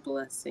your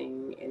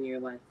blessing and your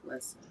life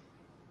lesson.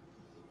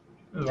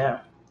 Yeah.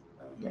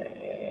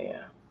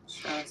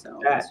 Shout out to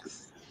all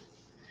Facts.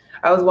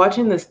 I was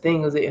watching this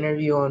thing. It was an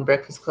interview on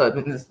Breakfast Club,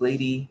 and this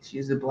lady,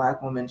 she's a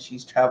Black woman.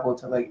 She's traveled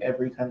to like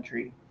every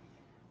country,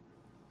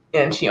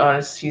 and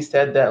she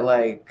said that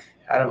like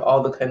out of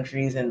all the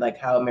countries and like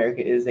how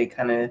America is, they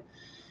kind of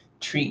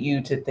treat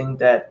you to think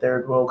that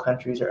third world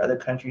countries or other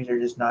countries are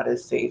just not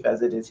as safe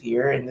as it is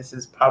here, and this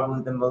is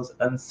probably the most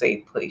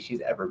unsafe place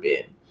she's ever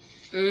been.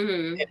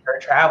 In her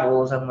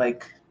travels. I'm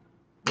like,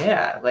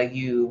 yeah, like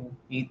you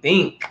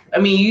think. I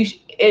mean,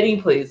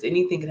 any place,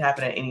 anything can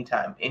happen at any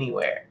time,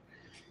 anywhere.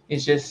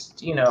 It's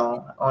just,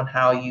 on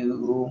how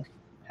you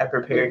have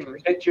prepared to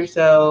protect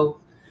yourself,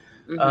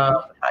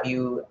 how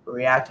you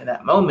react in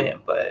that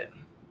moment. But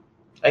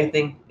I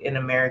think in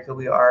America,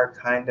 we are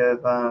kind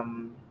of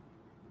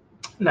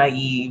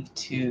naive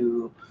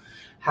to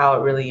how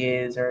it really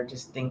is, or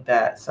just think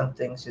that some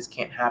things just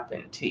can't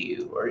happen to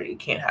you or it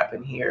can't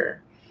happen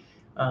here.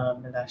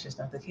 And that's just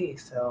not the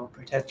case. So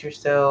protect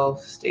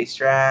yourself, stay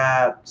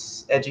strapped,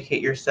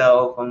 educate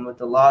yourself on what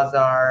the laws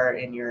are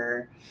in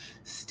your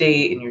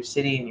state, in your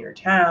city, in your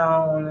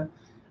town.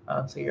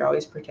 So you're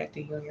always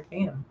protecting you and your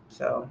fam.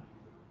 So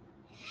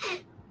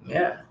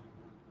yeah,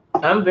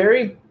 I'm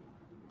very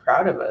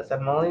proud of us.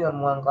 I'm only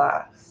on one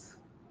glass.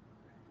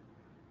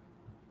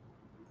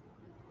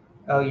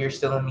 Oh, you're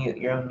still on mute.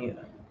 You're on mute.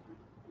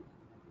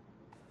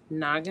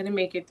 Not gonna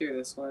make it through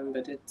this one,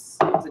 but it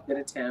was a good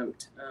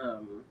attempt. A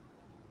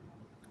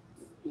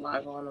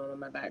lot going on in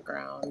my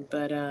background,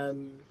 but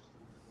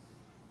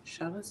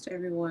shout outs to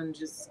everyone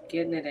just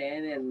getting it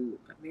in. And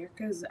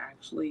America's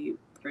actually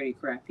pretty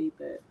crappy,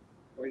 but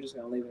we're just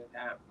gonna leave it at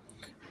that.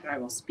 We're not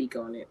gonna speak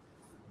on it.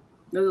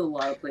 There's a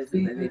lot of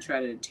places that they try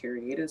to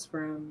deteriorate us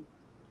from.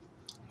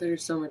 They're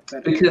so much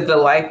better. Because the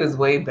life is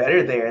way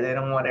better there. They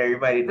don't want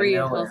everybody Free to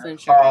know health it.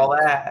 insurance. All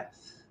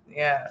ass.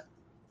 Yeah.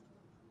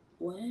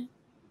 What?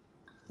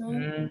 Huh?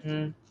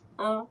 Mm-hmm.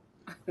 Oh,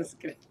 that's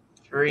good.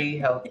 Free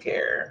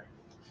healthcare.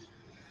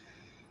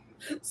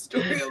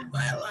 Story of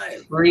my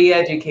life. Free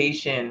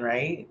education,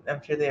 right?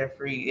 I'm sure they have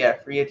free. Yeah,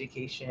 free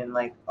education.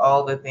 Like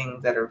all the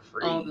things that are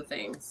free. All the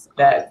things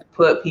that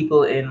put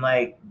people in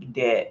like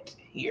debt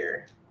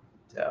here.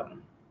 So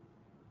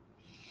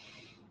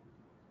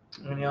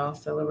when y'all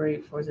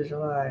celebrate 4th of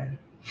July.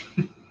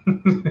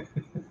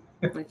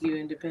 Like you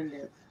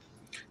independent.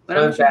 But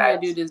I'm sure gonna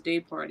do this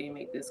day party and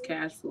make this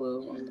cash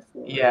flow on the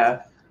 4th.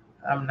 Yeah.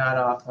 I'm not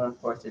off on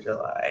 4th of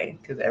July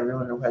because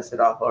everyone requested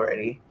off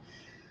already.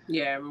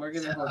 Yeah, I'm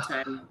working the whole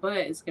time. But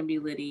it's gonna be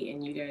litty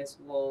and you guys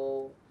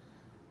will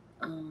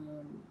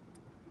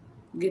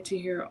get to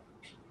hear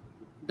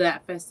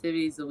that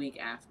festivities the week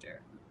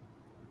after.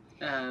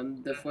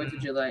 The 4th of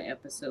July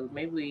episode.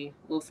 Maybe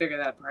we'll figure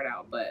that part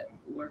out, but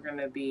we're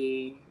gonna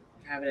be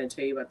having to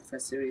tell you about the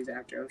festivities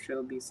after. I'm sure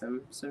there'll be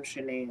some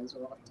shenanigans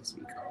we'll have to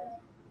speak on.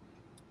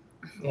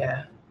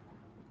 Yeah.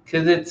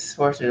 Because it's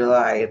 4th of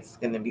July, it's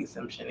going to be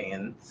some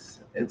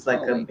shenanigans. It's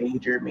like a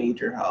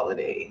major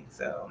holiday.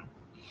 So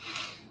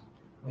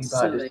we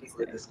about to see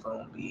what it's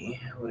going to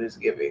be, what it's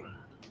giving,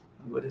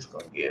 what it's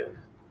going to give.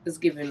 It's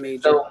giving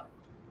major. So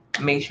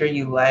make sure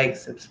you like,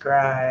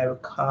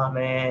 subscribe,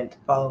 comment,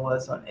 follow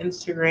us on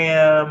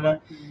Instagram,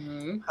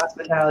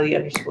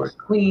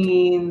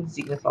 hospitality_queens.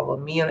 You can follow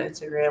me on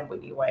Instagram,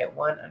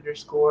 WhitneyWhite1_ and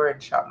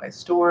shop my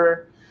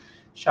store,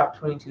 shop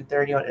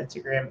 2230 on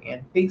Instagram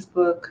and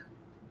Facebook.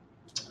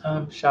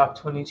 Shop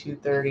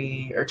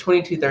 2230 or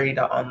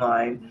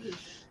 2230.online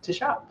to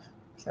shop.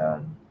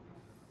 So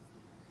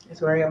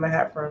that's where I got my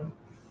hat from.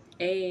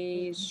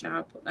 A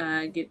shop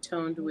Get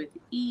Toned with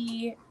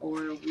E,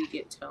 or We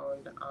Get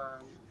Toned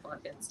on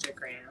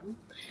Instagram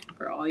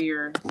for all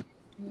your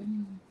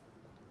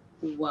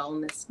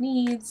wellness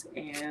needs,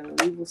 and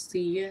we will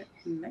see you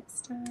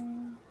next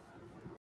time.